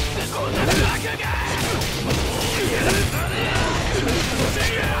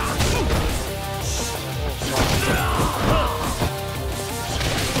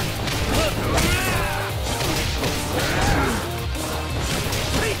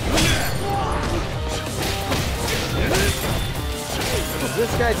 Did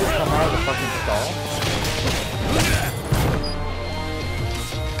this guy just come out of the fucking stall?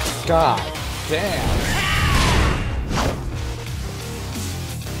 God damn.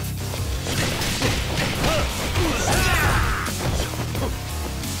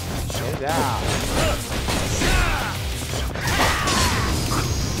 Stay down.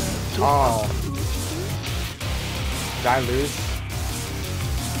 Oh. Did I lose?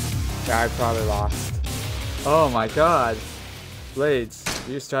 Yeah, I probably lost. Oh my God. Blades.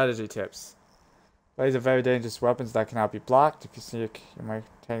 Use strategy tips. Blades are very dangerous weapons that cannot be blocked. If you sneak, you might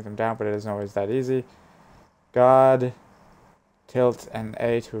take them down, but it isn't always that easy. God, tilt, and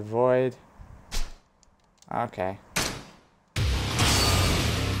A to avoid. Okay.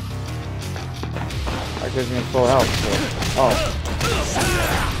 That gives me full health. So. Oh.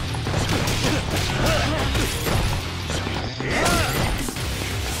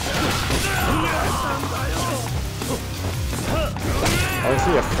 Oh, is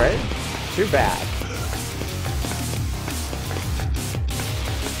he afraid? Too bad.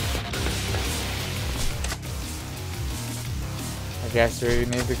 I guess we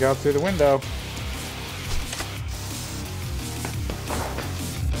need to go through the window.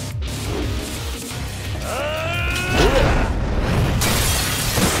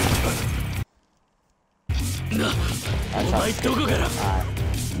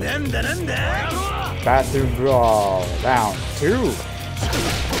 Bathroom brawl, round 2.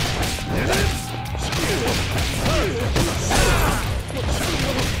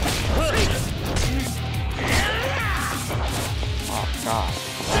 Oh God.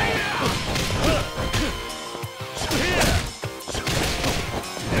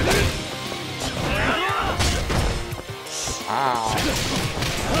 Ow.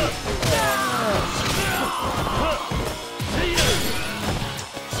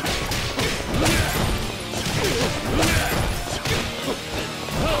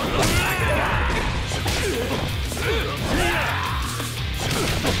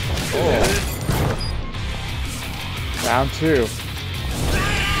 Round 2.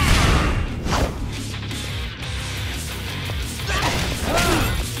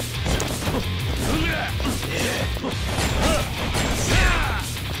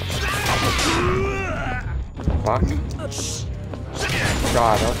 Fuck.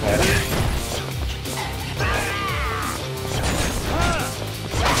 God, okay.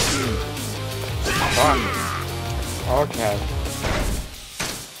 Fuck. Okay.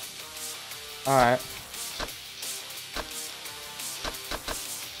 Alright.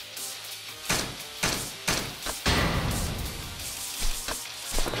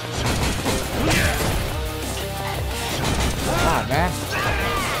 Come on, man.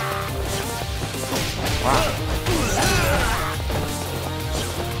 Wow.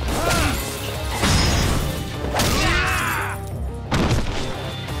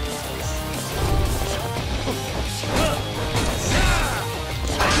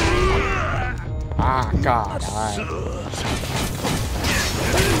 Oh, God. Alright.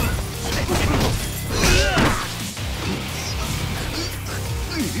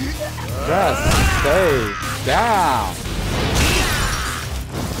 Just stay down.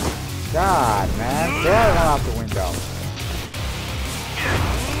 God, man. Throw it out the window.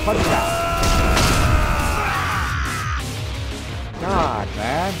 Punch out. God,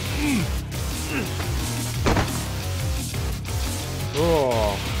 man.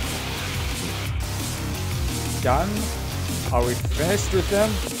 Oh. Done? Are we finished with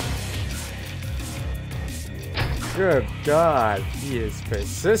them? Good God, he is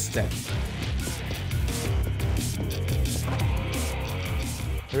persistent.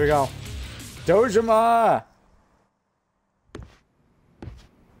 Here we go. Dojima!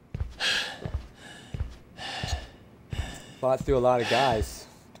 Fought through a lot of guys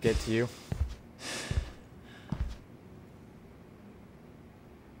to get to you.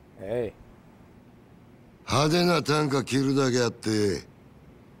 Hey. 派手な短歌切るだけあって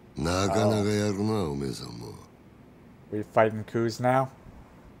なかなかやるなおめえさんも。We fighting coups now?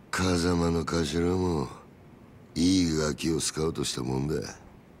 風間の頭もいいガキをスカウトしたもんだ。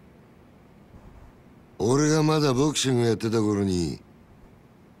俺がまだボクシングやってた頃に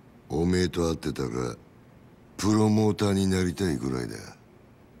おめえと会ってたらプロモーターになりたいぐらいだ。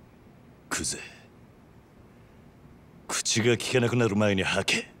クゼ、口が聞けなくなる前に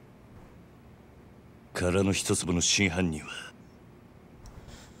吐け。殻の一粒の真犯人は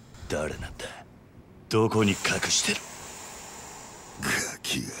誰なんだ？どこに隠してる？ガ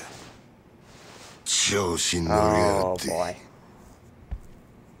キが調子に乗りやがって。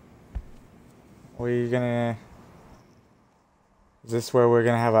Are we gonna... Is this where we're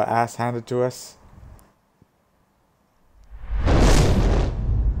gonna have our ass handed to us?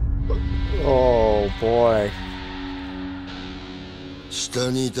 Oh boy.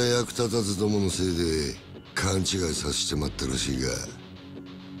 下にいた役立たずどものせいで勘違いさせてまったらしいが、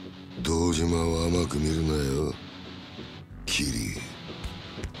堂島を甘く見るなよ、キリ。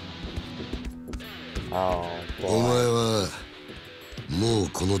お前はもう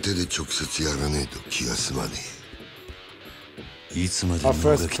この手で直接やらねえと気が済まねえ。いつまでも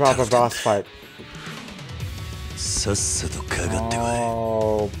がきたくてさっさとかがって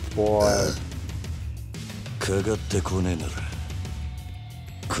こい。かがってこねえなら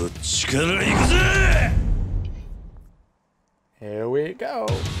こっちから行くぜ。 Here we go.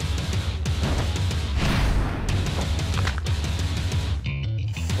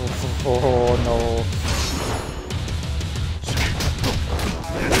 Oh no.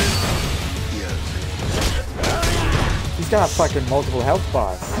 He's got fucking multiple health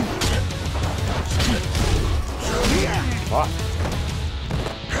bars. What?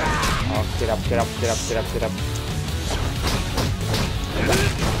 Oh, get up, get up, get up, get up, get up.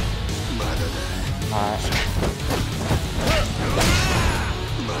 Alright.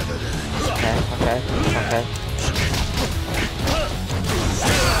 Okay, okay, okay.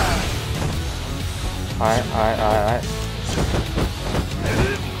 Alright, alright, alright.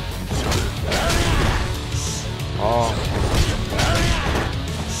 Oh.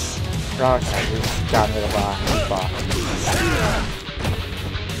 Okay, we've gotten rid of our bar.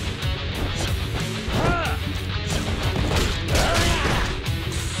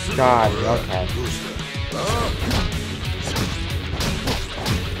 God, okay.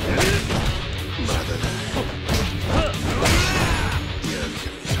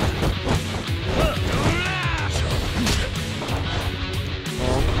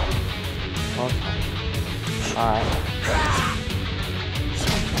 Alright.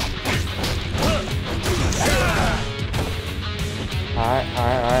 Alright.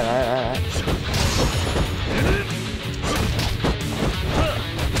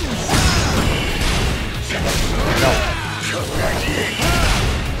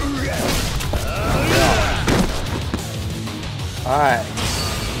 Alright.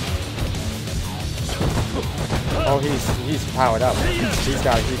 Oh, he's powered up. He's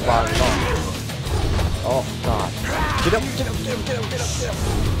powered up. Oh God. Get up, get up, get up, get up, get up, get up.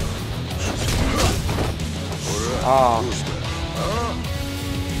 Oh.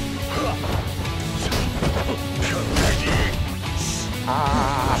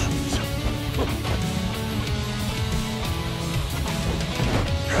 Ah.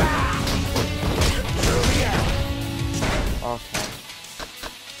 Okay.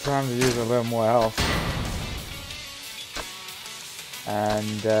 Time to use a little more health.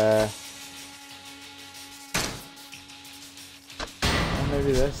 And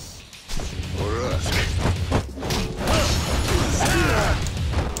maybe this.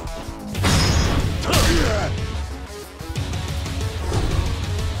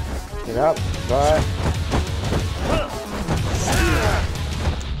 Get up, bye.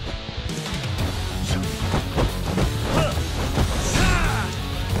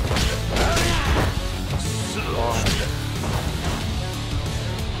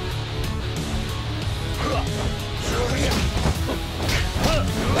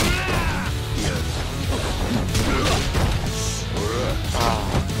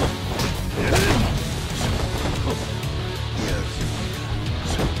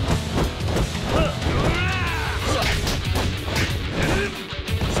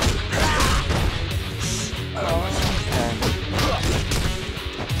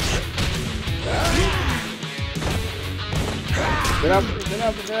 Get up, get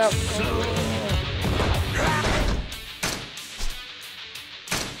up, get up.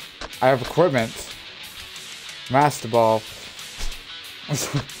 I have equipment. Master Ball.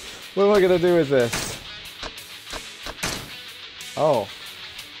 What am I gonna do with this? Oh.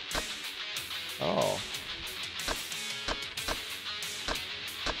 Oh.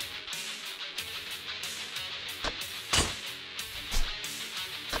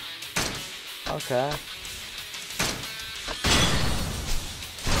 Okay.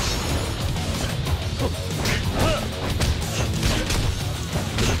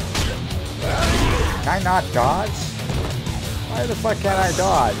 Can I not dodge? Why the fuck can't I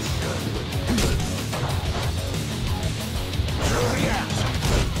dodge?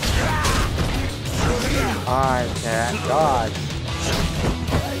 I can't dodge.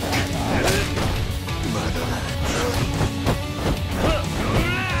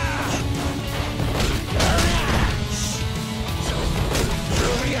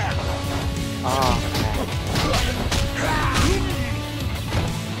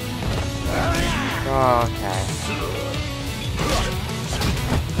 Okay.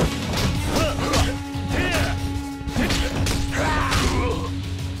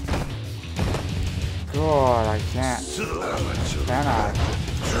 God, I can't. Can I?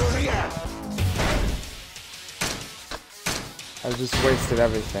 I just wasted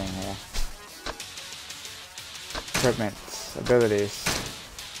everything here. Equipment, abilities.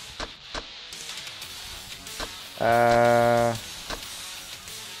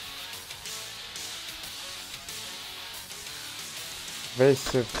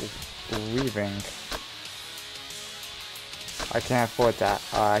 Evasive weaving. I can't afford that.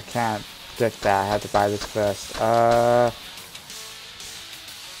 I can't get that. I have to buy this first. Can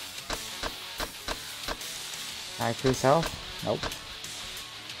I increase health? Nope.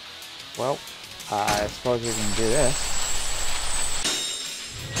 Well, I suppose we can do this.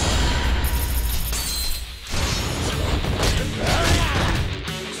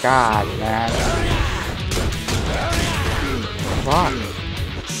 God, man. Fuck.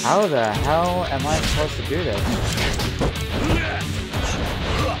 How the hell am I supposed to do this?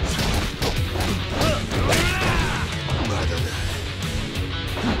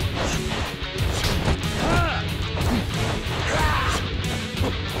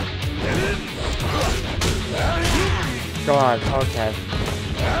 God, okay.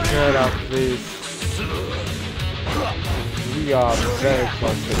 Get up, please. We are very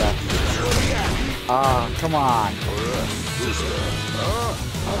close to that. Ah, come on.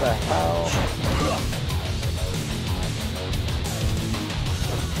 How the hell?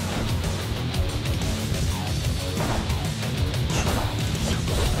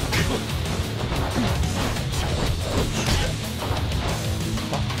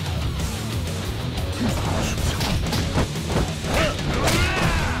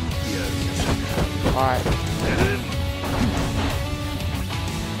 Alright.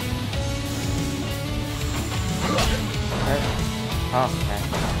 Okay.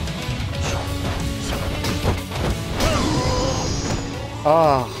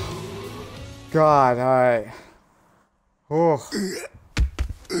 Oh. God, alright. Oh.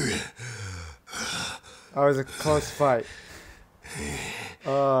 That was a close fight.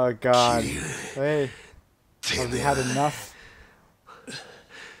 Oh, God. Hey. Have we had enough?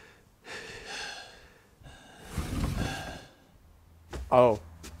 Oh.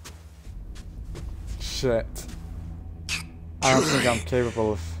 Shit. I don't think I'm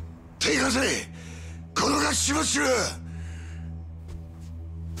capable of...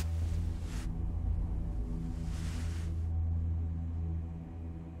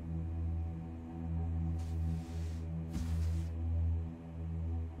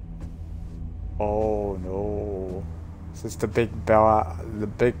 Oh no. Is this the big bell, the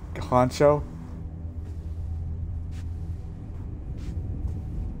big honcho?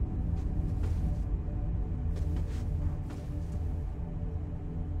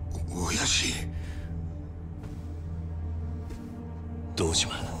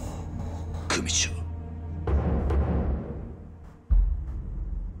 組長。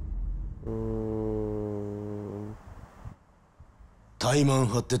怠慢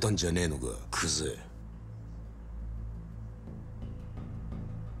張ってたんじゃねえのか、クゼ。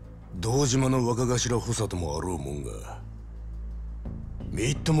堂島の若頭補佐ともあろうもんが、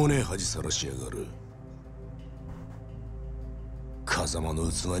みっともねえ恥さらしやがる。風間の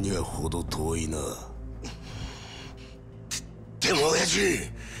器には程遠いな。でも親父、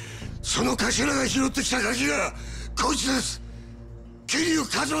その頭が拾ってきたガキがこいつです。桐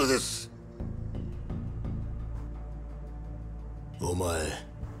生一馬です。お前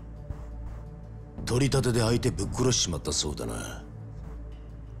取り立てで相手ぶっ殺しちまったそうだな。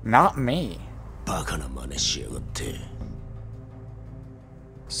 Not me。 バカな真似しやがって。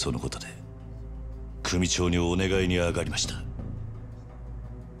そのことで組長にお願いに上がりました。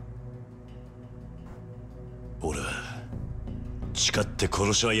俺は誓って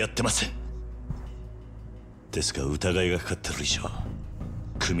殺しはやってません。ですが疑いがかかってる以上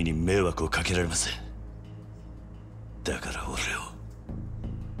組に迷惑をかけられません。だから俺を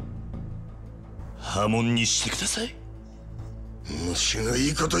破門にしてください。虫がい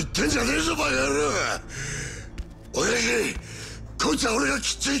いこと言ってんじゃねえぞバカ野郎。親父、こいつは俺が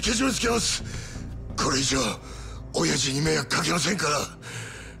きっちりけじめつけます。これ以上親父に迷惑かけませんから。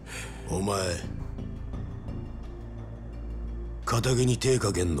お前仇に手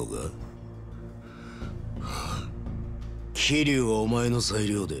かけんのか。桐生はお前の裁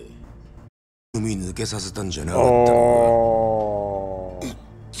量で海抜けさせたんじゃなかったのか。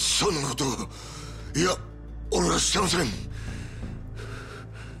そんなこと、いや俺はしてません。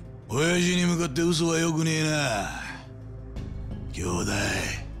親父に向かって嘘はよくねえな兄弟。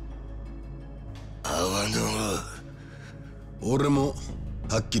あわの俺も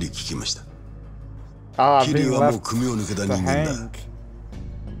はっきり聞きました。 Ah, 桐 being 生はもう left 組を抜けた to 人間だ。 hang.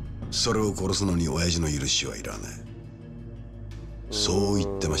 それを殺すのに親父の許しはいらない。そう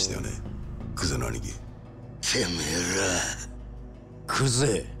言ってましたよね、クゼの兄貴。てめえらク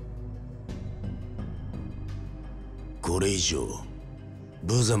ゼ、これ以上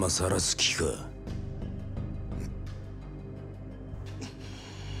無様さらす気か。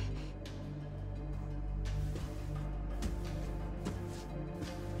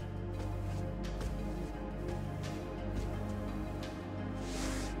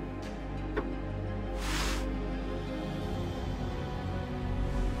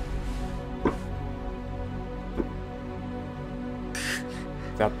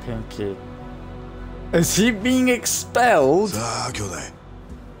That pinky. Is he being expelled? さあ兄弟、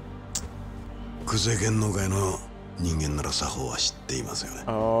クゼ剣能界の人間なら作法は知っていますよね。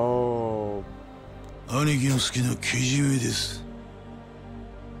 Oh. 兄貴の好きなけじめです。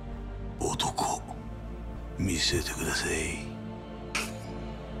男見せてください。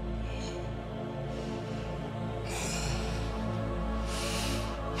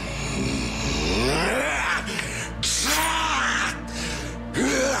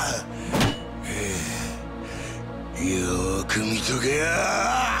よく見とけ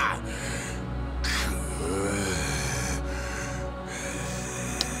や。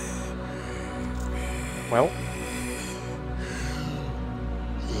Well.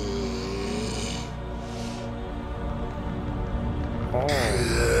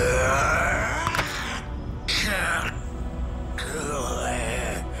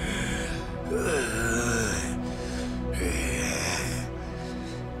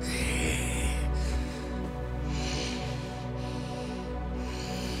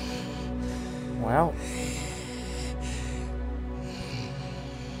 Well.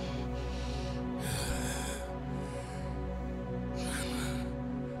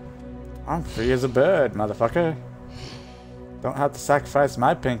 I'm free as a bird, motherfucker. Don't have to sacrifice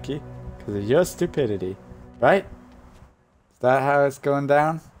my pinky because of your stupidity. Right? Is that how it's going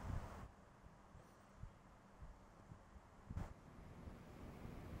down?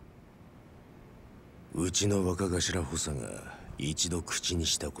 うちの若頭補佐が一度口に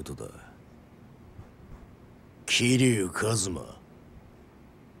したことだ。桐生一馬、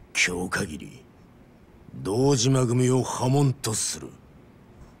今日限り堂島組を破門とする。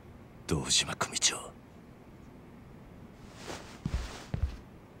堂島組長、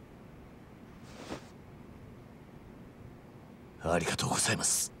ありがとうございま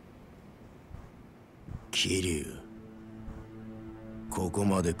す。桐生、ここ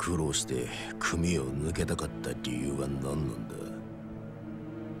まで苦労して組を抜けたかった理由は何なんだ。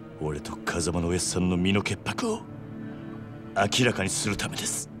俺と風間のおやっさんの身の潔白を明らかにするためで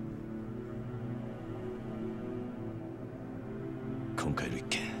す。今回の一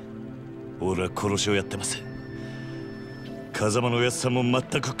件、俺は殺しをやってません。風間のおやつさんも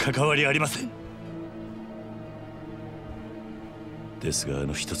全く関わりありません。ですがあ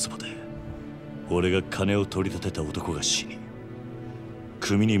の一坪で俺が金を取り立てた男が死に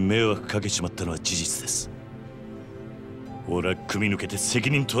組に迷惑かけちまったのは事実です。俺は組抜けて責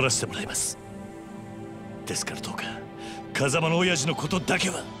任取らせてもらいます。ですからどうか風間の親父のことだ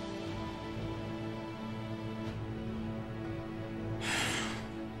けは。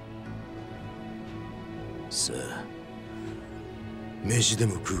さあ飯で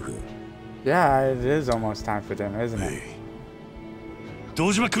も食うか。 Yeah, it is almost time for dinner, isn't it?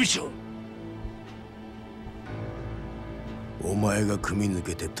 堂島組長、お前が組抜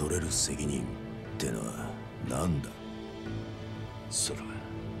けて取れる責任ってのは何だ。それは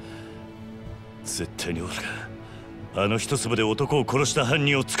絶対に俺があの一粒で男を殺した犯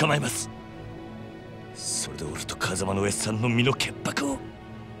人を捕まえます。それで俺と風間の親父さんの身の潔白を。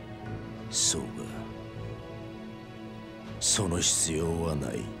そうか、その必要は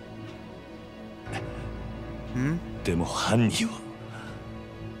ない。でも犯人は。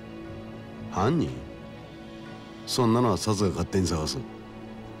犯人？そんなのはサツが勝手に探す。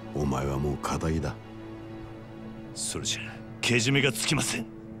お前はもう仇だ。それじゃけじめがつきません。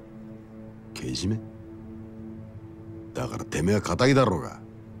けじめ？だからてめえは仇だろうが。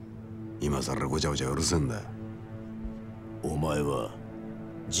今さらごちゃごちゃうるせんだ。お前は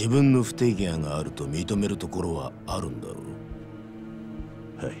自分の不手際があると認めるところはあるんだろ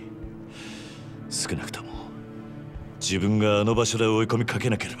う。はい、少なくとも自分があの場所で追い込みかけ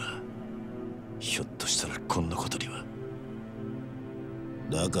なければひょっとしたらこんなことには。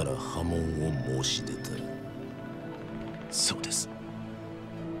だから波紋を申し出た。そうです。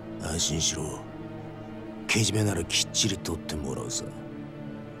安心しろ。けじめならきっちり取ってもらうさ。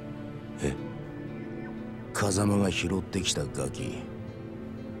え？風間が拾ってきたガキ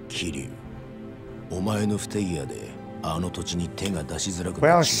桐生、お前の不手際であの土地に手が出しづらく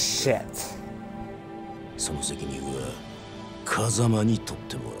なっちまった。その責任は風間に取っ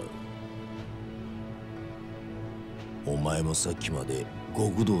てもらう。お前もさっきまで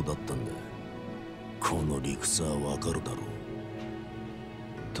極道だったんだ。この理屈はわかるだろう。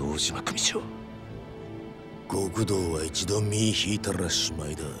堂島組長、極道は一度身引いたらしま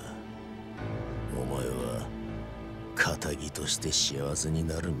いだ。お前は仇として幸せに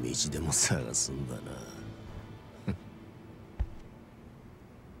なる道でも探すんだな。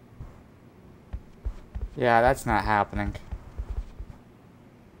Yeah, that's not happening.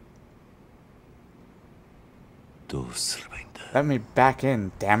 どうすればいいんだ。 Let me back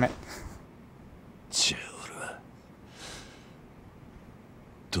in, damn it. じゃあ俺は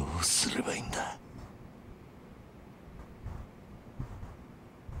どうすればいいんだ。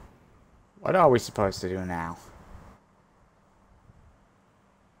 What are we supposed to do now?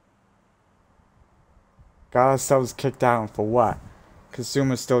 Got ourselves kicked out, and for what?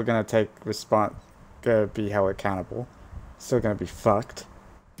 Consumer's still gonna gonna be held accountable. Still gonna be fucked.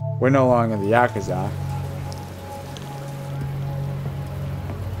 We're no longer the Yakuza.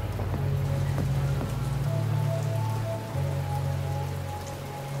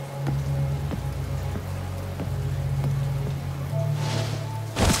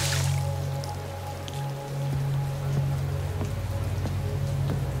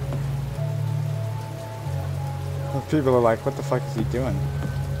 People are like, what the fuck is he doing?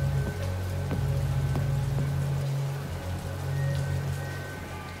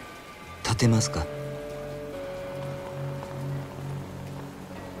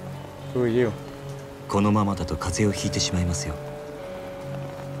 Who are you? このままだと風邪をひいてしまいますよ。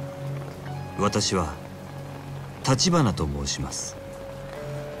私は立花と申します。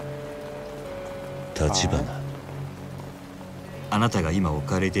立花。あなたが今置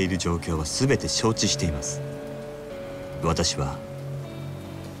かれている状況は全て承知しています。私は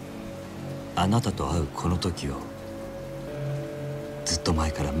あなたと会うこの時をずっと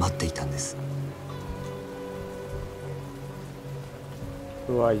前から待っていたんです。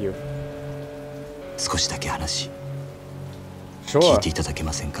Who are you? 少しだけ話、Sure. 聞いていただけ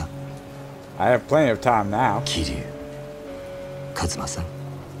ませんか？ I have plenty of time now. 桐生一馬さん。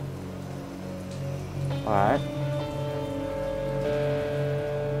Alright.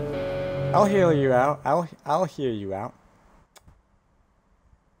 I'll hear you out. I'll hear you out.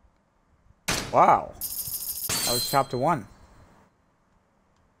 Wow. That was chapter 1.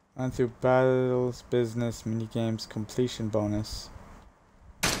 Run through battles, business, minigames, completion bonus.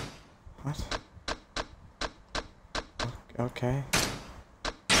 What? Okay.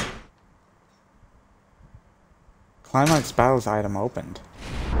 Climax battles item opened.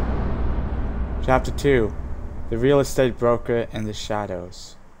 Chapter 2. The real estate broker in the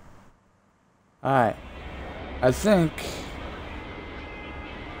shadows. Alright. I think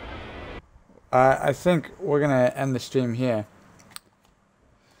I think we're gonna end the stream here.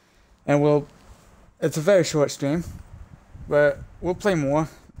 And it's a very short stream, but we'll play more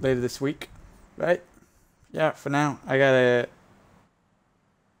later this week, right? Yeah, for now, I gotta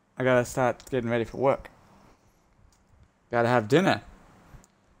start getting ready for work. Gotta have dinner.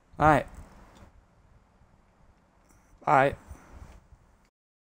 Alright. Bye.